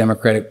facto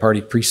Democratic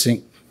Party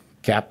precinct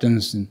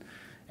captains,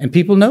 and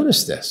people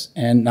notice this,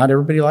 and not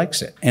everybody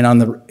likes it. And on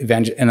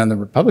the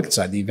Republican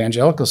side, the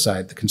evangelical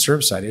side, the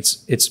conservative side,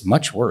 it's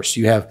much worse.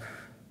 You have,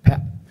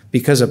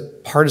 because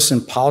of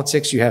partisan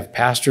politics, you have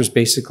pastors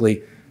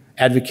basically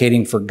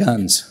advocating for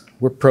guns.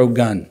 We're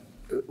pro-gun,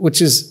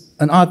 which is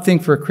an odd thing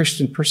for a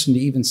Christian person to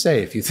even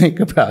say, if you think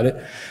about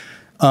it.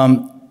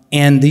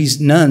 And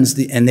these nuns,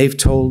 and they've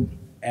told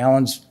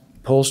Alan's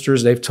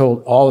pollsters, they've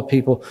told all the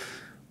people,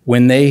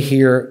 when they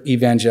hear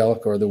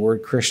evangelical or the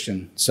word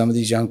Christian, some of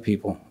these young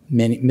people,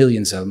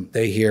 millions of them,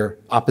 they hear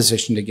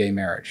opposition to gay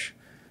marriage,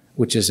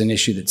 which is an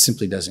issue that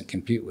simply doesn't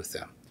compute with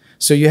them.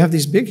 So you have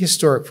these big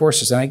historic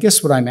forces. And I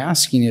guess what I'm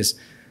asking is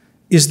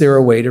there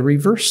a way to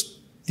reverse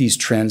these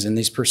trends and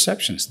these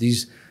perceptions?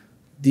 These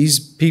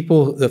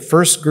people, the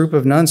first group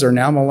of nuns are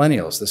now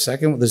millennials. The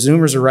second, the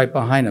Zoomers are right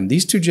behind them.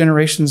 These two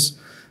generations,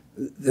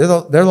 they're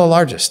the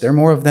largest. There are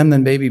more of them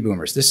than baby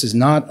boomers. This is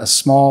not a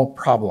small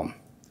problem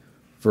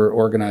for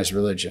organized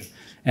religion.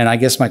 And I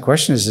guess my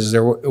question is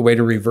there a way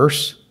to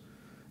reverse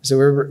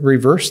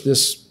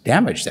this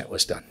damage that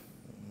was done?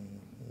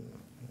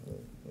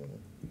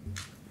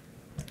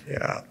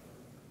 Yeah.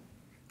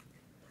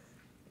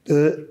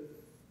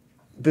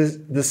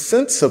 The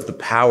sense of the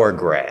power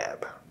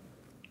grab,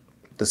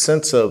 the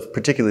sense of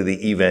particularly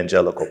the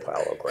evangelical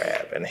power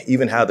grab, and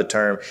even how the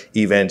term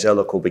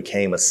evangelical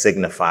became a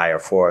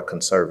signifier for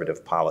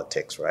conservative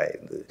politics, right?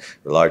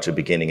 Largely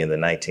beginning in the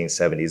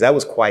 1970s, that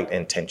was quite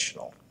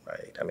intentional.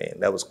 Right. I mean,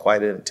 that was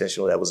quite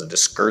intentional. That was a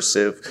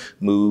discursive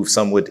move.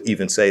 Some would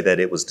even say that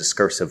it was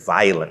discursive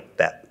violence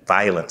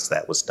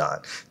that was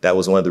done. That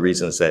was one of the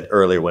reasons that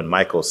earlier when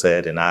Michael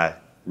said, and I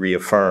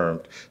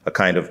reaffirmed, a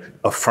kind of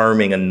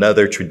affirming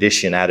another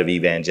tradition out of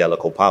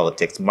evangelical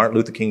politics. Martin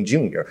Luther King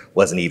Jr.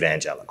 was an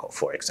evangelical,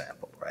 for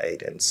example,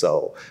 right? And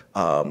so,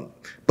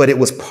 but it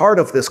was part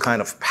of this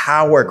kind of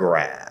power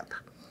grab,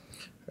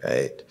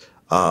 right?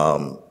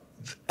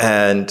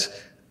 And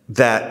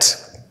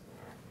that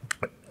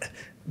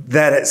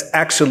has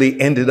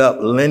actually ended up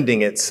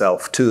lending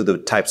itself to the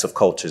types of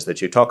cultures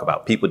that you talk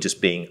about, people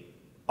just being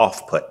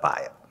off-put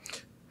by it.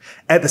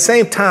 At the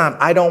same time,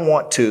 I don't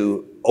want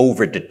to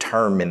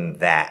overdetermine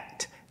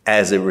that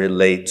as it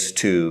relates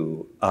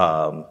to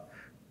that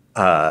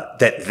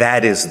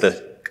is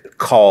the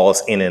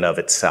cause in and of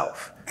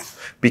itself.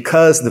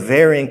 Because the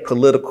varying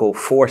political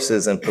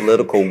forces and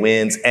political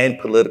winds and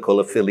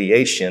political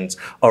affiliations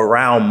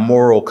around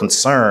moral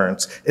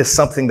concerns is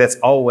something that's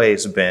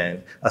always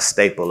been a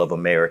staple of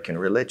American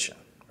religion,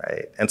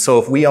 right? And so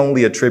if we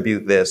only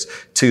attribute this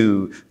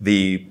to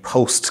the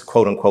post,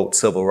 quote unquote,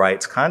 civil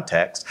rights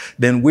context,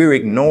 then we're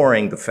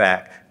ignoring the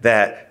fact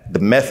that the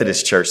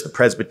Methodist Church, the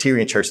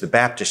Presbyterian Church, the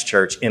Baptist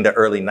Church in the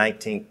early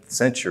 19th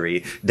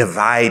century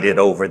divided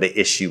over the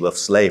issue of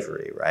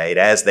slavery, right?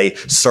 As they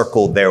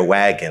circled their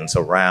wagons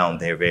around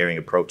their varying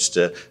approach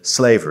to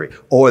slavery,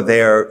 or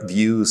their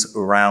views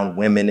around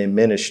women in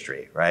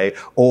ministry, right?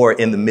 Or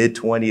in the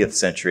mid-20th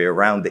century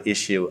around the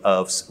issue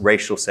of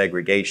racial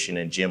segregation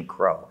and Jim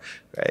Crow,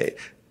 right?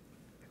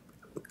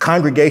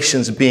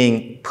 Congregations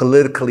being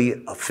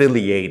politically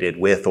affiliated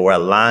with or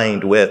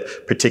aligned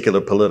with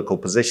particular political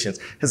positions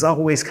has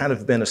always kind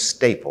of been a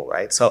staple,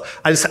 right? So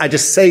I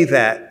just say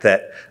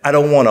that I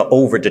don't want to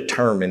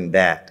overdetermine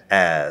that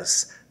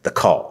as the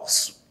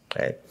cause,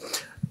 right?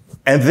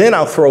 And then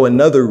I'll throw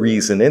another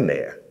reason in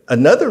there.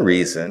 Another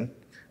reason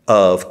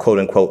of, quote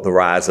unquote, the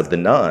rise of the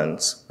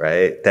nuns,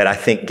 right, that I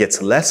think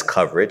gets less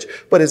coverage,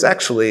 but is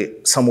actually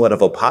somewhat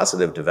of a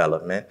positive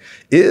development,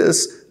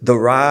 is the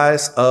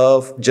rise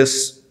of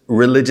just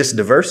religious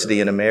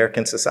diversity in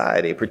American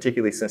society,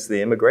 particularly since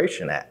the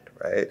Immigration Act,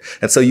 right?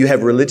 And so you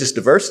have religious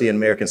diversity in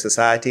American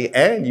society,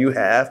 and you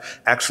have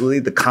actually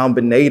the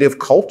combinative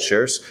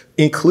cultures,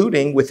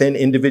 including within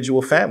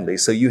individual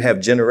families. So you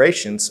have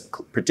generations,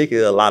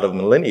 particularly a lot of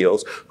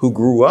millennials, who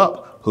grew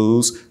up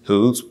whose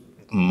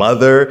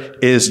mother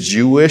is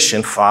Jewish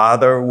and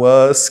father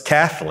was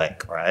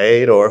Catholic,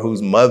 right? Or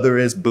whose mother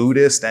is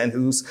Buddhist and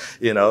whose,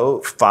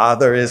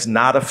 father is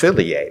not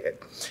affiliated.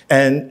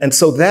 And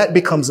so that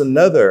becomes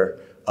another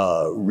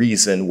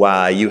reason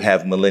why you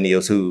have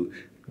millennials who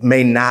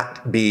may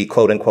not be,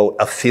 quote unquote,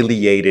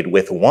 affiliated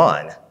with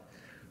one,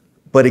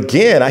 But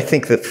again, I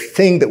think the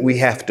thing that we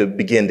have to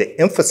begin to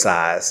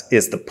emphasize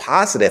is the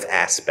positive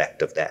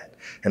aspect of that.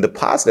 And the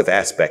positive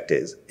aspect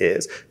is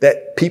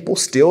that people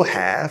still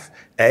have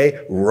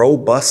a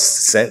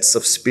robust sense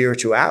of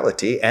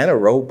spirituality and a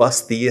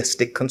robust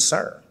theistic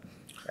concern,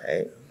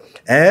 right?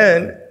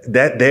 And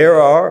that there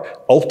are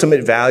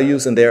ultimate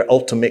values and there are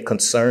ultimate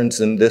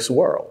concerns in this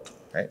world,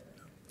 right?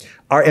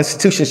 Our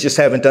institutions just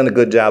haven't done a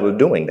good job of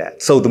doing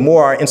that. So the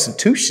more our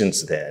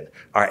institutions then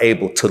are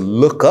able to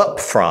look up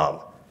from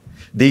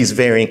these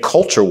varying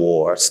culture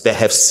wars that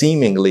have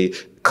seemingly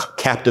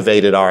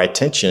captivated our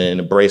attention and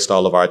embraced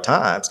all of our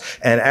times,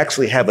 and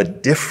actually have a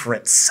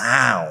different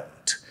sound.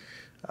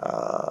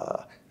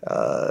 There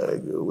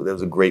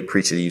was a great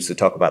preacher that used to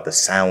talk about the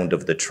sound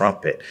of the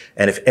trumpet.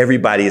 And if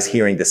everybody is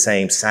hearing the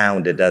same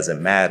sound, it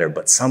doesn't matter,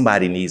 but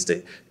somebody needs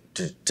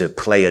to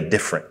play a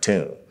different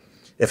tune.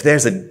 If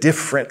there's a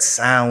different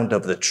sound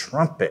of the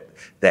trumpet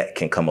that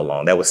can come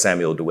along, that was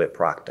Samuel DeWitt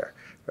Proctor,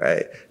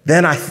 right?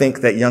 Then I think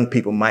that young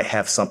people might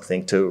have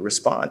something to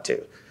respond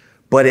to.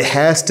 But it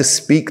has to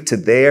speak to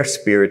their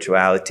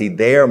spirituality,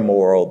 their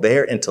moral,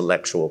 their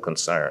intellectual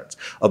concerns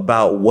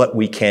about what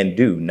we can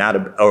do,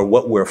 or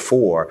what we're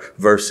for,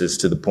 versus,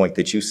 to the point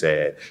that you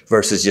said,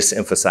 versus just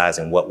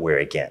emphasizing what we're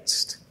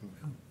against.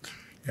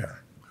 Yeah,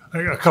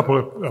 a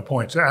couple of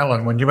points.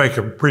 Alan, when you make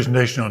a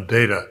presentation on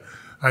data,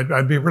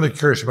 I'd be really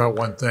curious about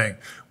one thing.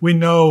 We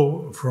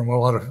know from a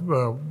lot of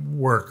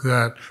work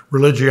that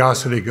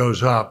religiosity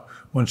goes up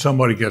when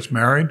somebody gets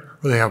married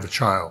or they have a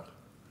child.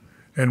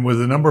 And with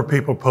the number of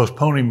people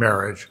postponing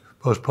marriage,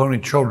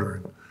 postponing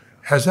children,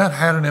 has that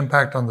had an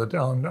impact on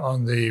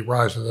the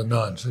rise of the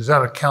nuns? Does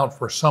that account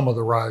for some of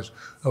the rise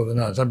of the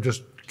nuns? I'm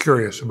just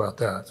curious about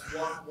that. It's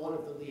one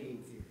of the leading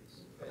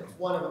theories. It's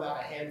one of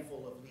about a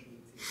handful of leading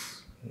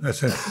theories.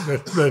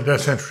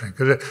 That's interesting,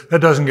 because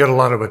that doesn't get a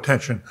lot of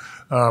attention.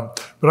 But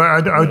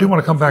I do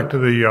want to come back to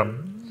the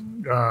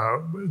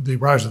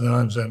rise of the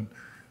nuns and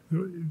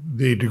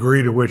the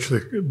degree to which the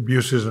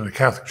abuses in the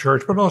Catholic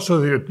Church, but also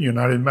the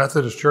United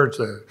Methodist Church,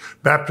 the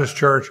Baptist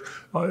Church,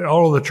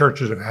 all of the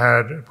churches have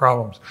had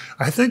problems.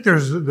 I think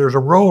there's a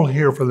role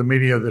here for the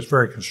media that's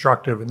very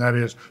constructive, and that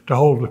is to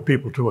hold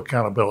people to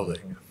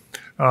accountability.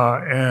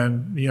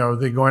 And, you know,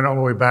 they're going all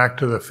the way back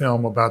to the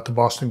film about the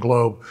Boston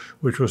Globe,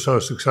 which was so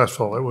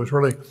successful. It was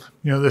really,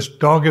 you know, this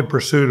dogged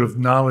pursuit of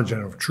knowledge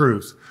and of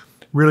truth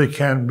really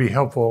can be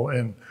helpful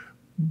in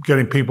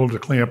getting people to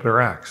clean up their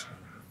acts.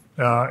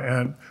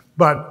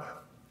 But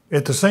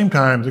at the same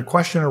time, the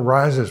question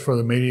arises for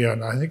the media,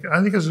 and I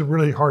think it's a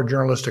really hard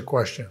journalistic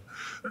question.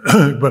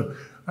 But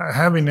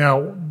having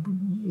now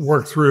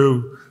worked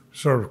through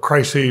sort of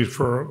crises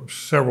for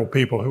several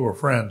people who are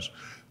friends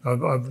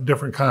of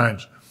different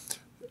kinds,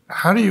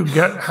 how do you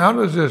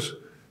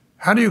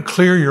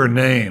clear your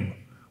name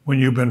when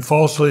you've been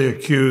falsely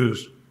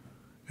accused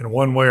in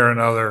one way or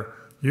another,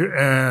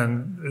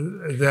 and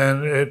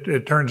then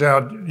it turns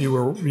out you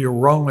were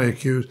wrongly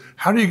accused?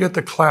 How do you get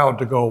the cloud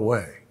to go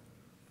away?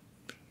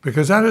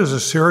 Because that is a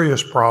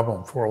serious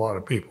problem for a lot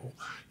of people.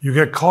 You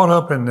get caught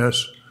up in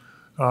this,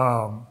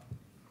 you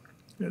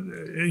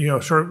know,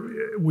 sort of,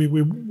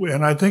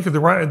 and I think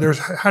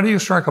how do you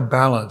strike a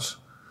balance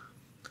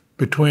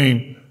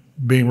between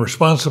being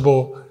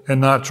responsible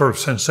and not sort of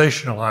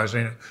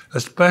sensationalizing it?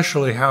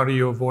 Especially, how do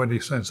you avoid the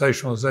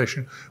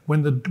sensationalization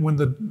when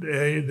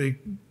the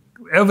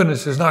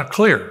evidence is not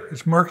clear,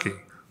 it's murky,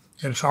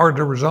 and it's hard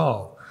to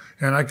resolve.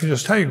 And I can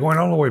just tell you, going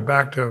all the way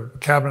back to a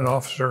cabinet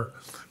officer,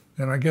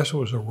 and I guess it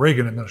was the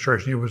Reagan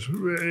administration, he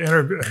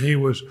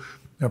was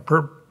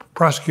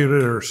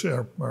prosecuted or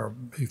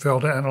he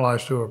failed to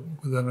analyze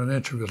within an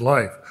inch of his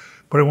life.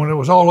 But when it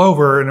was all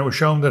over and it was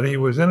shown that he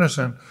was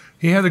innocent,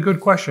 he had a good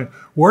question.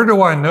 Where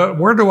do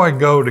I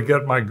go to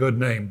get my good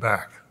name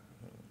back?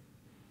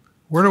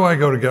 Where do I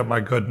go to get my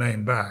good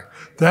name back?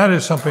 That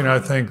is something I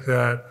think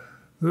that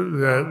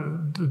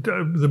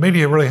the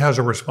media really has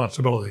a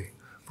responsibility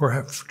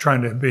for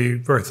trying to be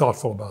very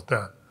thoughtful about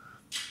that.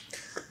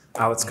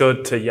 Let's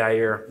go to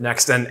Yair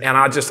next. And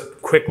I'll just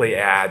quickly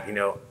add, you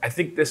know, I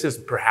think this is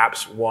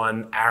perhaps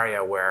one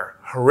area where,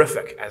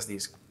 horrific as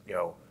these, you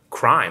know,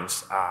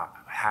 crimes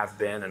have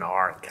been and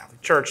are in the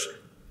Catholic Church,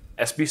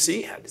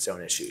 SBC had its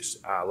own issues.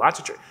 Lots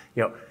of church,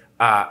 you know,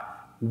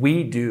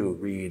 we do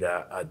read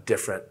a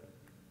different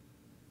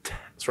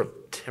sort of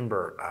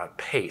timber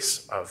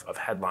pace of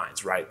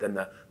headlines, right, than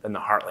the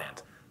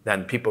heartland,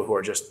 than people who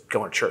are just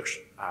going to church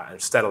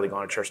and steadily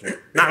going to church and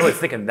not really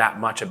thinking that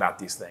much about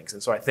these things.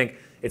 And so I think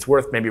it's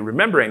worth maybe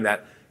remembering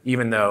that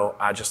even though,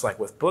 just like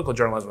with political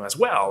journalism as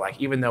well,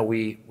 like even though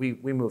we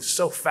move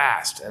so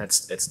fast and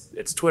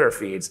it's Twitter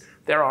feeds,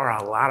 there are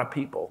a lot of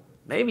people,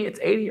 maybe it's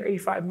 80 or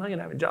 85 million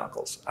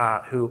evangelicals,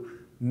 who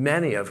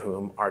many of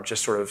whom are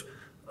just sort of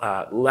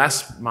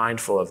less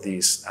mindful of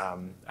these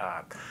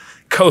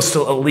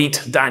coastal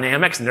elite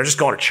dynamics, and they're just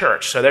going to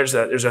church. So there's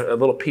a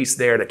little piece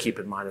there to keep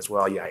in mind as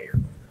well, Yair.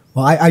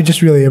 Well, I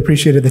just really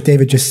appreciated that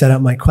David just set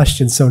up my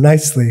question so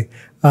nicely,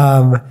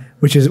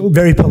 which is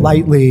very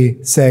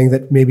politely saying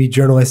that maybe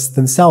journalists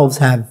themselves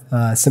have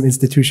some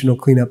institutional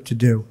cleanup to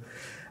do.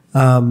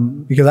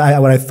 Because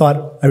what I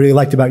thought I really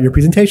liked about your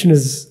presentation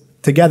is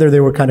together they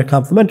were kind of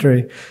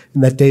complementary,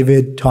 in that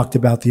David talked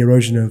about the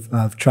erosion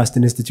of trust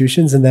in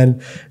institutions, and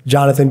then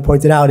Jonathan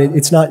pointed out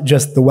it's not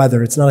just the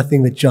weather. It's not a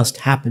thing that just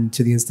happened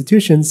to the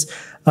institutions.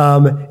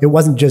 It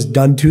wasn't just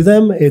done to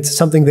them. It's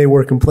something they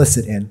were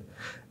complicit in.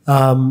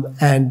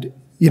 And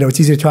it's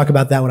easy to talk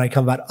about that when I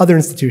come about other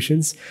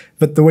institutions,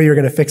 but the way you're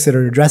going to fix it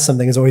or address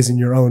something is always in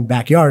your own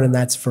backyard, and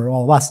that's for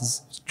all of us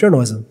is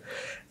journalism.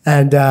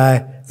 And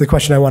the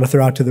question I want to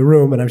throw out to the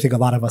room, and I think a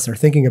lot of us are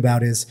thinking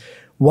about, is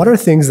what are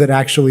things that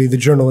actually the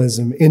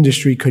journalism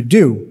industry could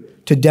do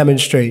to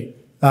demonstrate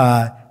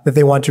that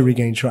they want to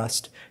regain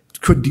trust,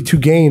 to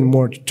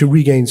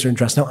regain certain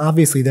trust? Now,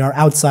 obviously, there are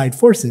outside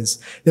forces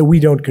that we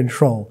don't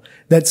control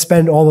that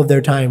spend all of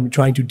their time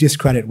trying to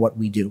discredit what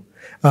we do.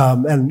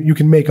 And you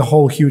can make a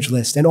whole huge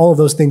list, and all of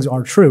those things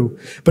are true.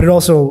 But it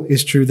also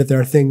is true that there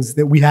are things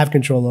that we have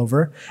control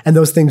over, and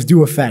those things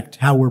do affect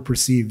how we're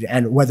perceived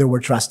and whether we're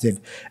trusted.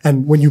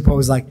 And when you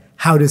pose, like,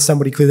 how does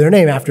somebody clear their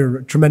name after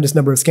a tremendous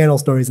number of scandal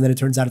stories, and then it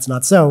turns out it's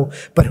not so,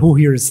 but who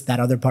hears that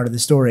other part of the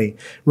story,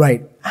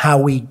 right? How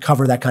we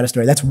cover that kind of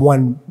story. That's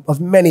one of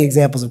many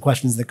examples of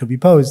questions that could be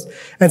posed,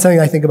 and something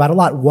I think about a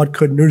lot. What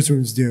could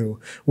newsrooms do?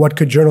 What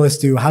could journalists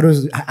do? How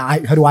do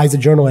I as a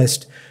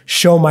journalist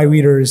show my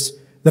readers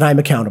that I'm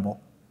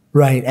accountable,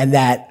 right? And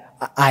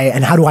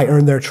and how do I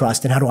earn their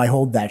trust, and how do I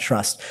hold that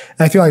trust?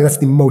 And I feel like that's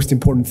the most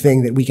important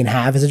thing that we can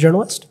have as a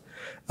journalist.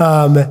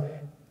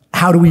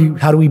 How do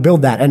we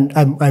build that? And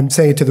I'm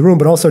saying it to the room,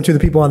 but also to the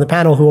people on the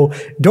panel who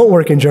don't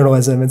work in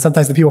journalism. And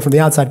sometimes the people from the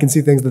outside can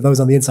see things that those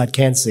on the inside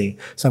can't see.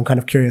 So I'm kind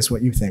of curious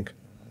what you think.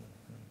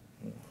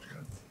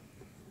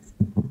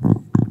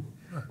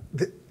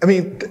 I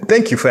mean,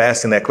 thank you for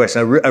asking that question.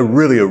 I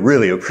really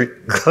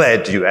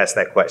glad you asked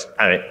that question.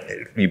 I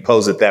mean, you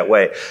pose it that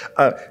way.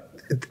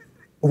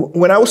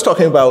 When I was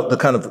talking about the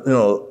kind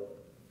of,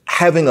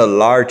 having a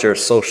larger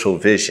social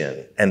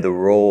vision and the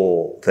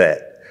role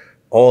that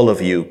all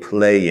of you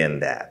play in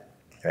that,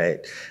 right?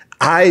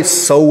 I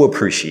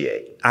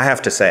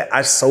have to say,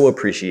 I so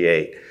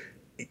appreciate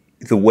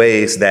the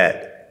ways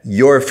that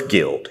your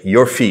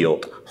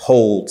field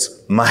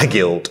holds my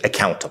guild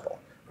accountable,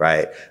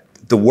 right?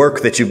 The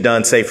work that you've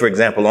done, say, for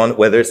example, on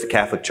whether it's the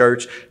Catholic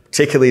Church,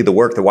 particularly the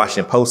work the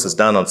Washington Post has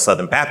done on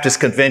Southern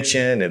Baptist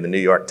Convention and the New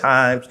York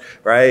Times,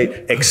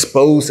 right?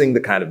 Exposing the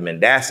kind of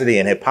mendacity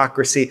and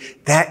hypocrisy,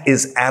 that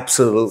is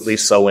absolutely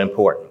so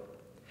important.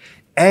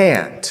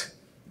 And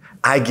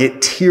I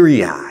get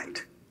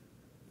teary-eyed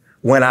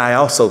when I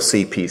also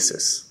see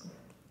pieces,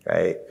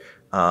 right,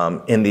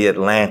 in the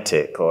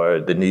Atlantic or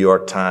the New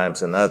York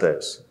Times and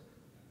others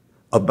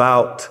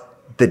about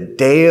the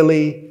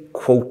daily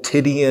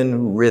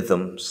quotidian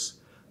rhythms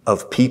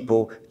of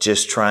people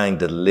just trying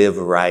to live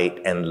right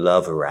and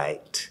love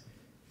right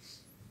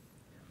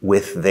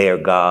with their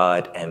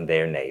God and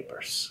their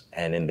neighbors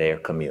and in their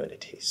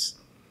communities,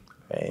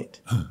 right?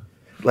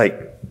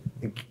 Like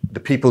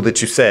the people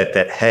that you said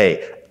that,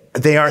 hey,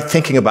 they aren't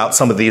thinking about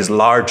some of these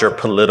larger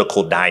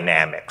political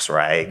dynamics,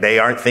 right? They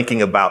aren't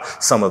thinking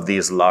about some of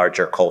these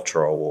larger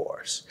cultural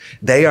wars.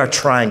 They are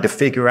trying to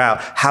figure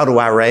out, how do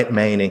I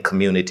remain in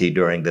community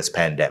during this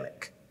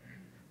pandemic?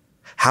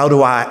 How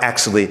do I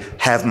actually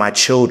have my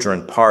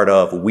children part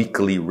of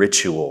weekly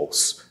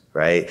rituals,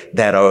 right?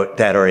 That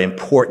are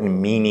important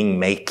meaning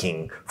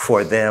making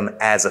for them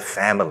as a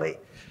family,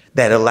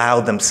 that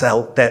allow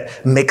themselves,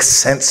 that make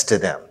sense to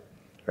them,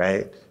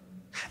 right?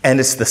 And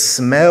it's the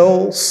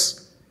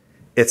smells,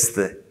 it's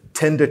the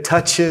tender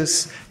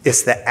touches,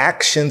 it's the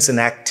actions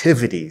and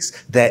activities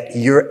that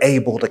you're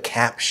able to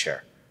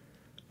capture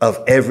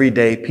of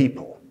everyday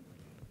people,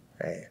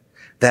 right?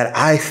 That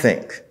I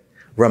think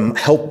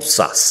helps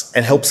us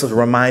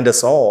remind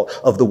us all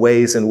of the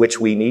ways in which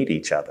we need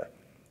each other,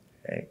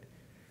 right?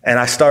 And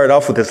I started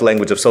off with this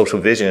language of social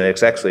vision, and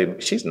it's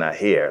actually, she's not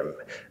here.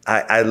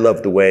 I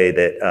love the way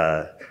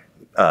that,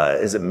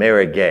 is it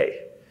Mary Gay?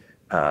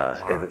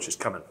 She's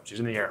coming, she's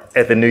in the air.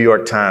 At the New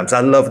York Times. I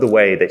love the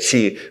way that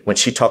when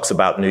she talks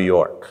about New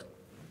York,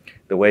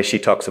 the way she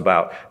talks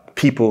about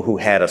people who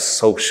had a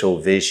social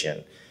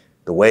vision,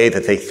 the way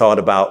that they thought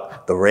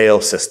about the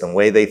rail system, the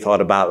way they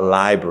thought about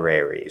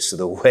libraries,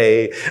 the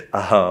way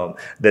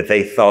that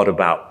they thought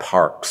about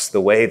parks,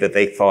 the way that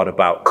they thought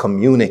about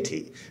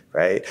community,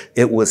 right?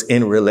 It was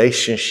in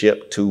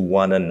relationship to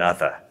one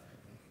another,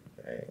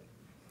 right?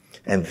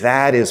 And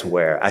that is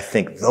where I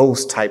think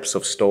those types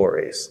of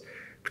stories,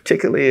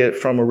 particularly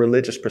from a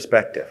religious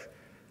perspective,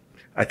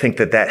 I think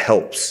that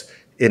helps.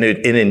 It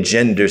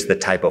engenders the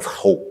type of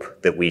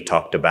hope that we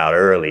talked about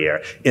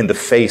earlier in the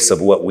face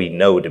of what we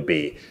know to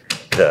be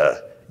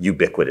the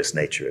ubiquitous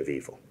nature of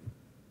evil.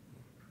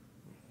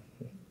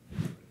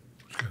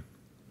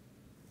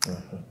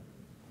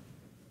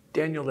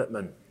 Daniel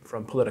Littman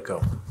from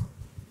Politico.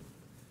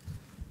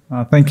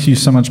 Thank you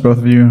so much, both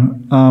of you.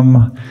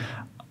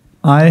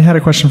 I had a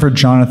question for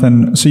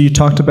Jonathan. So you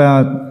talked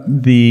about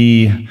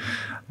the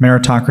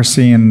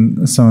meritocracy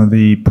and some of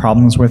the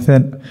problems with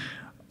it.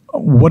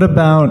 What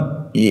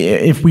about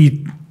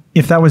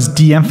if that was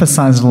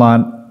de-emphasized a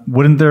lot,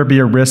 wouldn't there be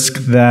a risk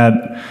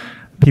that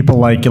people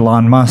like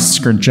Elon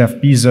Musk or Jeff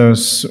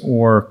Bezos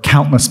or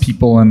countless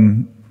people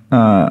in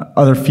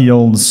other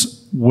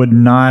fields would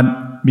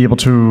not be able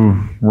to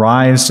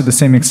rise to the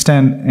same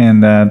extent,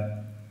 and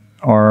that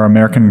our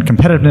American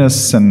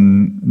competitiveness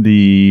and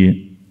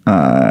the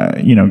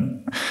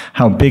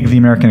how big the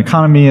American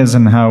economy is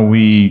and how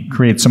we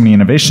create so many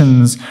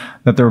innovations,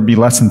 that there would be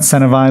less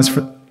incentives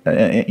for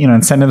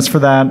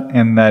that,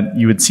 and that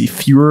you would see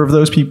fewer of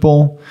those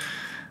people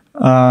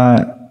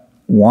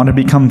want to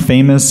become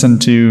famous and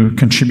to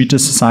contribute to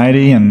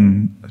society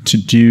and to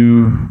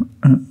do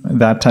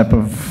that type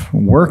of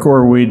work,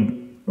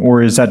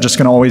 or is that just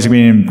going to always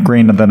be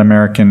ingrained in that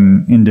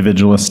American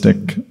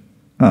individualistic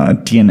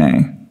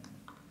DNA?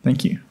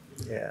 Thank you.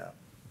 Yeah.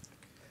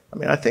 I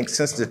mean, I think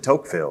since de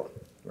Tocqueville,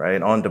 right,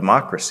 on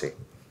democracy,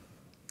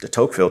 de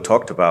Tocqueville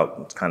talked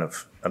about kind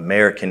of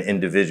American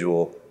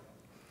individual,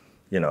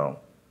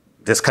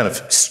 this kind of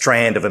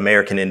strand of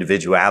American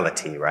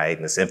individuality, right?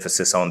 And this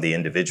emphasis on the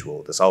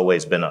individual. That's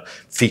always been a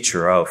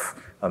feature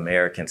of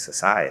American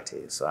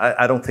society. So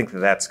I don't think that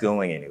that's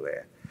going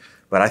anywhere.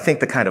 But I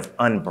think the kind of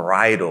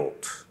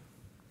unbridled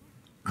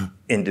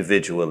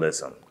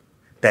individualism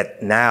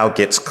that now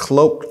gets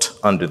cloaked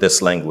under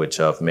this language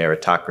of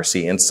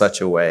meritocracy in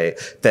such a way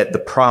that the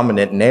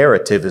prominent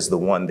narrative is the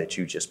one that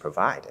you just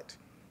provided.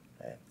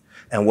 Right?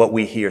 And what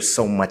we hear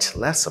so much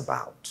less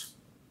about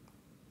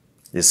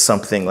is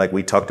something like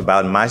we talked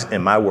about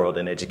in my world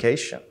in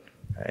education.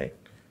 Right?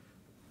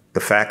 The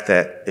fact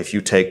that if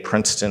you take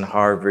Princeton,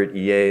 Harvard,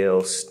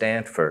 Yale,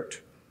 Stanford,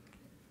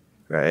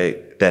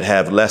 right, that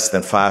have less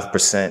than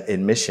 5%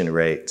 admission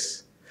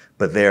rates,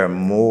 but there are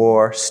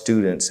more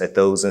students at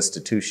those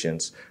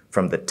institutions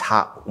from the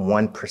top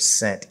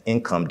 1%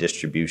 income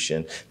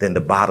distribution than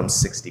the bottom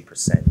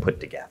 60% put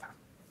together.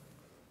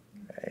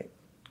 Right?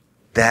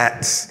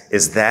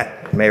 Is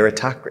that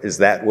meritocracy? Is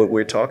that what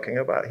we're talking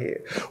about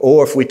here?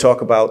 Or if we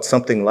talk about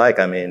something like,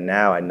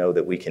 now I know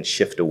that we can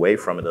shift away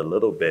from it a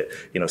little bit,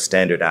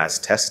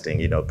 standardized testing,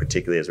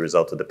 particularly as a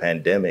result of the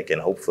pandemic,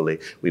 and hopefully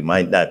we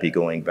might not be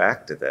going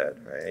back to that,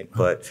 right?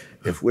 But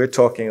if we're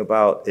talking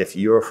about, if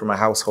you're from a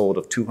household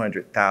of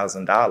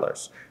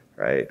 $200,000,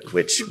 right,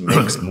 which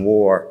makes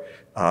more,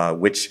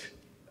 which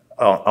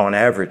on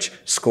average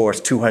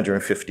scores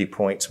 250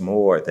 points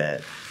more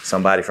than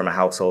somebody from a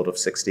household of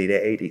 60 to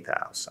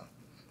 80,000,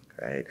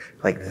 right?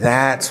 Like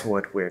that's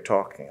what we're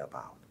talking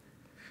about.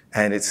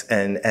 And it's,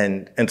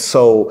 and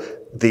so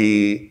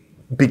the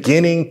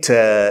beginning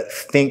to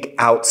think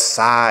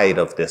outside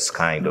of this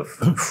kind of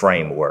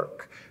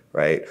framework,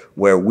 right?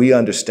 Where we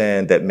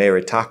understand that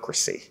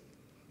meritocracy,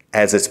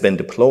 as it's been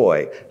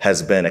deployed,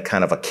 has been a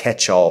kind of a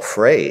catch-all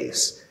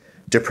phrase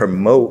to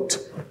promote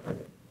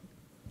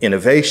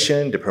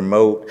innovation, to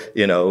promote,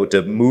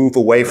 to move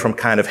away from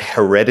kind of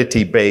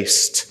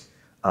heredity-based,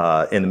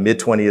 in the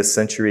mid-20th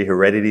century,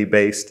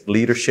 heredity-based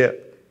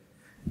leadership.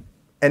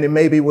 And it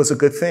maybe was a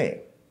good thing.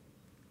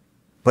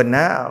 But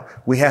now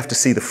we have to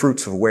see the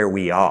fruits of where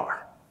we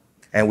are.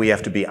 And we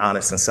have to be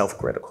honest and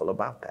self-critical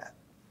about that.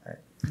 Right?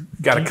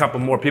 Got a couple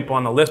more people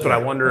on the list, but I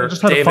wonder,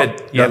 David,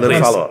 please.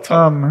 Follow up.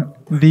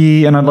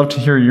 And I'd love to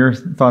hear your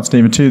thoughts,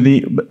 David, too.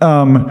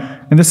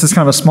 And this is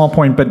kind of a small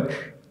point, but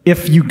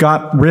if you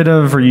got rid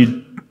of or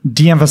you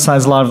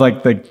de-emphasize a lot of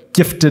like the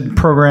gifted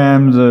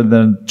programs or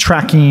the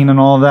tracking and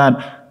all of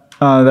that,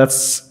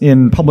 that's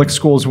in public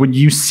schools, would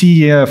you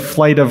see a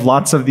flight of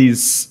lots of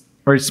these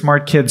very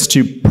smart kids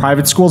to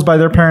private schools by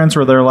their parents,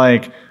 where they're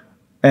like,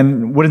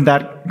 and wouldn't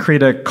that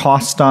create a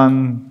cost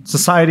on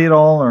society at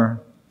all?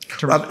 Or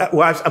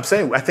I'm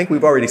saying, I think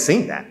we've already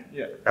seen that.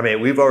 Yeah.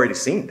 We've already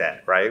seen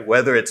that, right?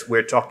 Whether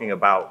we're talking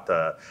about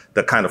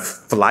the kind of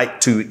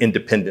flight to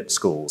independent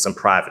schools and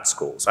private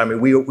schools.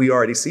 We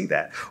already see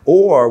that.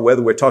 Or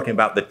whether we're talking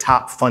about the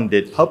top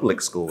funded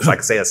public schools,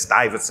 like say a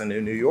Stuyvesant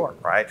in New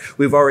York, right?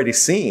 We've already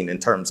seen in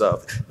terms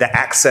of the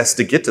access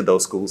to get to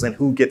those schools and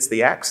who gets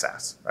the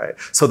access, right?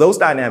 So those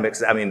dynamics,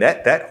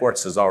 that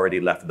horse has already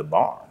left the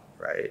barn.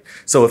 Right?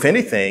 So if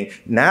anything,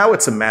 now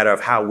it's a matter of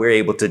how we're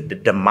able to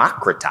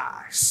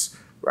democratize,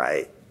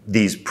 right,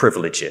 these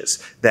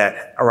privileges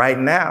that right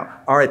now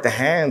are at the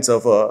hands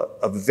of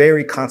a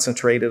very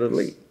concentrated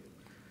elite.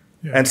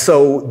 Yeah. And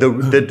so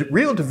the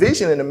real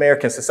division in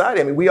American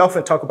society, we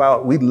often talk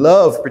about, we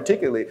love,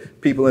 particularly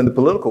people in the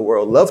political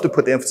world, love to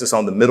put the emphasis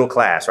on the middle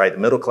class, right? The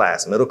middle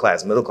class, and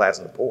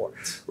the poor.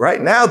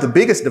 Right now, the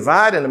biggest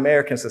divide in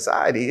American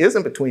society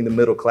isn't between the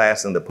middle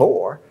class and the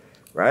poor,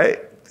 right?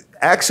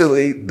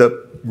 Actually,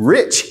 the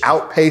rich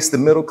outpace the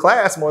middle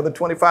class more than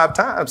 25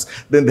 times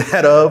than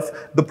that of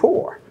the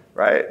poor,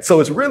 right? So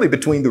it's really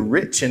between the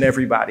rich and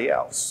everybody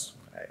else.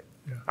 Right?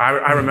 Yeah.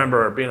 I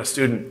remember being a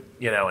student,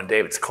 in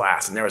David's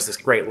class, and there was this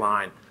great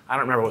line. I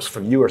don't remember if it was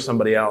from you or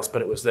somebody else,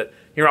 but it was that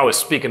you're always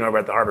speaking over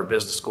at the Harvard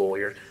Business School.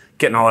 You're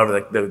getting all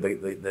over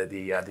the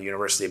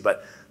university.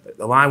 But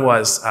the line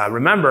was,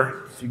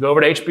 remember, if you go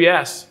over to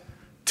HBS,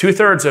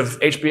 2/3 of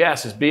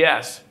HBS is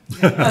BS.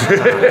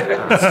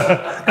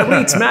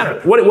 Elites matter.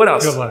 What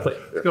else?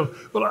 Good.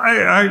 Well,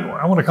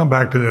 I want to come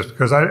back to this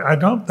because I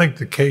don't think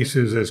the case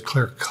is as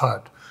clear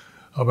cut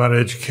about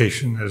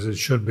education as it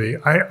should be.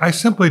 I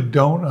simply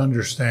don't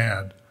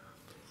understand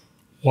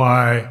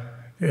why,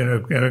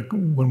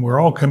 when we're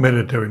all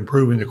committed to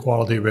improving the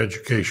quality of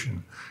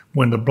education,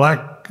 when the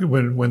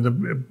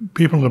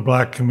people in the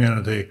black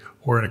community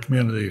or in the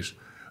communities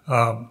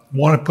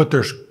want to put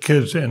their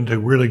kids into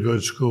really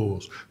good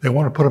schools, they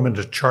want to put them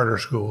into charter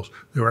schools,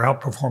 they were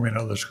outperforming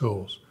other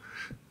schools.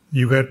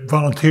 You've got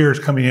volunteers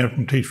coming in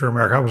from Teach for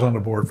America. I was on the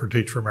board for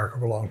Teach for America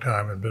for a long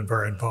time and been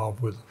very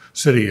involved with the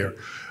city here.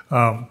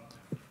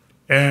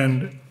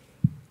 And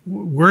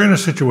we're in a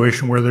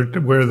situation where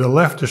the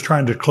left is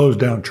trying to close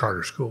down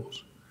charter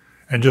schools.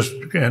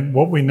 And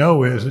what we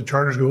know is that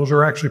charter schools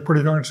are actually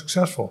pretty darn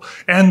successful,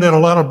 and that a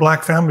lot of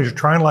black families are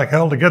trying like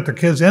hell to get their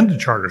kids into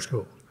charter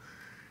schools.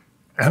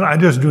 And I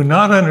just do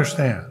not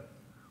understand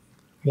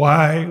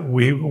why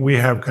we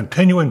have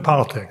continuing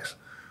politics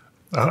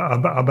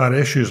about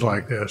issues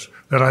like this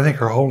that I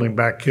think are holding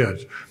back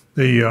kids.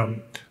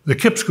 The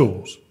KIPP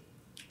schools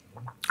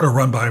are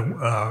run by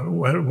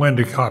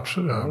Wendy Kopp's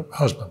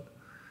husband.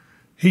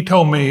 He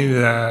told me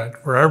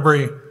that for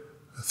every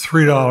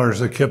 $3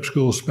 the KIPP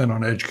schools spend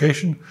on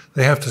education,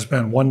 they have to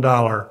spend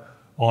 $1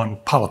 on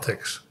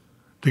politics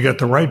to get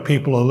the right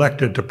people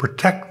elected to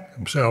protect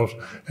themselves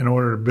in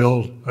order to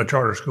build a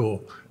charter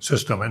school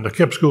system. And the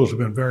KIPP schools have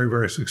been very,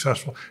 very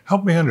successful.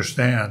 Help me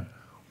understand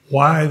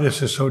why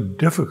this is so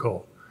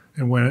difficult,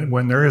 and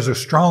when there is a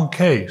strong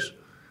case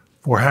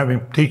for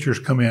having teachers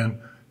come in,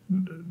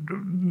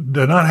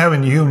 they're not having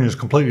the unions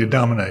completely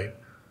dominate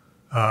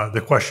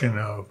the question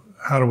of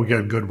how do we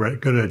get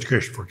good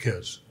education for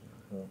kids.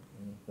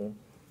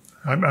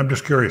 I'm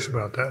just curious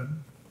about that.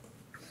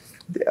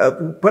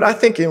 But I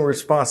think in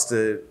response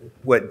to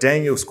what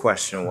Daniel's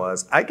question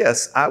was, I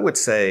guess I would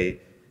say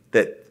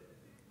that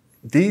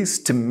these,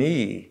 to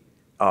me,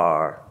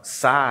 are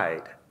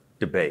side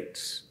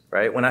debates,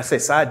 right? When I say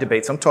side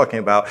debates, I'm talking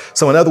about,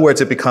 so in other words,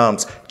 it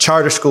becomes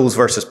charter schools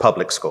versus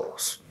public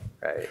schools,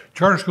 right?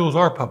 Charter schools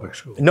are public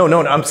schools. No,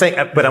 I'm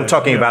saying, but I'm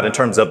talking about in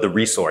terms of the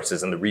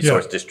resources and the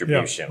resource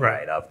distribution,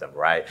 right, of them,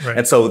 right?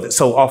 And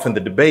so often the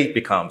debate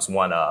becomes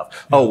one of,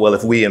 oh, well,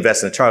 if we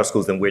invest in charter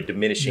schools, then we're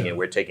diminishing and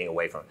we're taking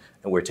away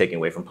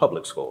from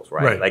public schools,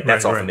 right? Like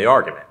that's often the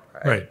argument,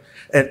 right?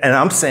 And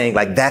I'm saying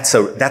like that's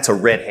a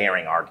red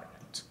herring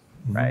argument,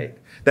 right?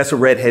 That's a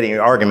red herring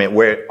argument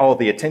where all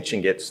the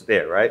attention gets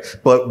there, right?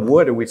 But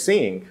what are we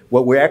seeing?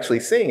 What we're actually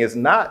seeing is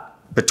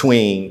not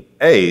between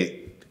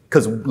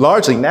because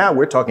largely now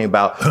we're talking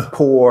about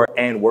poor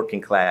and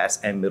working class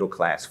and middle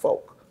class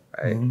folk,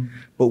 right?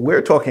 But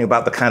we're talking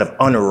about the kind of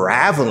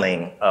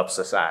unraveling of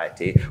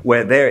society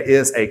where there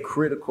is a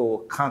critical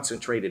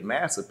concentrated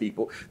mass of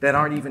people that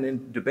aren't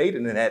even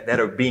debating that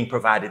are being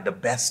provided the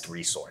best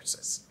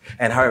resources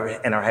and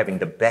are having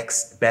the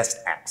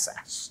best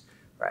access,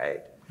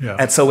 right?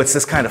 And so it's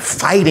this kind of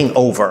fighting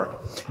over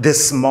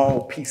this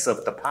small piece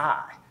of the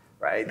pie,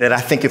 right? That I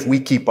think if we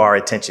keep our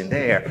attention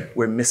there,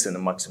 we're missing a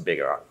much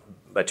bigger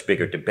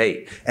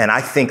debate. And I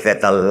think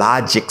that the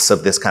logics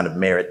of this kind of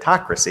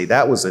meritocracy,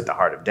 that was at the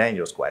heart of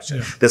Daniel's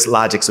question, this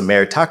logics of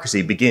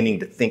meritocracy,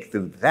 beginning to think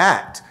through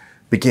that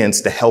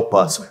begins to help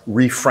us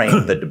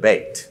reframe the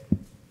debate.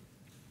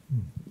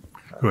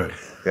 Go ahead.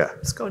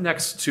 Let's go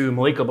next to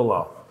Malika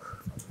Bilal.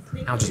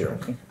 Al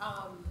Jazeera.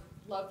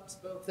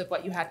 Loved both of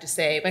what you had to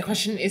say. My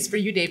question is for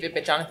you, David,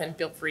 but Jonathan,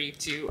 feel free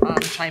to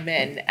chime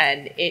in.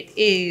 And it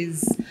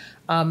is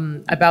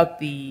about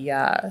the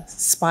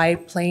spy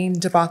plane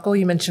debacle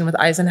you mentioned with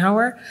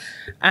Eisenhower.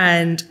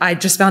 And I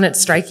just found it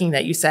striking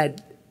that you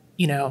said,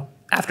 you know,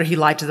 after he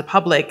lied to the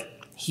public,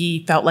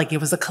 he felt like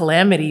it was a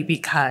calamity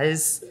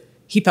because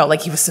he felt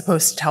like he was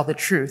supposed to tell the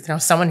truth. Now,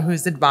 someone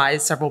who's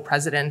advised several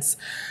presidents,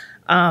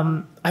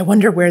 I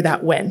wonder where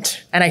that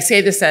went. And I say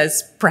this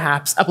as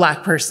perhaps a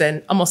Black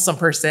person, a Muslim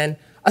person,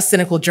 a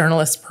cynical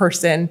journalist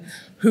person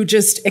who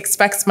just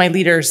expects my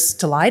leaders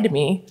to lie to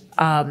me.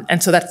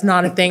 And so that's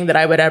not a thing that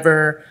I would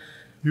ever...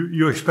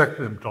 You expect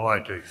them to lie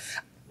to you?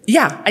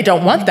 Yeah, I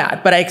don't want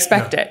that, but I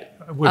expect it.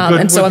 With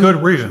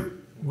good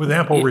reason, with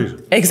ample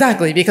reason.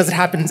 Exactly, because it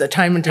happens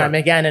time and time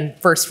again. And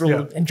first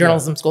rule in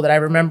journalism school that I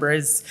remember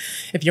is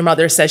if your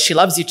mother says she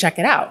loves you, check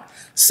it out.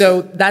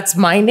 So that's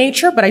my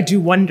nature, but I do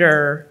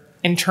wonder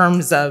in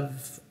terms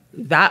of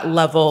that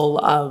level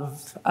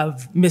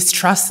of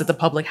mistrust that the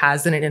public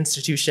has in an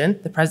institution,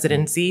 the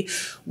presidency,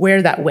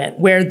 where that went,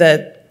 where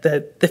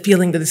the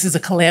feeling that this is a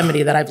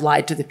calamity that I've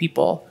lied to the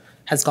people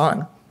has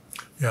gone.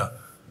 Yeah.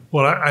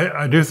 Well,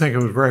 I do think it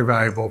was very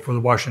valuable for the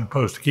Washington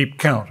Post to keep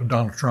count of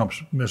Donald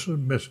Trump's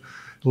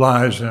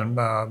lies and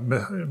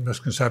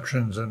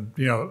misconceptions. And,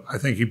 you know, I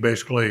think he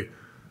basically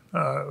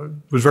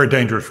was very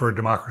dangerous for a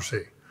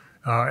democracy.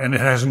 And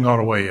it hasn't gone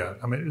away yet.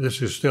 I mean,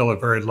 this is still a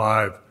very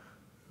live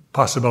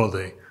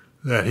possibility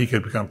that he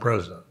could become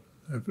president.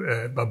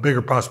 A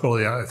bigger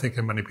possibility, I think,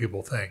 than many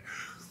people think.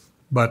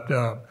 But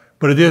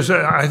it is,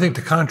 I think,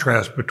 the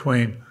contrast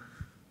between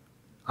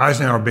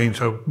Eisenhower being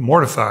so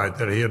mortified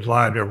that he had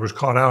lied or was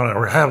caught out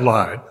or had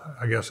lied,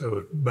 I guess it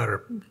was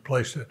better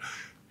placed it,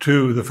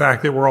 to the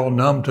fact that we're all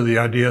numb to the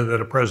idea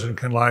that a president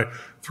can lie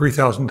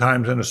 3,000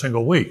 times in a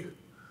single week.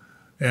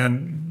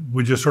 And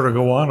we just sort of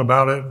go on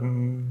about it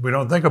and we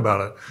don't think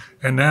about it.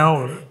 And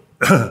now,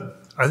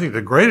 I think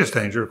the greatest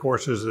danger, of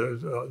course, is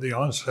the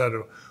onset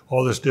of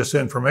all this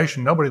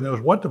disinformation. Nobody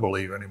knows what to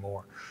believe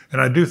anymore. And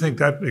I do think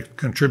that it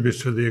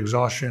contributes to the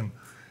exhaustion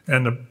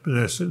and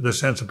the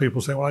sense of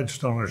people saying, well, I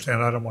just don't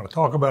understand. I don't want to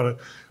talk about it.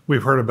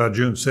 We've heard about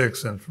June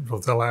 6th and for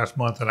the last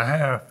month and a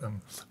half,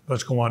 and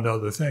let's go on to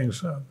other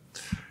things.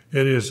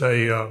 It is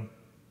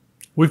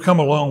we've come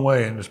a long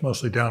way, and it's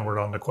mostly downward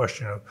on the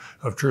question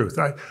of truth.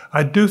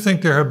 I do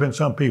think there have been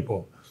some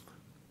people,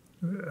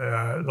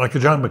 like a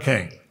John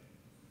McCain.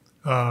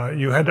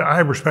 I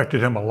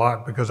respected him a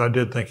lot because I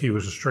did think he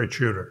was a straight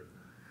shooter.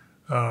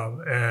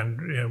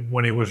 And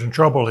when he was in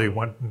trouble, he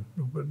went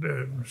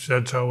and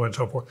said so and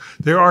so forth.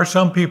 There are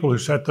some people who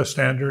set the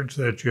standards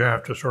that you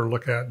have to sort of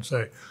look at and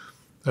say,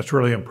 that's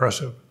really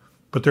impressive.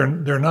 But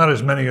they're not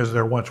as many as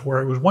there once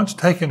were. It was once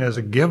taken as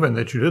a given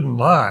that you didn't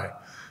lie.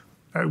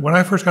 When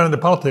I first got into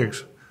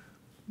politics,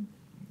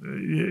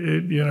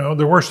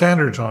 there were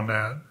standards on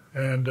that.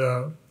 And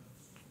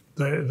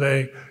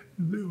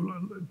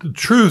the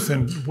truth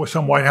in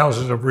some White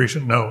Houses of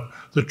recent note,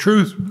 the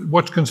truth,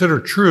 what's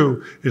considered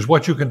true is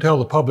what you can tell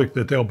the public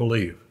that they'll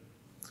believe.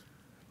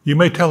 You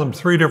may tell them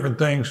 3 different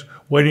things,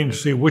 waiting to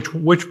see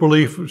which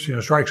belief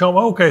strikes home.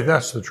 Okay,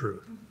 that's the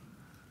truth.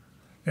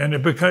 And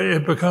it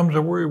becomes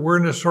we're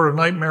in this sort of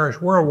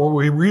nightmarish world where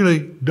we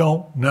really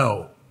don't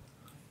know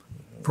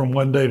from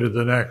one day to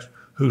the next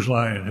who's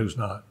lying and who's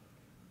not.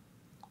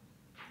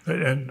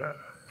 And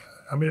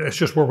I mean, it's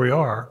just where we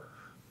are.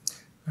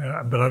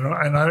 But I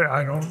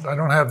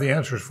don't have the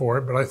answers for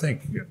it. But I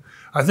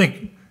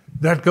think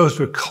that goes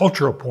to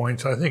cultural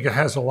points. I think it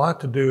has a lot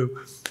to do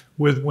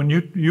with when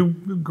you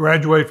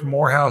graduate from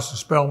Morehouse and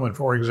Spelman,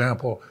 for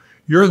example.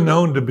 You're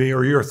known to be,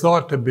 or you're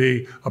thought to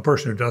be, a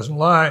person who doesn't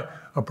lie,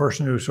 a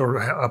person who sort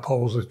of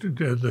upholds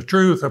the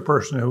truth, a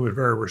person who is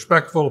very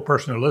respectful, a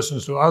person who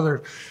listens to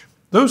others.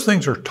 Those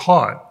things are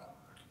taught,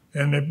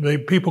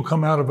 and people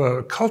come out of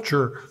a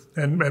culture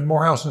and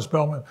Morehouse and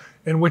Spelman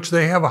in which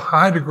they have a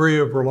high degree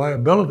of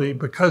reliability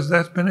because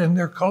that's been in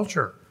their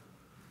culture.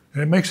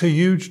 And it makes a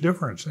huge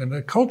difference. And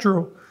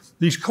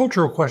these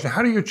cultural questions,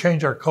 how do you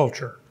change our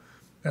culture?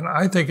 And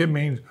I think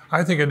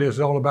it is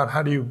all about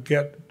how do you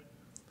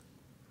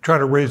try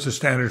to raise the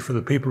standards for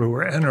the people who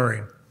are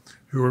entering,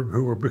 who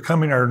are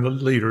becoming our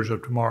leaders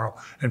of tomorrow,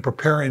 and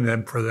preparing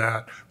them for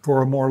that,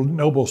 for a more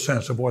noble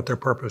sense of what their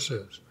purpose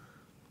is.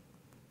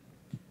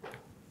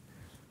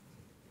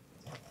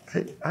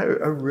 I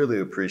really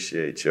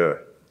appreciate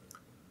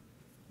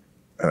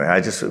I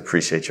just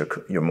appreciate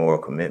your moral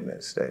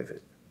commitments,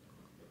 David.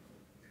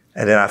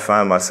 And then I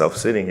find myself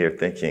sitting here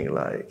thinking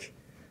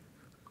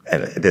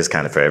and it is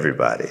kind of for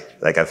everybody,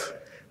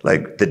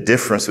 the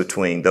difference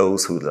between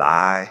those who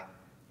lie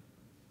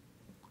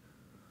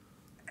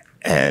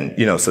and,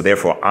 so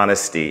therefore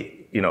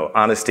honesty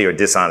or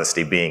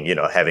dishonesty being,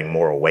 having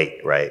moral weight,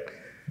 right?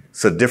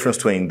 So the difference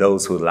between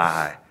those who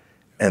lie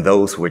and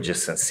those who are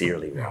just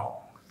sincerely wrong.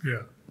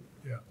 Yeah.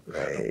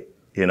 Right.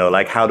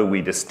 How do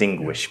we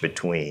distinguish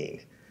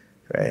between,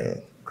 right?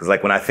 Because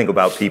when I think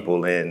about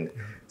people in,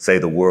 say,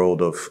 the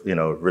world of,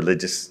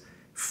 religious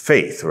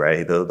faith,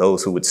 right?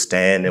 Those who would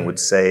stand and would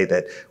say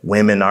that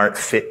women aren't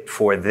fit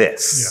for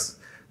this.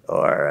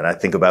 Yeah. And I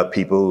think about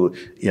people,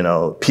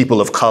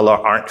 people of color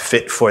aren't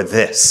fit for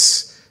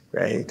this,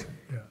 right?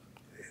 Yeah.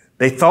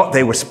 They thought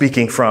they were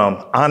speaking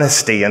from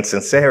honesty and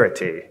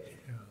sincerity,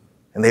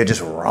 and they're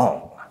just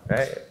wrong,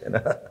 right?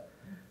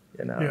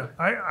 Yeah,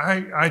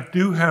 I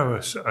do have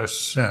a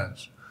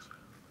sense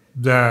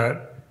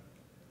that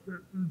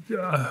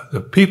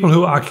the people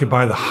who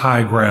occupy the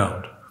high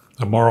ground,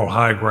 the moral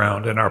high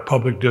ground in our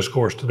public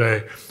discourse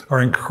today,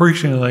 are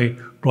increasingly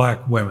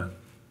Black women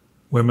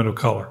of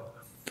color,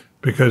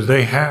 because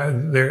they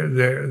had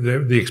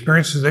the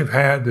experiences they've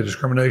had, the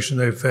discrimination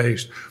they've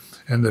faced,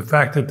 and the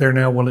fact that they're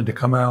now willing to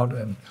come out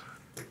and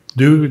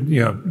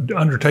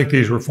undertake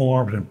these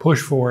reforms and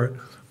push for it.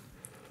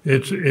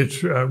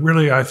 It's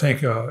really, I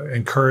think,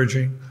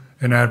 encouraging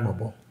and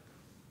admirable.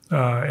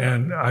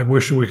 And I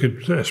wish we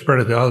could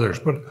spread it to others.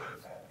 But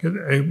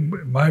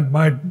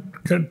my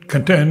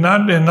content,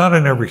 not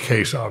in every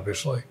case,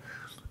 obviously,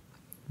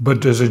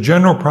 but as a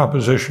general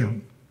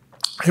proposition,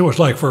 it was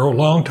like for a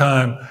long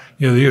time,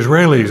 the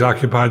Israelis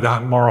occupied the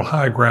moral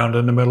high ground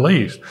in the Middle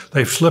East.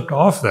 They've slipped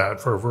off that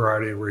for a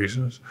variety of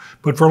reasons.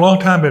 But for a long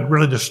time, it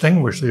really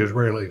distinguished the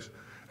Israelis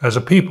as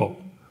a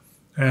people.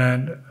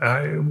 And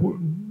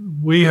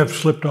we have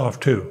slipped off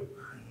too,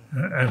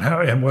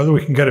 and whether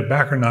we can get it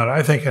back or not,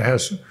 I think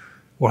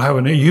will have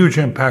a huge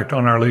impact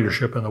on our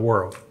leadership in the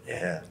world.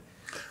 Yeah.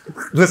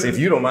 Listen, if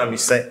you don't mind me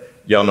saying,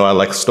 y'all know I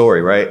like a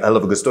story, right? I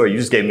love a good story. You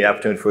just gave me the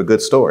opportunity for a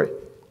good story.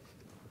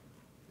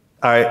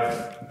 All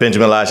right,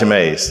 Benjamin Elijah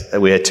Mays.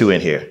 We had 2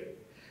 in here.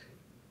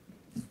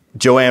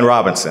 Joanne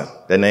Robinson.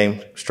 That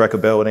name strike a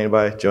bell with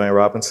anybody? Joanne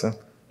Robinson.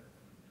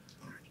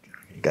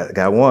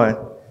 Got one.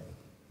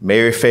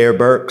 Mary Fair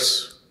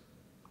Burks.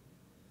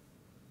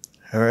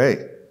 All right.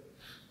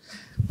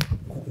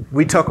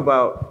 We talk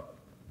about,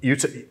 you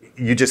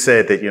just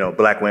said that,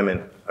 Black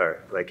women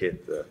are like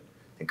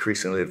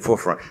increasingly at the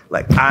forefront.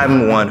 Like,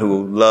 I'm one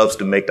who loves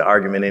to make the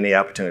argument any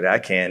opportunity I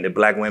can that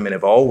Black women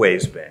have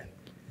always been,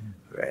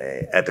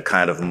 right, at the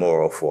kind of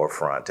moral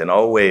forefront and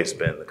always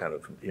been the kind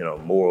of,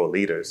 moral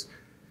leaders.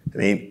 I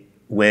mean,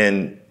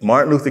 when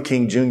Martin Luther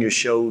King Jr.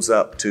 shows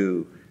up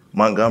to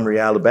Montgomery,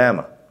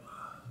 Alabama,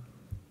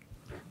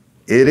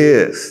 it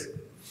is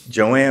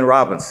Joanne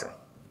Robinson,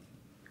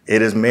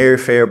 it is Mary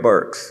Fair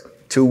Burks,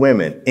 two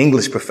women,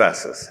 English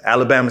professors,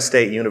 Alabama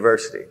State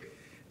University,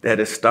 that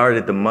has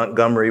started the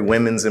Montgomery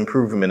Women's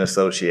Improvement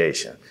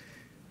Association,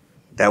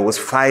 that was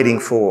fighting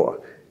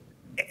for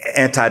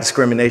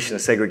anti-discrimination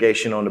and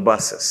segregation on the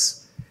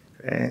buses,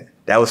 right?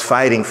 That was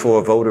fighting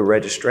for voter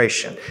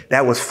registration,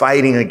 that was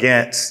fighting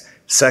against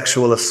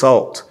sexual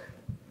assault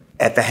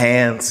at the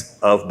hands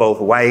of both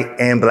white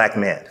and Black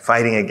men,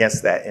 fighting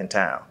against that in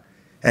town.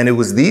 And it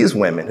was these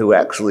women who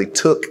actually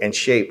took and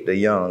shaped a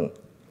young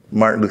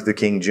Martin Luther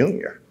King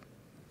Jr.,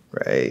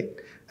 right?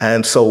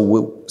 And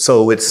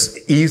so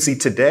it's easy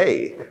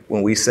today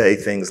when we say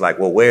things like,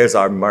 well, where's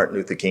our Martin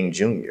Luther King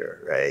Jr.,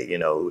 right?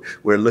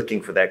 We're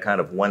looking for that kind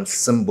of one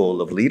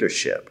symbol of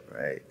leadership,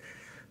 right?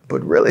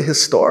 But really,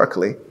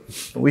 historically,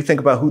 when we think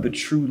about who the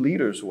true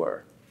leaders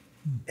were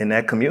in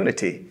that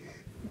community,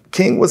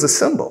 King was a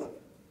symbol.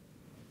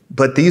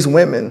 But these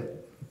women,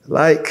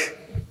 like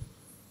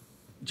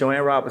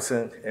Joanne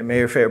Robinson and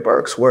Mary Fair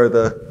Burks,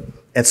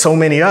 and so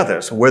many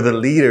others, were the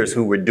leaders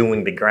who were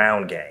doing the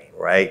ground game,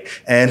 right?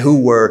 And who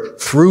were,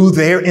 through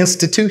their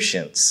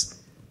institutions,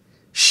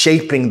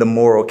 shaping the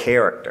moral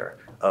character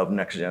of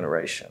next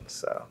generation.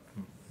 So,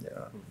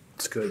 yeah.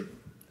 It's good.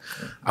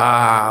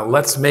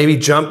 Let's maybe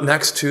jump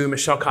next to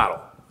Michelle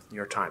Cottle, New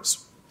York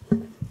Times.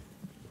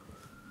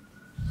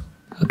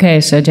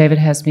 Okay, so David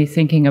has me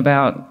thinking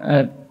about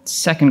a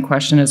second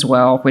question as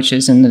well, which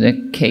is in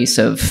the case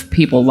of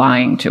people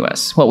lying to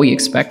us, what we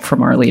expect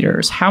from our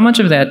leaders. How much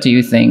of that do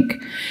you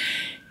think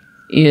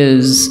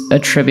is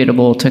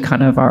attributable to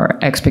kind of our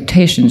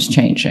expectations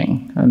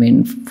changing? I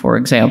mean, for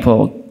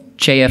example,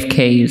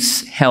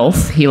 JFK's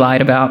health, he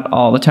lied about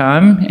all the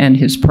time, and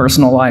his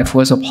personal life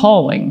was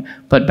appalling.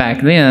 But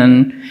back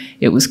then,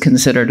 it was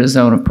considered a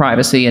zone of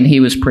privacy, and he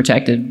was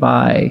protected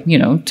by,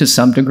 to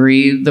some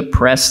degree, the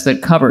press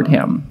that covered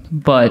him.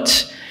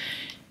 But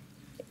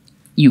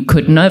you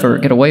could never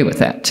get away with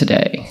that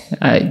today.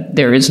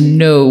 There is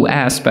no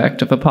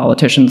aspect of a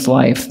politician's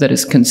life that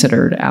is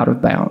considered out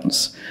of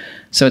bounds.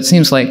 So it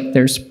seems like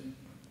there's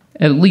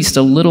at least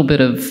a little bit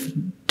of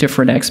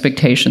different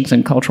expectations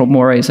and cultural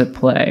mores at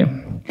play.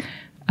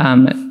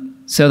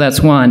 So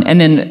that's one.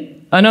 And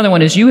then another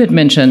one is, you had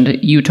mentioned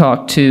you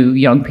talk to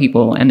young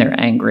people and they're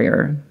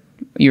angrier.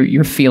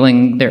 You're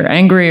feeling they're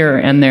angrier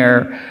and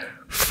they're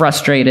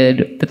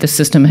frustrated that the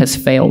system has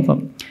failed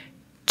them.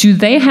 Do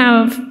they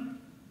have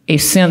a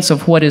sense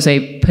of what is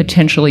a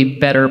potentially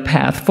better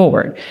path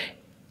forward?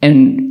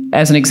 And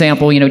as an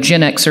example,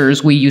 Gen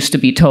Xers, we used to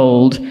be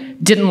told,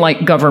 didn't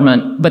like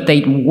government, but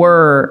they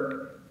were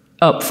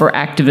up for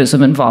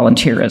activism and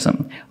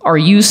volunteerism. Are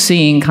you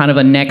seeing kind of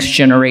a next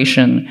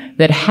generation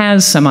that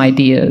has some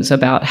ideas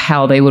about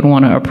how they would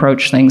want to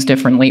approach things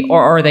differently,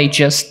 or are they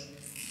just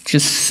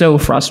so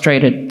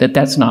frustrated that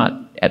that's not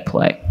at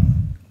play?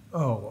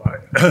 Oh,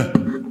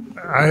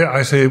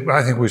 I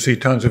think we see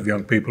tons of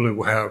young people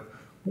who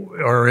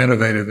are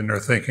innovative in their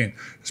thinking,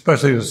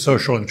 especially the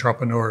social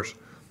entrepreneurs,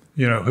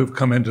 who've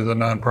come into the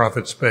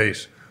nonprofit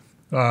space.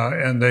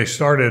 And they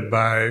started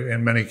by,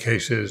 in many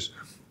cases,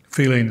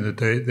 feeling that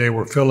they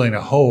were filling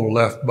a hole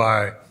left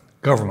by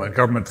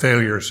government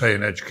failure, say,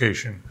 in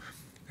education.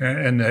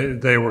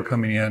 And they were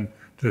coming in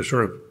to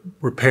sort of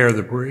repair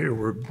the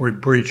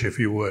breach, if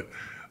you would.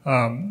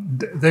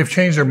 They've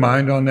changed their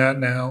mind on that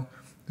now.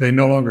 They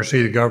no longer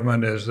see the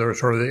government as they're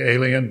sort of the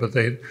alien, but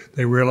they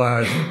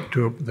realize,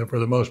 for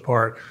the most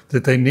part,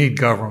 that they need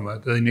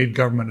government. They need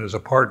government as a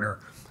partner,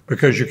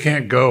 because you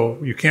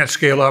can't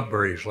scale up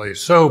very easily.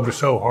 It's so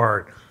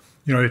hard.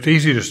 It's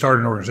easy to start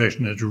an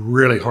organization. It's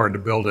really hard to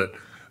build it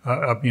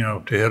up,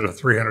 to hit a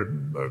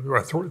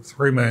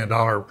 $3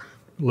 million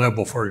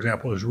level, for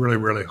example, is really,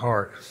 really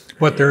hard.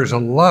 But there's a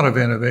lot of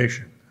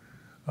innovation,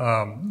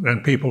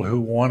 and people who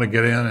want to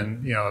get in,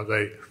 and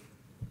they,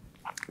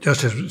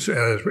 just as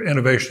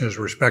innovation is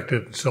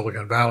respected in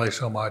Silicon Valley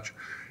so much,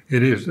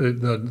 it is the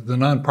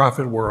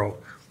nonprofit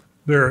world.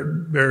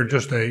 There are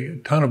just a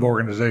ton of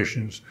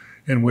organizations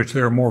in which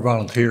there are more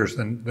volunteers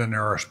than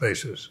there are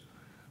spaces.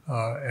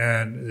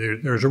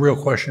 And there's a real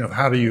question of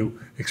how do you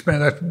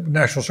expand that.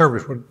 National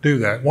service would do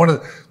that.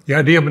 The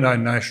idea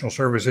behind national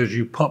service is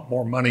you pump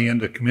more money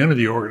into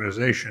community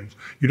organizations.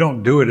 You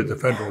don't do it at the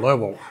federal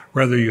level.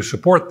 Rather, you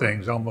support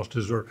things almost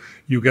as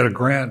you get a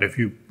grant if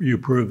you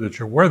prove that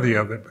you're worthy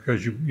of it,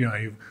 because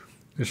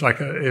it's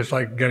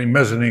like getting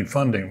mezzanine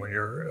funding when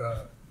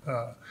you're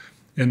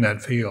in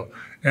that field.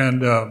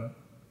 And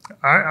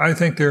I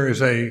think there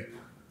is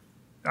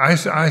I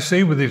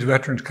see with these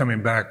veterans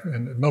coming back,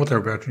 and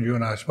military veterans, you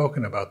and I have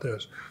spoken about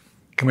this,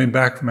 coming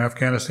back from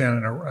Afghanistan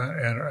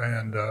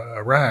and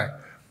Iraq,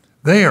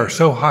 they are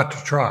so hot to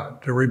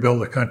trot to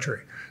rebuild the country.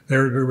 They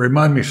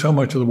remind me so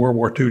much of the World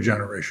War II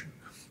generation.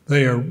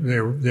 They're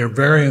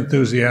very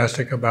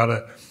enthusiastic about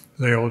it.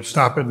 They'll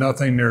stop at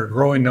nothing. There are a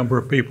growing number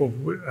of people.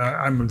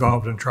 I'm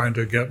involved in trying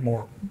to get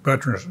more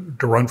veterans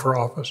to run for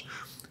office.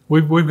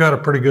 We've got a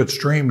pretty good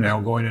stream now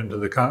going into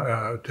the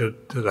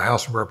to the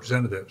House of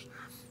Representatives,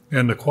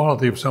 and the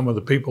quality of some of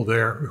the people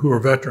there who are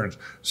veterans,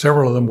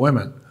 several of them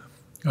women,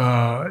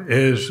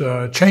 is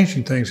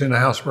changing things in the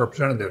House of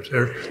Representatives.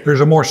 There's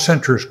a more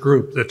centrist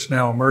group that's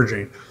now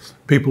emerging,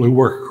 people who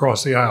work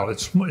across the aisle.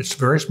 It's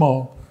very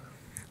small,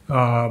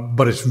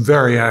 but it's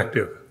very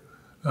active.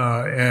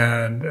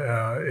 And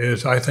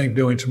is, I think,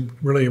 doing some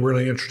really,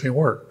 really interesting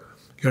work,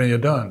 getting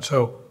it done.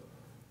 So,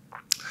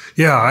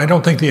 yeah, I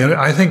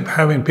think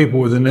having people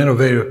with an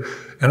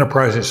innovative,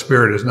 enterprising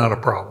spirit is not a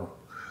problem.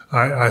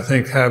 I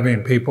think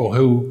having people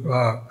who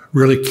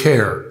really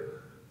care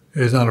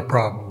is not a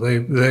problem.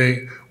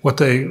 A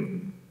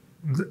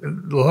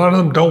lot of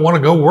them don't want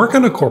to go work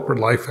in a corporate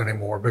life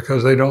anymore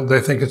because they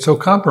think it's so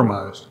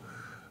compromised.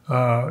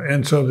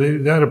 And so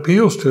that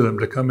appeals to them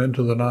to come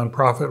into the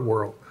nonprofit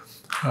world.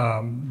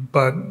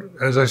 But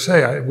as I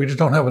say, we just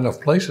don't have enough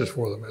places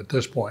for them at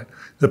this point.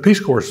 The Peace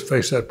Corps has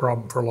faced that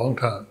problem for a long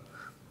time,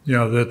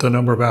 that the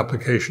number of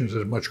applications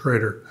is much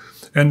greater.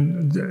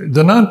 And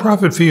the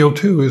nonprofit field,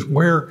 too, is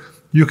where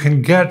you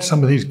can get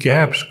some of these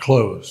gaps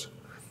closed.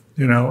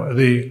 Right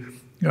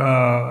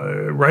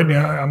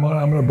now, I'm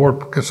on a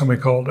board of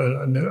something called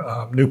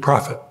New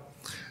Profit.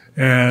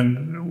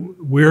 And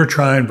we're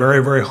trying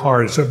very, very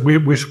hard. So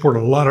we support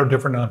a lot of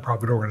different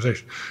nonprofit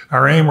organizations.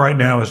 Our aim right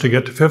now is to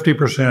get to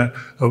 50%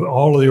 of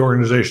all of the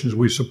organizations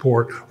we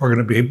support are going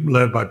to be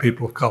led by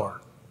people of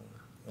color.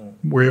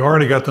 We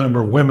already got the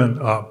number of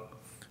women up,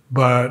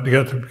 but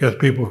to get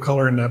people of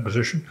color in that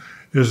position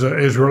is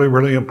really,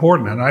 really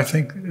important. And I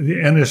think,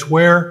 and it's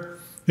where,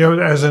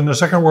 as in the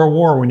Second World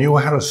War, when you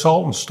had a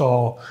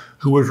Saltonstall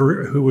who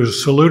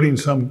was saluting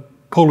some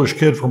Polish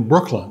kid from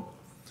Brooklyn,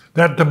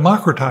 that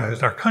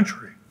democratized our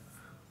country.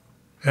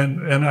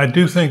 And I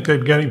do think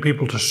that getting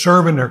people to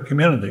serve in their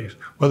communities,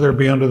 whether it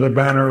be under the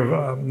banner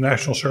of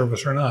national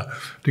service or not,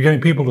 to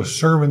getting people to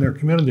serve in their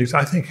communities,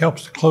 I think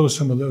helps to close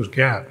some of those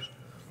gaps.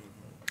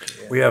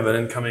 We have an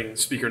incoming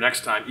speaker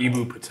next time,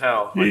 Ibu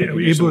Patel.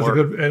 Ibu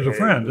is a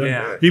friend.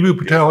 Yeah. Ibu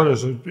Patel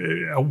is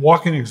a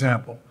walking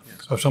example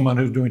of someone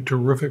who's doing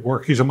terrific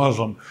work. He's a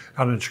Muslim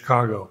out in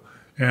Chicago.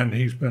 And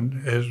he's been,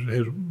 has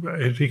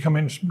he come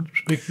in and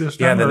speak this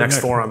time? Yeah, the next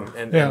forum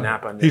in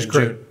Napa. He's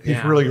great.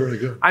 He's really, really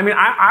good. I mean,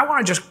 I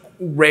want to just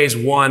raise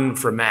one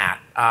for Matt,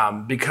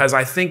 because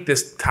I think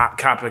this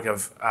topic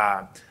of,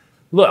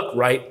 look,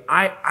 right,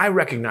 I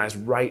recognize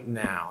right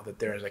now that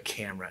there is a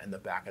camera in the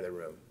back of the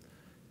room.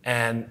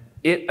 And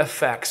it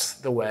affects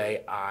the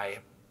way I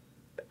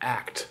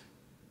act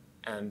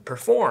and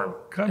perform.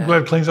 I'm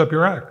glad it cleans up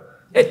your act.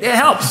 It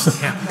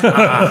helps.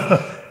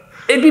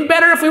 It'd be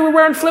better if we were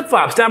wearing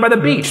flip-flops down by the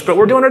beach, but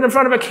we're doing it in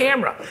front of a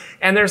camera.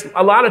 And there's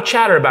a lot of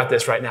chatter about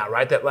this right now,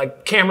 right? That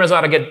like cameras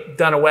ought to get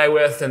done away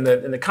with in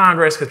the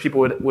Congress because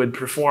people would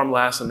perform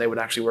less and they would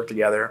actually work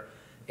together.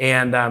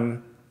 And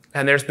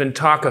there's been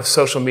talk of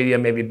social media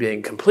maybe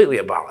being completely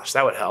abolished.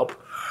 That would help.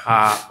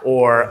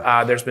 Or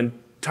there's been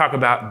talk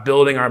about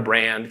building our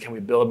brand. Can we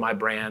build my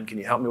brand? Can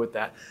you help me with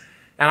that?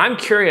 And I'm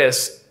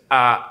curious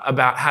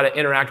about how to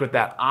interact with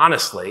that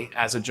honestly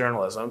as a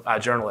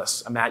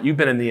journalist. Matt, you've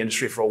been in the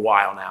industry for a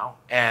while now,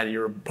 and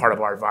you're part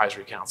of our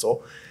advisory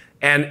council.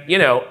 And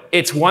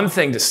it's one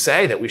thing to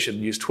say that we should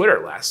use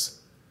Twitter less,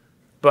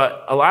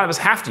 but a lot of us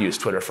have to use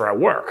Twitter for our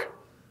work.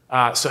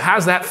 So how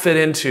does that fit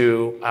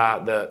into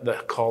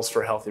the calls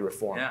for healthy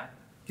reform? Yeah.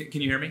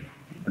 Can you hear me?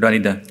 Or do I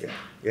need to?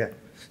 Yeah.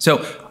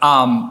 So,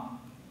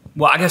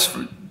 well, I guess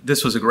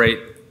this was a great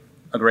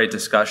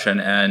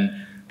discussion,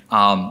 and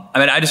I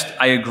mean,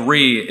 I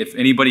agree. If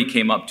anybody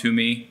came up to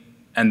me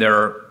and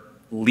their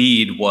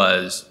lead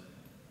was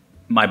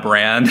my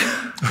brand,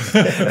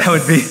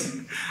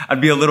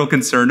 I'd be a little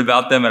concerned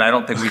about them, and I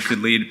don't think we should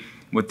lead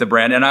with the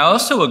brand. And I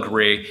also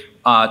agree,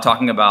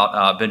 talking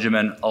about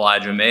Benjamin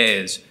Elijah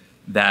Mays,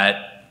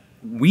 that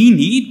we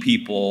need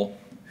people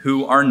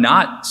who are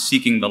not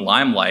seeking the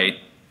limelight,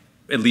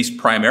 at least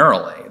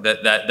primarily,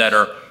 that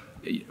are,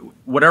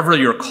 whatever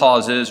your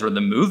cause is or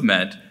the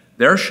movement,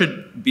 there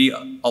should be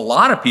a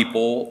lot of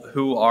people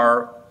who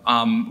are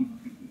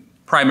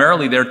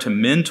primarily there to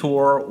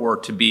mentor or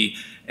to be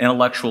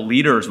intellectual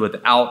leaders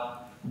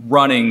without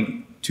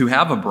running to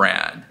have a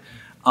brand.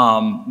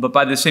 But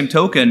by the same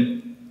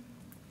token,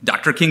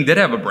 Dr. King did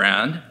have a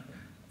brand,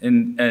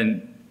 and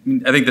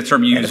I think the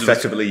term you used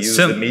effectively used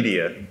the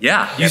media.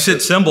 Yeah, you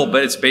said symbol,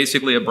 but it's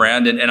basically a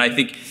brand, and I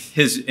think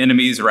his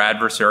enemies or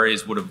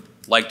adversaries would have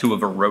liked to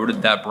have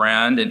eroded that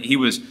brand, and he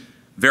was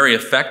very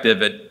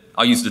effective at,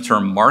 I'll use the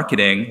term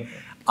marketing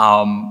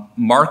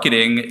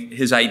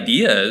his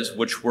ideas,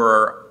 which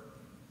were,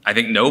 I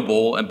think,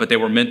 noble, but they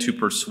were meant to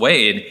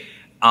persuade.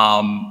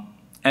 And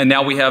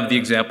now we have the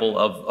example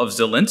of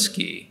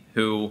Zelensky,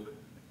 who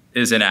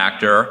is an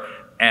actor,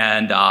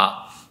 and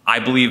I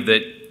believe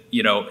that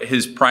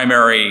his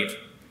primary,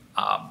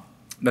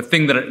 the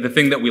thing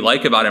that we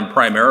like about him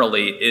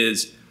primarily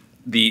is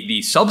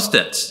the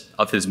substance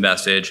of his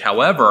message.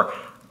 However,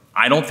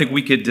 I don't think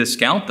we could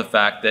discount the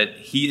fact that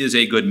he is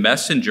a good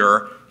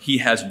messenger. He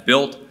has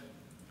built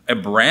a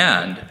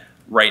brand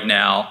right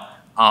now,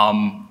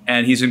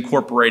 and he's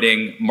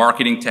incorporating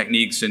marketing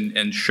techniques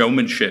and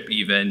showmanship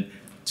even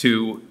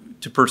to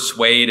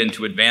persuade and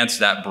to advance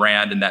that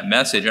brand and that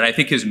message. And I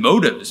think his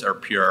motives are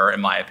pure, in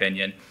my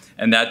opinion,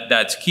 and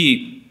that's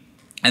key.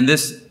 And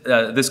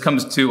this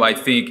comes to, I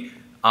think,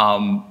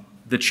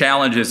 the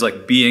challenge is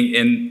like being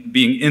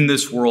in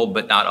this world,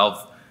 but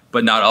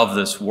not of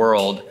this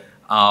world.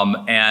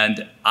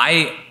 And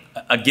I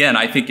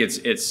think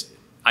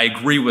I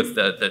agree with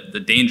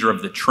the danger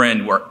of the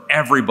trend where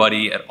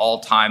everybody at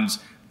all times,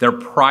 their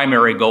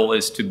primary goal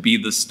is to be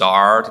the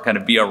star, to kind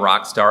of be a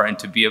rock star and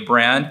to be a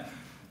brand.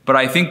 But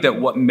I think that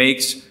what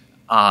makes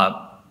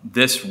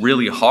this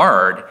really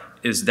hard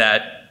is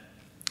that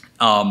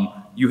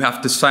you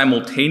have to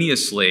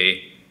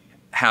simultaneously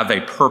have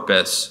a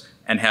purpose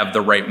and have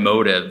the right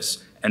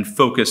motives and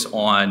focus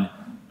on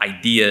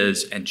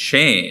ideas and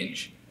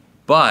change.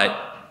 But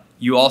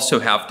you also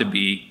have to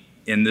be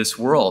in this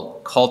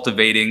world,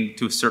 cultivating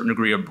to a certain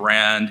degree a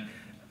brand.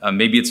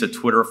 Maybe it's a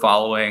Twitter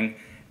following.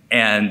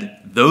 And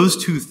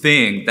those two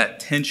things, that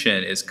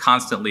tension is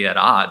constantly at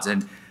odds.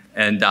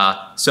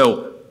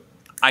 So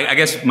I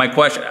guess my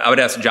question, I would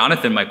ask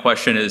Jonathan, my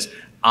question is,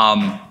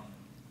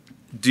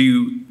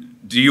 do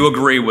you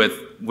agree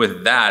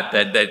with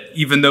that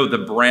even though the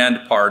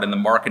brand part and the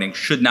marketing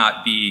should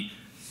not be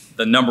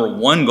the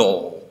 #1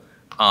 goal,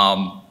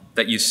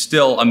 that you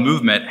still, a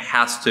movement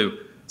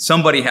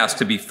somebody has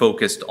to be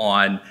focused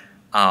on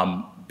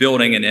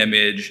building an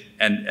image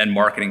and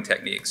marketing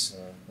techniques?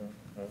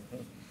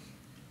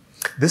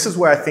 This is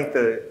where I think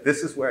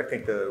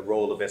the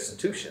role of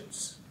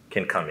institutions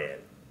can come in,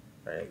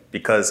 right?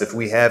 Because if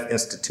we have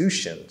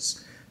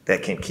institutions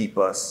that can keep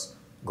us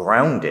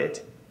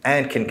grounded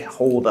and can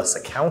hold us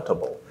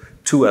accountable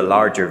to a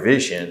larger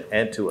vision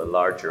and to a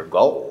larger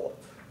goal,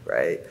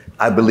 right?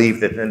 I believe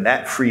that then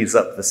that frees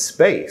up the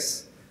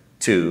space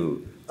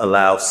to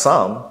allow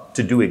some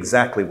to do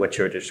exactly what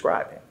you're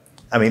describing.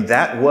 I mean,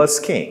 that was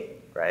King,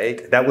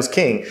 right? That was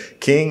King.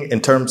 King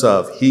in terms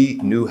of he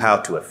knew how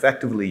to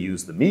effectively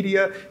use the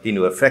media. He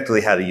knew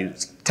effectively how to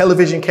use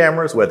television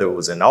cameras, whether it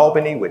was in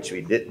Albany, which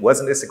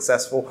wasn't as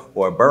successful,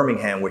 or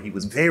Birmingham, where he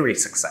was very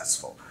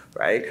successful,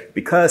 right?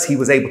 Because he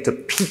was able to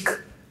pique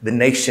the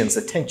nation's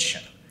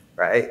attention,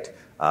 right?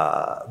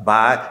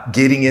 By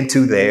getting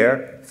into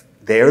their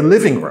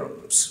living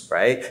rooms,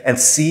 right? And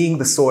seeing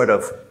the sort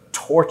of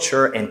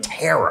torture and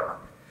terror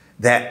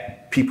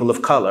that people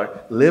of color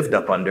lived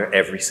up under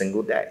every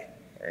single day.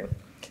 Right?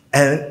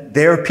 And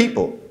there are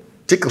people,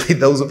 particularly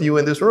those of you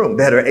in this room,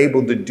 that are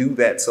able to do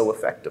that so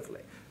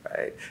effectively,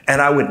 right?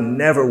 And I would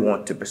never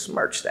want to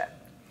besmirch that.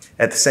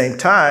 At the same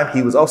time,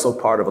 he was also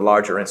part of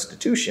larger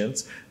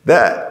institutions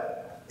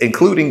that,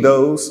 including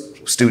those,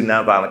 Student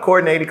Nonviolent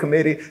Coordinating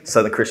Committee,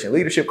 Southern Christian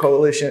Leadership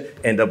Coalition,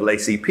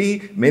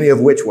 NAACP, many of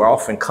which were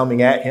often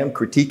coming at him,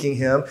 critiquing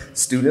him.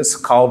 Students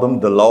called him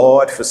the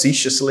Lord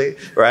facetiously,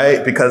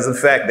 right? Because of the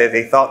fact that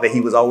they thought that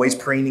he was always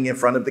preening in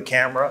front of the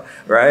camera,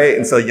 right?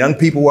 And so young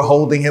people were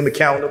holding him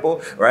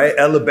accountable, right?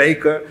 Ella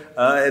Baker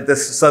at the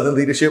Southern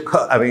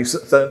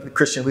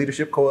Christian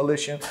Leadership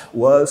Coalition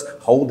was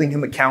holding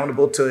him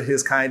accountable to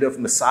his kind of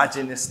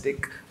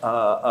misogynistic,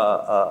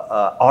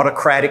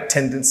 autocratic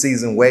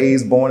tendencies and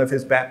ways born of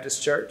his Baptist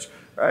church,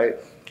 right?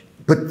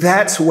 But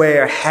that's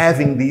where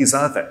having these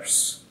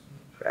others,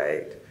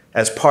 right,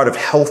 as part of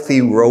healthy,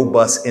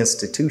 robust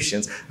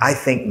institutions, I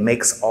think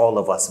makes all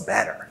of us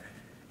better.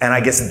 And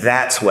I guess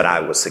that's what I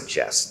was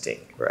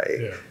suggesting,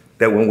 right? Yeah.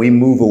 That when we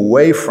move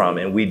away from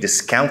and we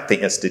discount the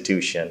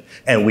institution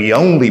and we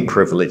only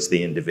privilege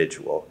the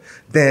individual,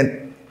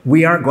 then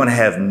we aren't going to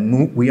have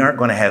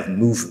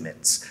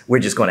movements. We're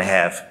just going to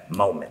have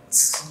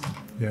moments.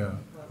 Yeah.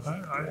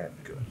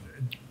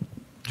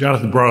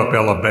 Jonathan brought up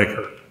Ella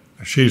Baker.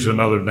 She's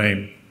another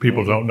name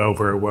people don't know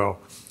very well,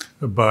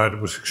 but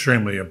it was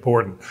extremely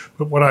important.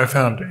 But what I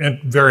found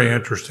very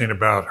interesting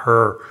about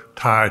her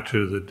tie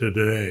to the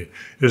today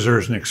is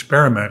there's an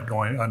experiment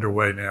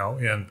underway now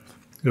in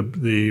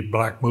the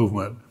Black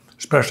movement,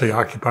 especially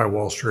Occupy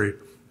Wall Street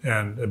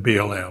and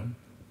BLM,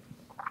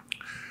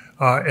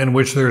 in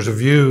which there's a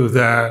view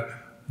that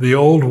the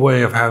old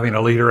way of having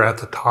a leader at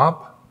the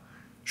top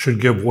should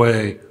give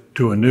way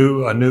to a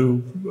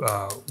new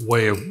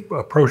way of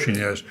approaching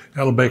this.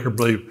 Ella Baker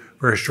believed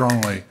very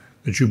strongly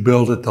that you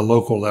build at the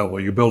local level,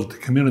 you build at the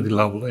community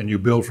level, and you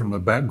build from the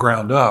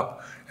ground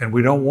up. And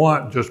we don't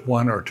want just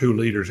 1 or 2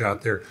 leaders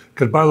out there,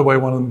 because by the way,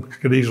 one of them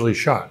could easily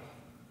shot.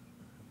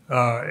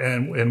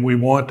 And we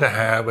want to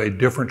have a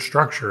different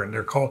structure, and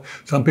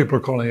some people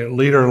are calling it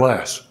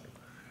leaderless,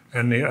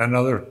 and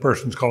another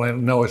person's calling it,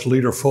 no, it's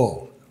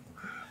leaderful.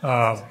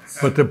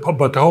 But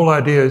the whole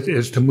idea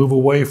is to move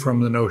away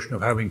from the notion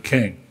of having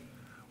king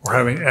or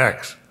having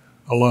X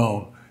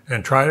alone,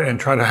 and try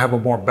to have a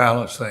more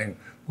balanced thing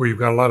where you've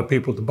got a lot of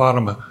people at the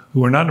bottom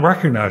who are not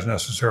recognized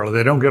necessarily.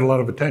 They don't get a lot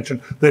of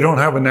attention. They don't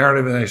have a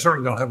narrative, and they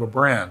certainly don't have a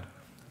brand,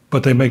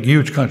 but they make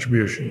huge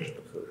contributions.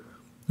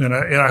 And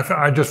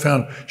I just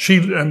found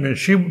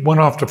she went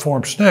off to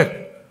form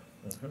SNCC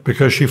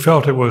because she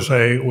felt it was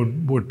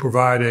would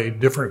provide a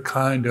different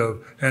kind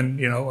of, and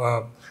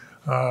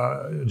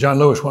John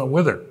Lewis went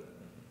with her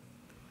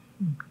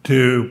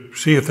to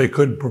see if they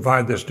could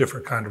provide this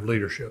different kind of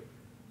leadership.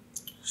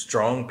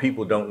 Strong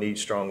people don't need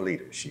strong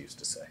leaders, she used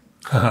to say.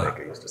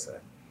 Baker used to say.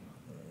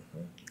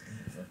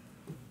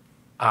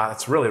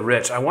 That's really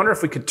rich. I wonder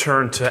if we could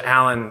turn to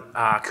Alan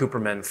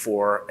Cooperman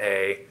for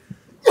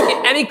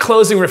any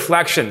closing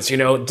reflections.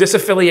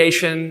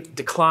 Disaffiliation,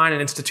 decline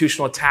in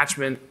institutional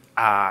attachment,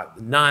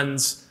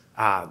 nuns,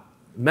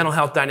 mental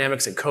health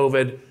dynamics and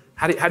COVID.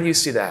 How do you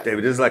see that?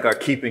 David, this is like our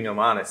keeping them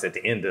honest at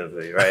the end of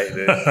it, right?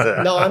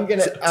 No, I'm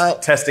gonna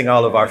testing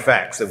all of our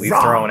facts that we've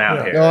thrown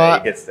out here. No,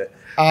 right?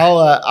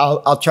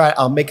 I'll try.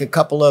 I'll make a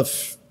couple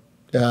of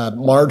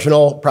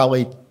marginal,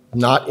 probably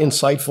not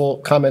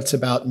insightful comments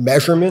about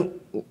measurement,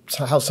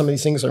 how some of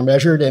these things are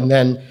measured, and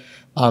then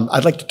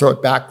I'd like to throw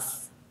it back.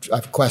 I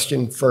have a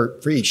question for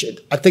each.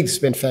 I think it's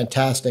been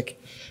fantastic,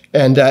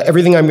 and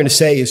everything I'm going to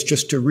say is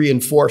just to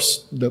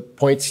reinforce the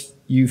points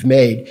you've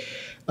made.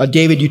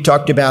 David, you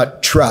talked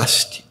about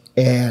trust,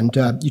 and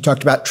you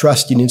talked about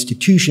trust in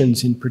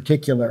institutions in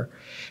particular,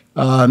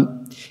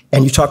 and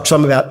you talked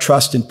some about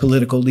trust in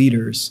political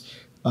leaders.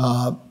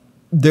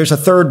 There's a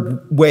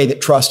third way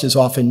that trust is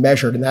often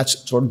measured, and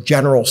that's sort of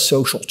general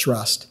social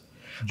trust.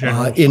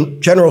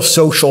 General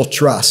social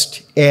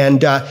trust.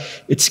 And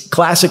it's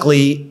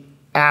classically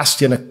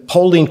asked in a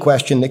polling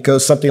question that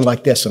goes something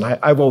like this, and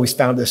I've always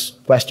found this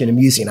question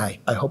amusing. I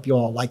hope you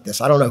all like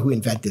this. I don't know who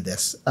invented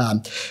this,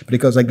 but it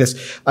goes like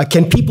this.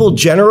 Can people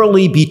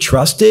generally be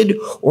trusted,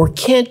 or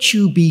can't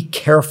you be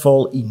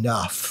careful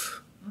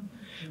enough?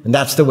 And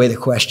that's the way the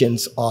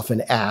question's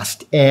often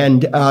asked.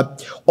 And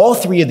all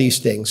three of these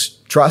things,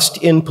 trust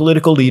in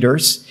political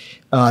leaders,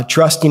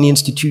 trust in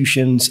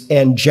institutions,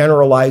 and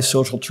generalized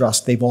social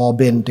trust, they've all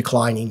been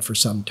declining for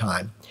some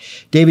time.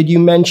 David, you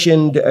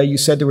mentioned, you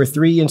said there were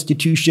three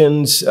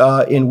institutions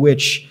in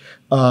which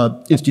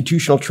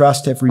institutional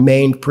trust have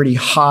remained pretty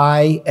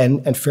high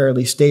and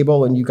fairly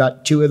stable, and you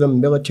got two of them,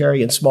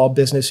 military and small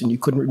business, and you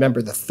couldn't remember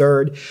the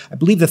third. I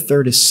believe the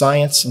third is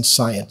science and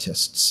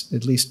scientists.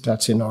 At least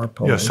that's in our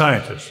polling. Yeah,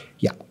 scientists.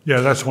 Yeah.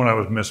 Yeah, that's one I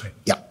was missing.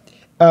 Yeah.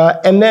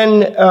 And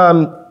then,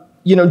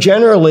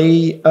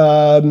 generally,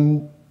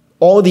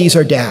 all of these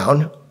are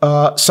down.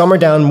 Some are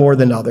down more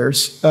than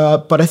others.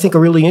 But I think a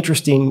really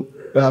interesting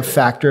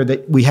factor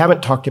that we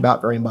haven't talked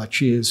about very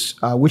much is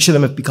which of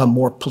them have become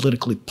more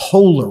politically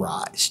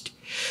polarized.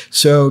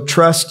 So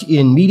trust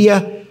in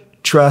media,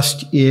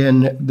 trust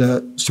in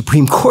the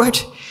Supreme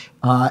Court,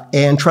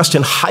 and trust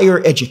in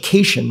higher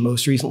education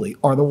most recently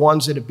are the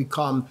ones that have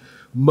become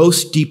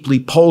most deeply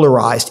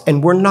polarized,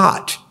 and were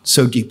not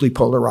so deeply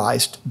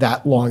polarized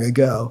that long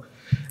ago.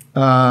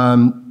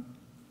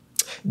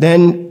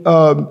 Then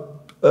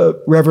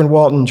Reverend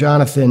Walton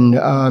Jonathan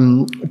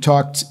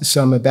talked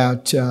some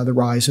about the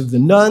rise of the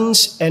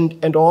nuns,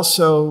 and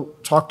also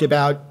talked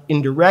about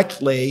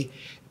indirectly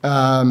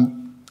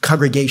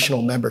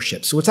congregational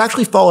membership. So what's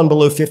actually fallen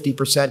below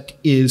 50%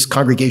 is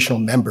congregational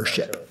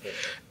membership.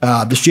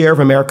 The share of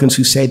Americans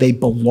who say they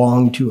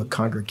belong to a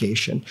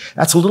congregation.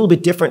 That's a little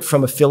bit different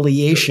from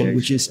affiliation,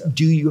 which is,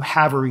 do you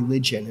have a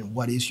religion, and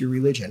what is your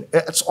religion?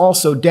 It's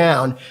also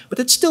down, but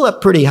it's still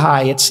up pretty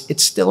high.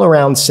 It's still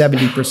around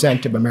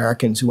 70% of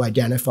Americans who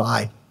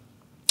identify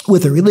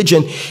with a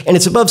religion, and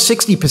it's above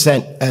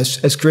 60%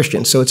 as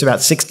Christians. So it's about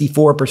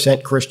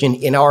 64% Christian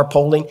in our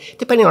polling.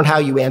 Depending on how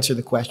you answer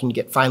the question,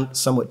 you find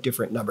somewhat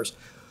different numbers.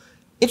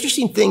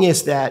 Interesting thing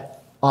is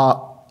that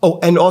oh,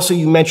 and also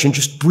you mentioned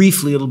just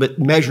briefly a little bit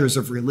measures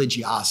of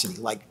religiosity,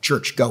 like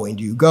church going.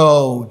 Do you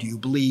go? Do you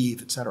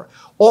believe, et cetera?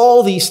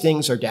 All these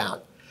things are down.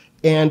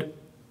 And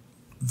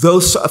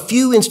those, a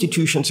few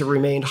institutions have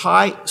remained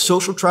high.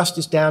 Social trust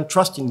is down.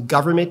 Trust in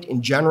government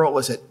in general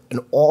is at an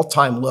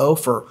all-time low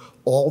for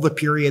all the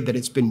period that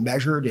it's been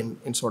measured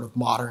in sort of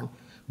modern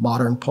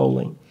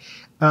polling.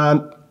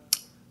 I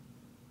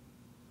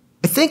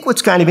think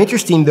what's kind of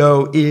interesting,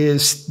 though,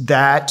 is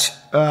that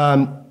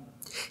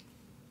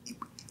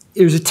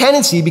there's a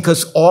tendency,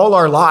 because all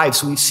our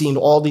lives we've seen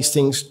all these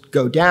things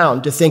go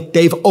down, to think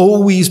they've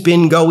always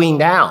been going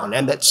down,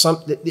 and that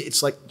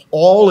it's like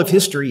all of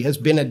history has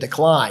been a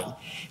decline,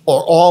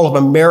 or all of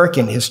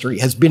American history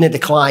has been a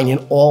decline in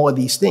all of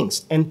these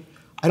things. And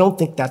I don't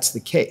think that's the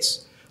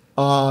case.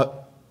 Of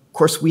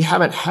course, we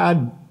haven't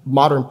had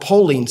modern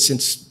polling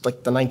since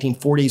like the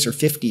 1940s or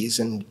 50s,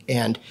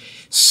 and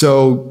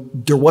so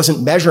there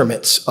wasn't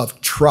measurements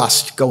of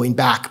trust going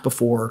back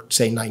before,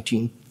 say,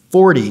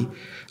 1940.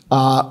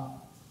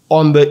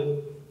 On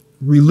the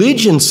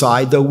religion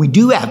side, though, we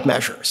do have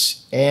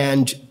measures,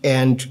 and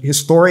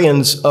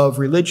historians of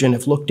religion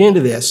have looked into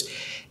this,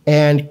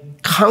 and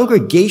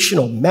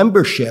congregational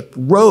membership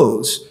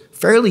rose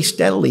fairly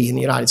steadily in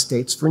the United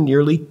States for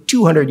nearly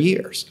 200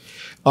 years,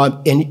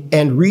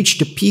 and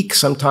reached a peak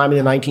sometime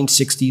in the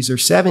 1960s or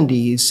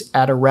 70s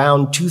at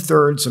around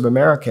 2/3 of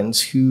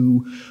Americans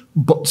who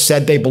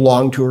said they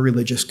belonged to a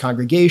religious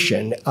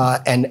congregation,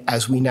 and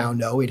as we now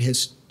know, it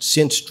has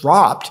since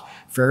dropped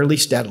fairly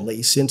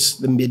steadily since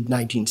the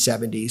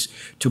mid-1970s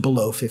to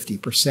below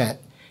 50%.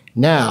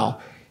 Now,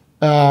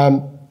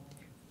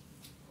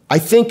 I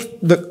think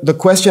the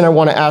question I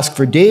want to ask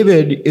for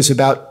David is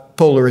about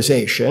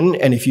polarization,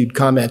 and if you'd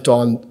comment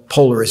on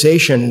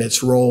polarization and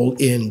its role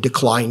in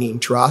declining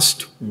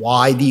trust,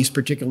 why these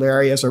particular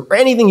areas, or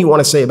anything you want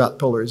to say about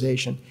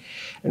polarization.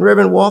 And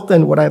Reverend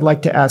Walton, what I'd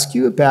like to ask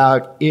you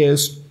about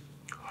is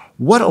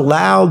what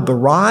allowed the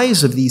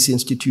rise of these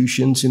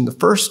institutions in the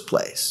first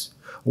place?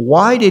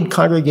 Why did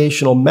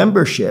congregational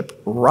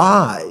membership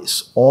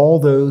rise all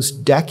those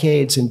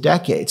decades and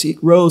decades? It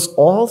rose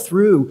all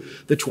through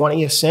the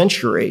 20th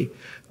century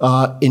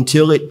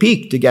until it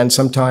peaked again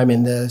sometime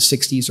in the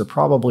 60s or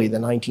probably the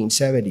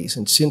 1970s.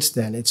 And since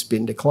then, it's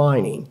been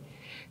declining.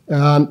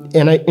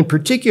 In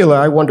particular,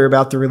 I wonder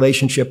about the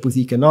relationship with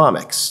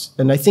economics.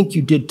 And I think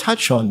you did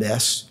touch on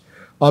this.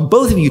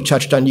 Both of you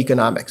touched on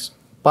economics.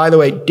 By the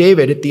way,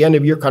 David, at the end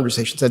of your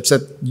conversation,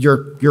 said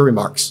your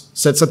remarks,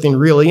 said something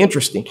really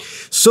interesting.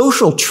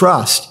 Social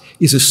trust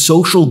is a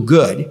social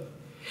good,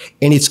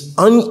 and it's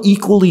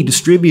unequally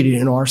distributed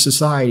in our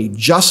society,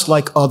 just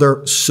like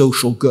other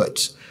social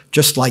goods,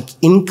 just like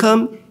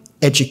income,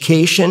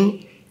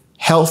 education,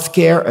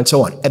 healthcare, and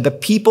so on. And the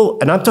people,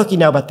 and I'm talking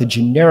now about the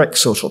generic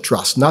social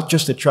trust, not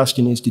just the trust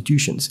in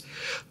institutions.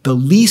 The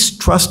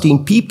least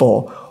trusting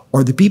people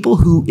are the people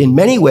who, in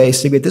many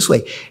ways, think of it this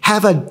way,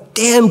 have a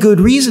damn good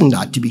reason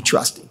not to be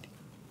trusting,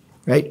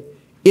 right?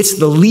 It's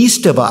the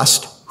least of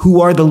us who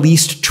are the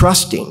least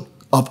trusting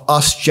of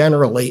us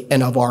generally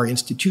and of our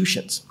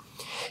institutions.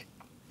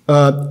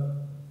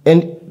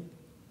 And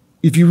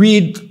if you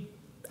read,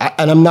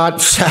 and I'm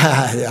not,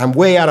 I'm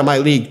way out of my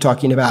league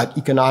talking about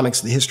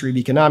economics, the history of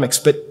economics,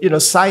 but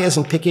Sayers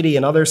and Piketty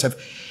and others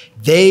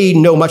they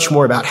know much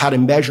more about how to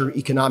measure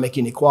economic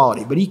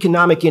inequality. But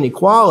economic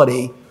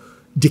inequality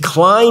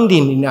declined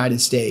in the United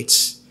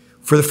States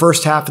for the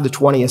first half of the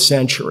 20th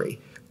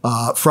century.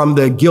 From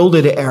the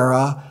Gilded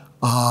era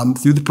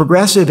through the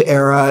Progressive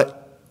era,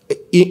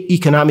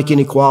 economic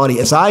inequality,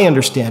 as I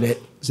understand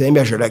it, as they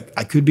measured,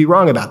 I could be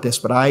wrong about this,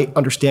 but I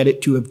understand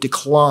it to have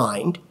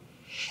declined.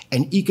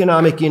 And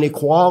economic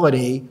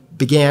inequality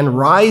began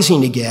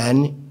rising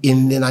again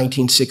in the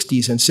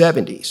 1960s and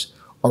 70s,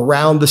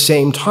 around the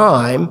same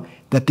time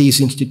that these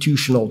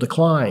institutional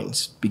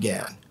declines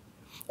began.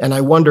 And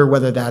I wonder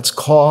whether that's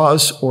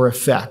cause or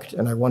effect.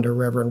 And I wonder,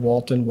 Reverend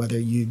Walton, whether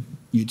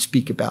you'd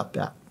speak about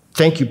that.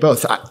 Thank you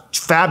both.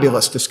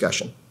 Fabulous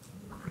discussion.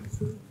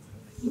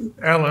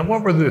 Alan,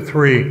 what were the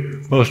three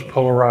most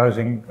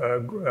polarizing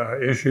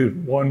issues?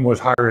 One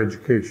was higher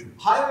education.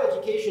 Higher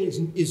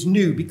education is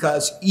new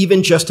because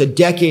even just a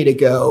decade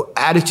ago,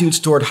 attitudes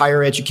toward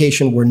higher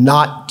education were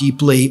not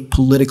deeply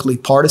politically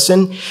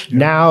partisan.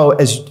 Now,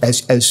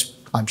 as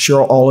I'm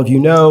sure all of you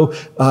know,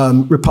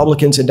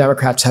 Republicans and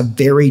Democrats have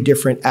very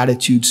different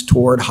attitudes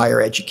toward higher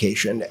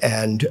education,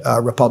 and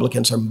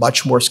Republicans are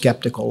much more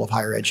skeptical of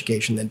higher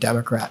education than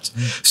Democrats.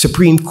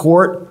 Supreme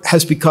Court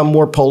has become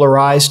more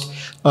polarized,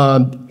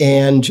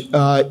 and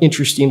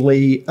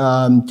interestingly,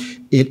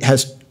 it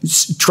has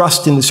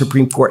trust in the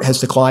Supreme Court has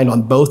declined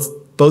on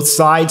both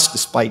sides,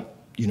 despite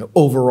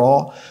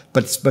overall,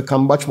 but it's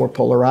become much more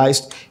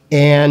polarized.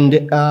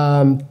 And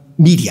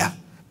media,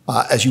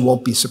 as you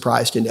won't be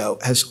surprised to know,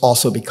 has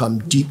also become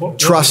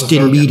trust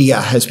in media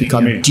has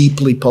become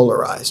deeply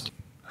polarized.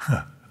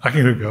 I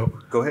can go.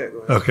 Go ahead.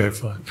 Okay,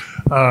 fine.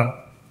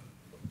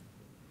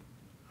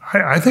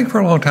 I think for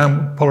a long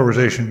time,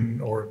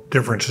 polarization or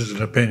differences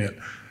in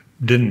opinion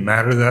didn't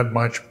matter that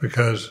much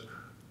because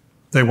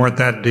they weren't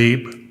that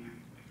deep.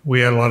 We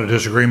had a lot of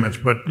disagreements,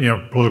 but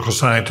political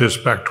scientists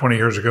back 20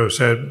 years ago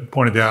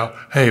pointed out,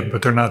 hey,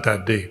 but they're not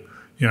that deep.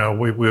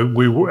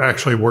 We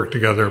actually work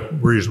together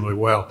reasonably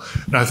well.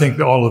 And I think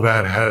all of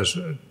that has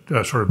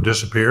sort of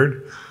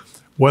disappeared.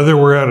 Whether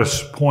we're at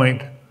a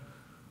point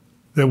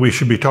that we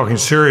should be talking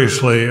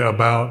seriously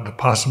about the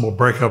possible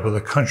breakup of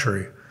the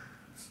country,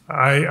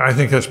 I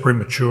think that's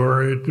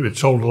premature. It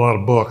sold a lot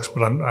of books,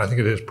 but I think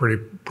it is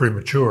pretty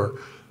premature.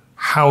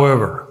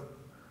 However,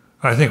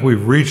 I think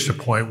we've reached a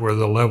point where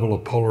the level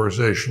of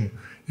polarization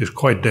is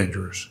quite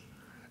dangerous.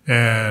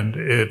 And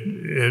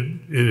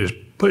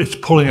it's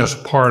pulling us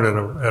apart at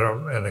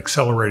an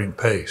accelerating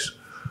pace.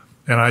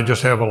 And I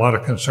just have a lot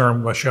of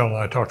concern. Michelle and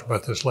I talked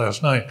about this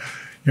last night.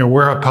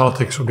 Where our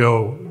politics will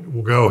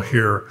go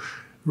here.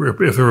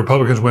 If the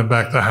Republicans win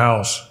back the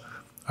House,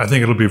 I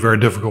think it'll be very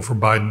difficult for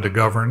Biden to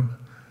govern.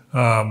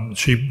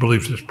 She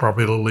believes it's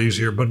probably a little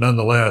easier, but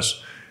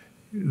nonetheless,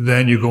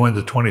 then you go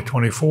into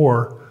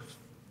 2024,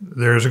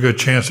 there's a good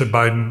chance that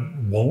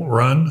Biden won't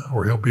run,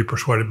 or he'll be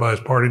persuaded by his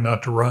party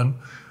not to run.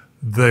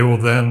 They will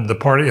then, the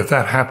party, if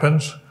that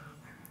happens,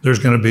 there's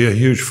going to be a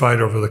huge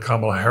fight over the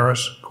Kamala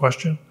Harris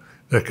question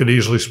that could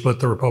easily split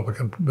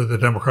the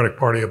Democratic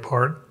Party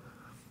apart.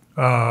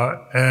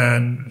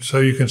 And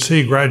so you can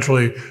see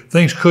gradually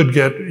things could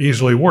get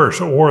easily worse,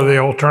 or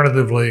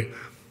alternatively,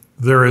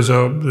 there is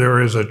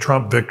a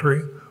Trump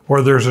victory,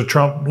 or there's a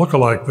Trump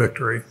lookalike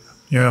victory,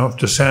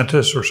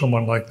 DeSantis or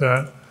someone like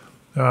that.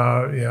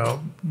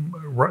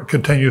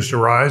 continues to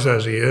rise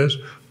as he is.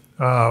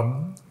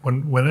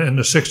 When in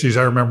the 60s,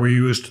 I remember we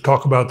used to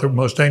talk about the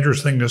most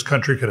dangerous thing this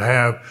country could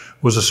have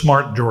was a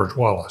smart George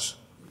Wallace.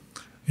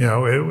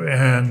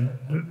 And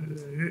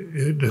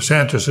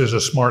DeSantis is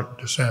a smart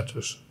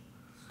DeSantis.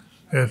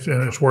 And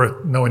it's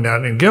worth knowing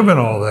that. And given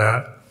all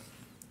that,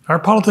 our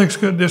politics,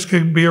 this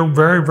could be a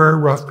very, very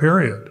rough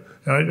period.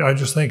 And I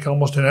just think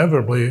almost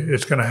inevitably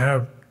it's going to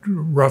have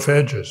rough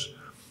edges.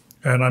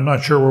 And I'm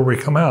not sure where we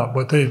come out.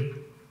 But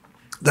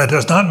that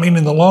does not mean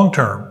in the long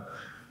term.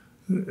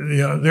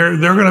 There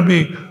are going to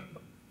be,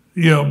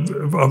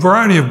 a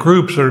variety of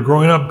groups that are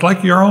growing up,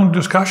 like your own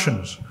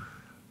discussions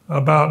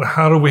about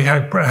how do we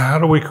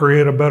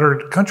create a better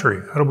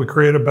country? How do we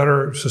create a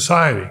better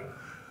society?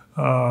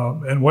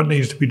 And what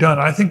needs to be done?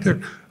 I think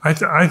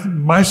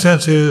my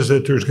sense is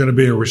that there's going to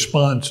be a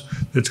response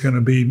that's going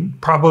to be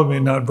probably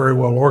not very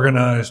well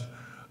organized,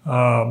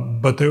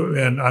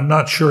 and I'm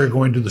not sure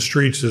going to the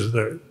streets is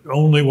the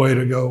only way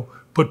to go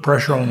put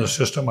pressure on the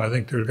system. I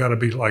think there's got to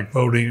be like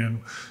voting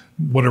and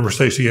whatever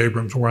Stacey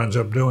Abrams winds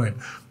up doing.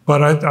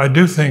 But I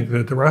do think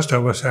that the rest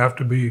of us have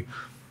to be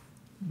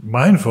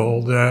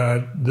mindful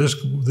that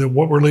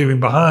what we're leaving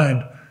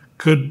behind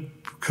could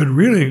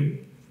really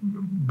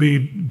be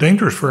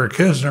dangerous for our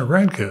kids and our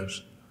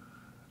grandkids.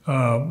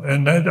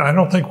 And I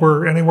don't think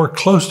we're anywhere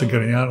close to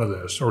getting out of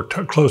this or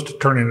close to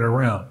turning it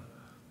around.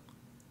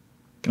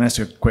 Can I ask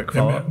a quick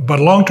follow-up? But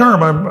long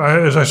term,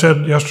 as I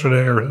said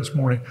yesterday or this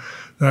morning,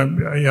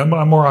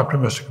 I'm more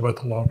optimistic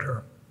about the long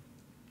term.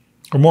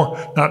 Or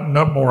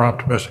not more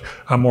optimistic,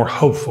 I'm more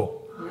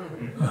hopeful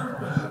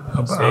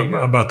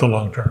about the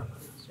long term.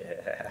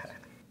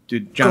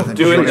 Dude, Jonathan,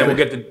 and then we'll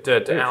get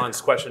to Alan's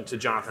question to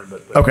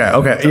Jonathan.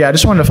 Okay. Yeah, I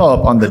just wanted to follow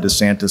up on the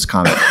DeSantis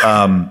comment.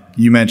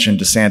 You mentioned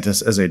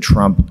DeSantis as a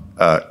Trump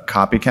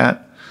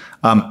copycat.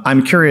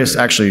 I'm curious,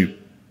 actually,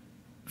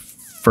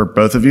 for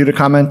both of you to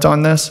comment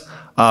on this.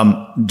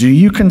 Do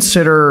you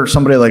consider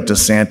somebody like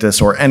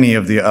DeSantis or any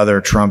of the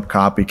other Trump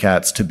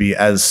copycats to be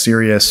as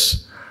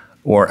serious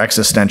or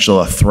existential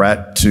a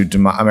threat to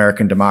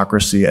American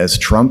democracy as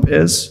Trump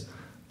is?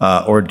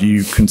 Or do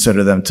you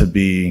consider them to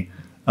be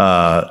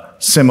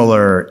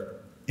similar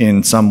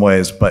in some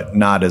ways, but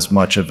not as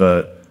much of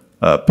a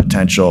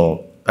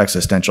potential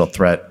existential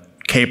threat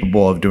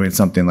capable of doing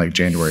something like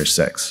January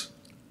 6th?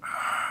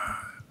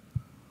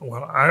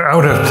 Well, I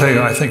would have to tell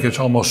you, I think it's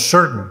almost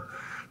certain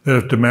that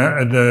if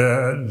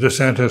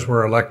DeSantis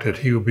were elected,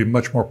 he would be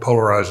much more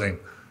polarizing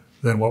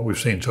than what we've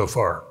seen so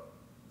far.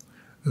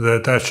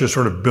 That's just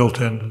sort of built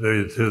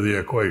into the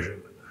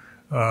equation.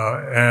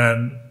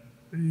 And,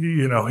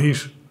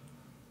 he's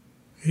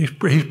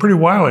pretty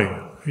wily.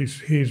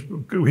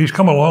 He's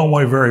come a long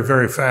way very,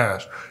 very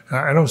fast.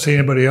 I don't see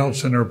anybody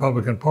else in the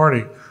Republican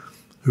Party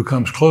who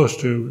comes close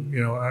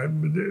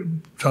to,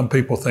 some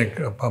people think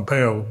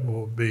Pompeo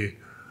will be,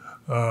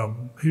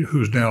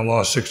 who's now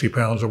lost 60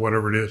 pounds or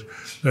whatever it is,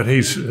 that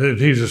he's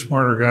a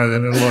smarter guy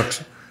than it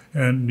looks,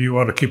 and you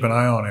ought to keep an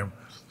eye on him.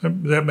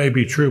 That may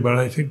be true, but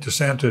I think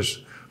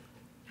DeSantis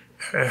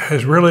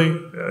has really,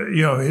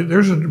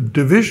 there's a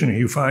division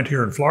you find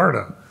here in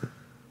Florida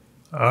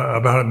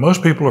about it.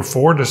 Most people are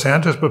for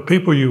DeSantis, but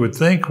people you would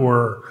think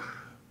were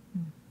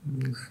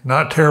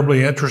not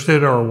terribly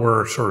interested or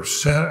were sort of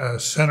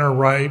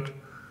center-right,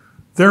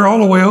 they're all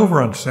the way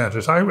over on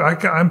DeSantis.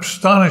 I'm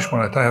astonished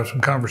when I have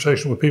some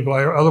conversation with people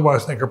I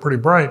otherwise think are pretty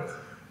bright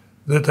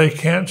that they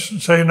can't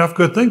say enough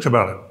good things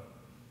about him.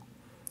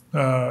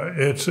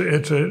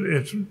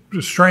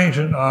 It's strange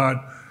and odd,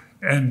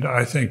 and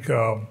I think,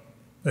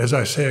 as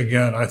I say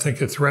again, I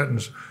think it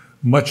threatens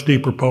much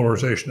deeper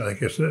polarization. I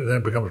think then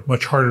it becomes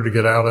much harder to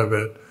get out of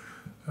it.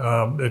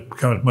 It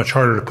becomes much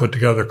harder to put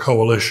together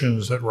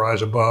coalitions that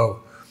rise above.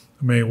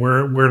 I mean,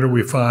 where do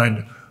we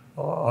find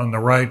on the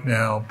right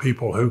now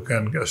people who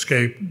can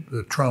escape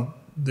the Trump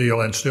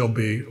deal and still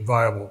be a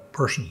viable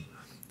person?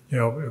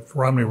 If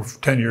Romney were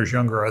 10 years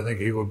younger, I think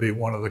he would be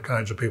one of the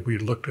kinds of people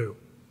you'd look to.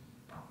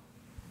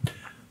 All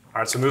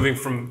right, so moving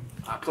from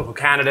political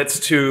candidates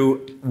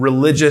to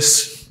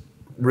religious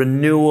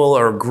renewal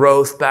or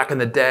growth back in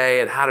the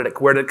day, and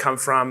where did it come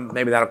from?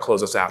 Maybe that'll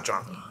close us out,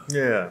 John.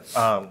 Yeah,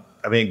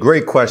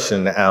 great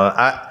question, Alan.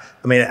 I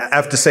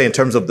have to say, in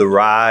terms of the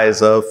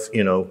rise of,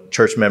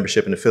 church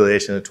membership and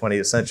affiliation in the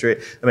 20th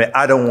century,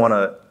 I don't want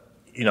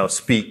to,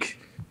 speak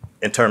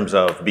in terms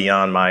of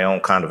beyond my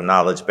own kind of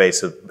knowledge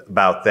base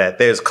about that.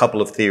 There's a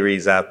couple of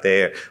theories out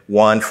there.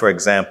 One, for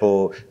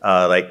example,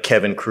 like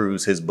Kevin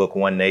Cruz, his book,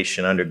 One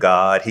Nation Under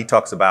God, he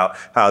talks about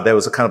how there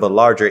was a kind of a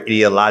larger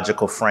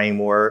ideological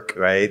framework,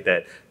 right,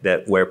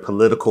 that where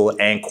political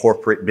and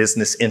corporate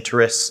business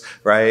interests,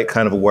 right,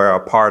 kind of were a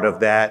part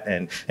of that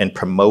and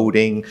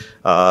promoting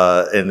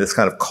in this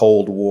kind of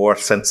Cold War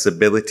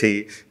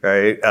sensibility,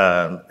 right,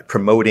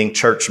 promoting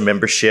church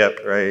membership,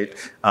 right.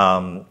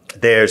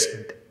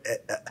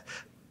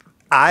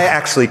 I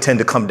actually tend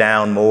to come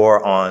down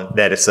more on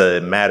that it's a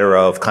matter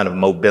of kind of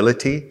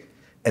mobility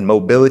and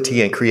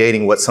mobility and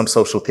creating what some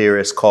social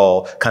theorists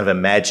call kind of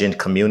imagined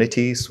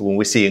communities. When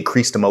we see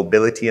increased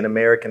mobility in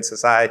American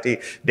society,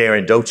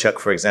 Darren Dochuk,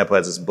 for example,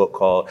 has this book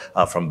called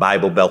From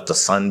Bible Belt to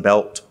Sun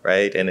Belt,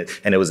 right? And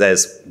it was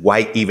as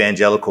white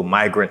evangelical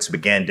migrants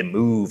began to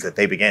move that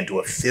they began to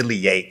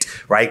affiliate,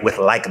 right, with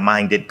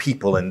like-minded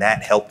people, and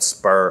that helped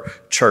spur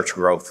church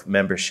growth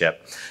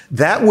membership.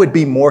 That would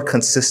be more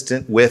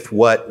consistent with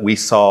what we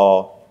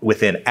saw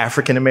within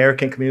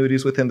African-American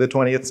communities within the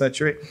 20th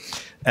century.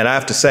 And I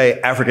have to say,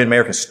 African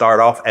Americans start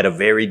off at a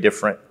very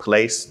different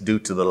place due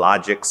to the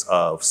logics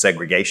of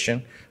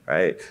segregation,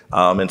 right?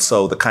 And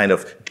so the kind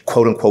of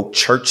quote unquote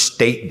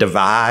church-state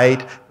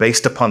divide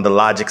based upon the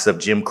logics of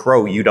Jim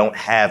Crow, you don't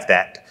have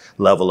that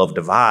level of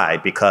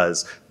divide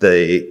because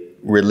the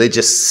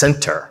religious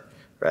center,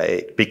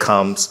 right,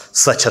 becomes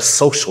such a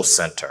social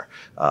center.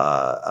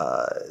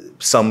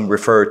 Some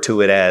refer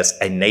to it as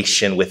a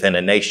nation within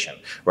a nation,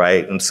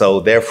 right? And so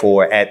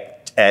therefore at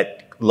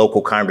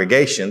local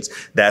congregations,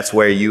 that's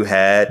where you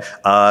had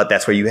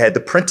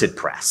the printed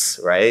press,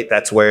 right?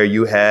 That's where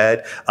you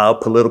had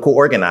political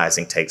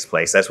organizing takes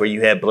place. That's where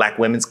you had Black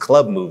women's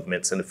club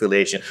movements and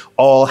affiliation,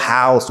 all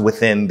housed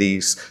within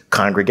these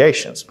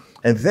congregations.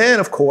 And then,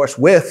 of course,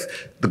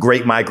 with the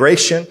Great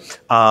Migration,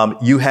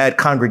 you had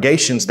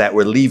congregations that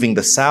were leaving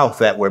the South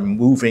that were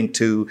moving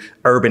to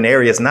urban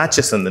areas, not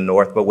just in the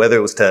North, but whether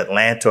it was to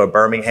Atlanta or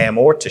Birmingham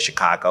or to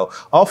Chicago,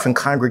 often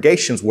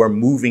congregations were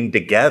moving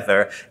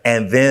together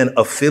and then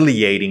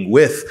affiliating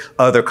with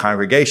other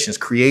congregations,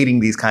 creating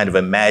these kind of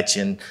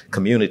imagined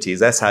communities.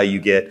 That's how you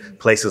get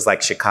places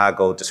like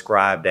Chicago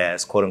described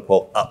as, quote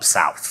unquote, up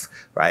South,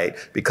 right?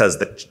 Because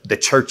the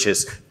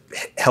churches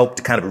helped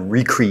to kind of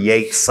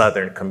recreate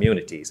Southern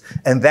communities.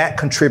 And that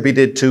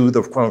contributed to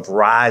the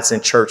rise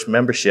in church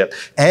membership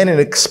and an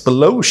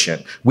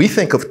explosion. We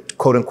think of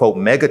quote unquote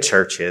mega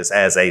churches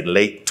as a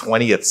late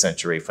 20th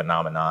century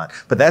phenomenon,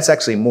 but that's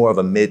actually more of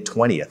a mid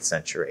 20th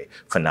century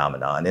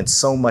phenomenon. And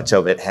so much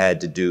of it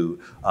had to do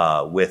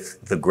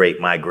with the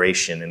Great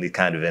Migration and the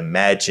kind of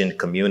imagined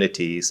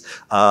communities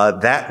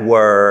that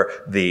were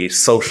the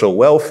social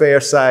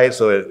welfare sites,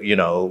 or, you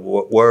know,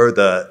 were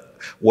the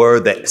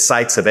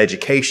sites of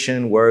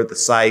education, were the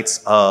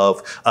sites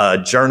of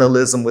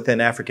journalism within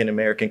African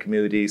American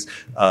communities,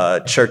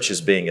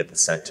 churches being at the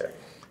center.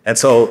 And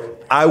so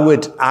I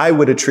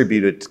would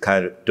attribute it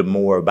kind of to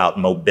more about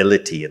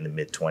mobility in the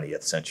mid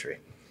 20th century,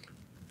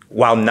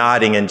 while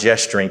nodding and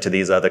gesturing to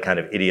these other kind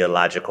of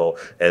ideological,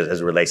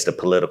 as it relates to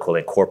political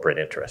and corporate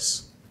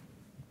interests.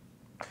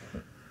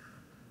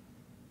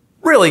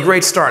 Really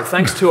great start.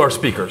 Thanks to our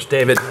speakers,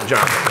 David and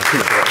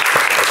Jonathan.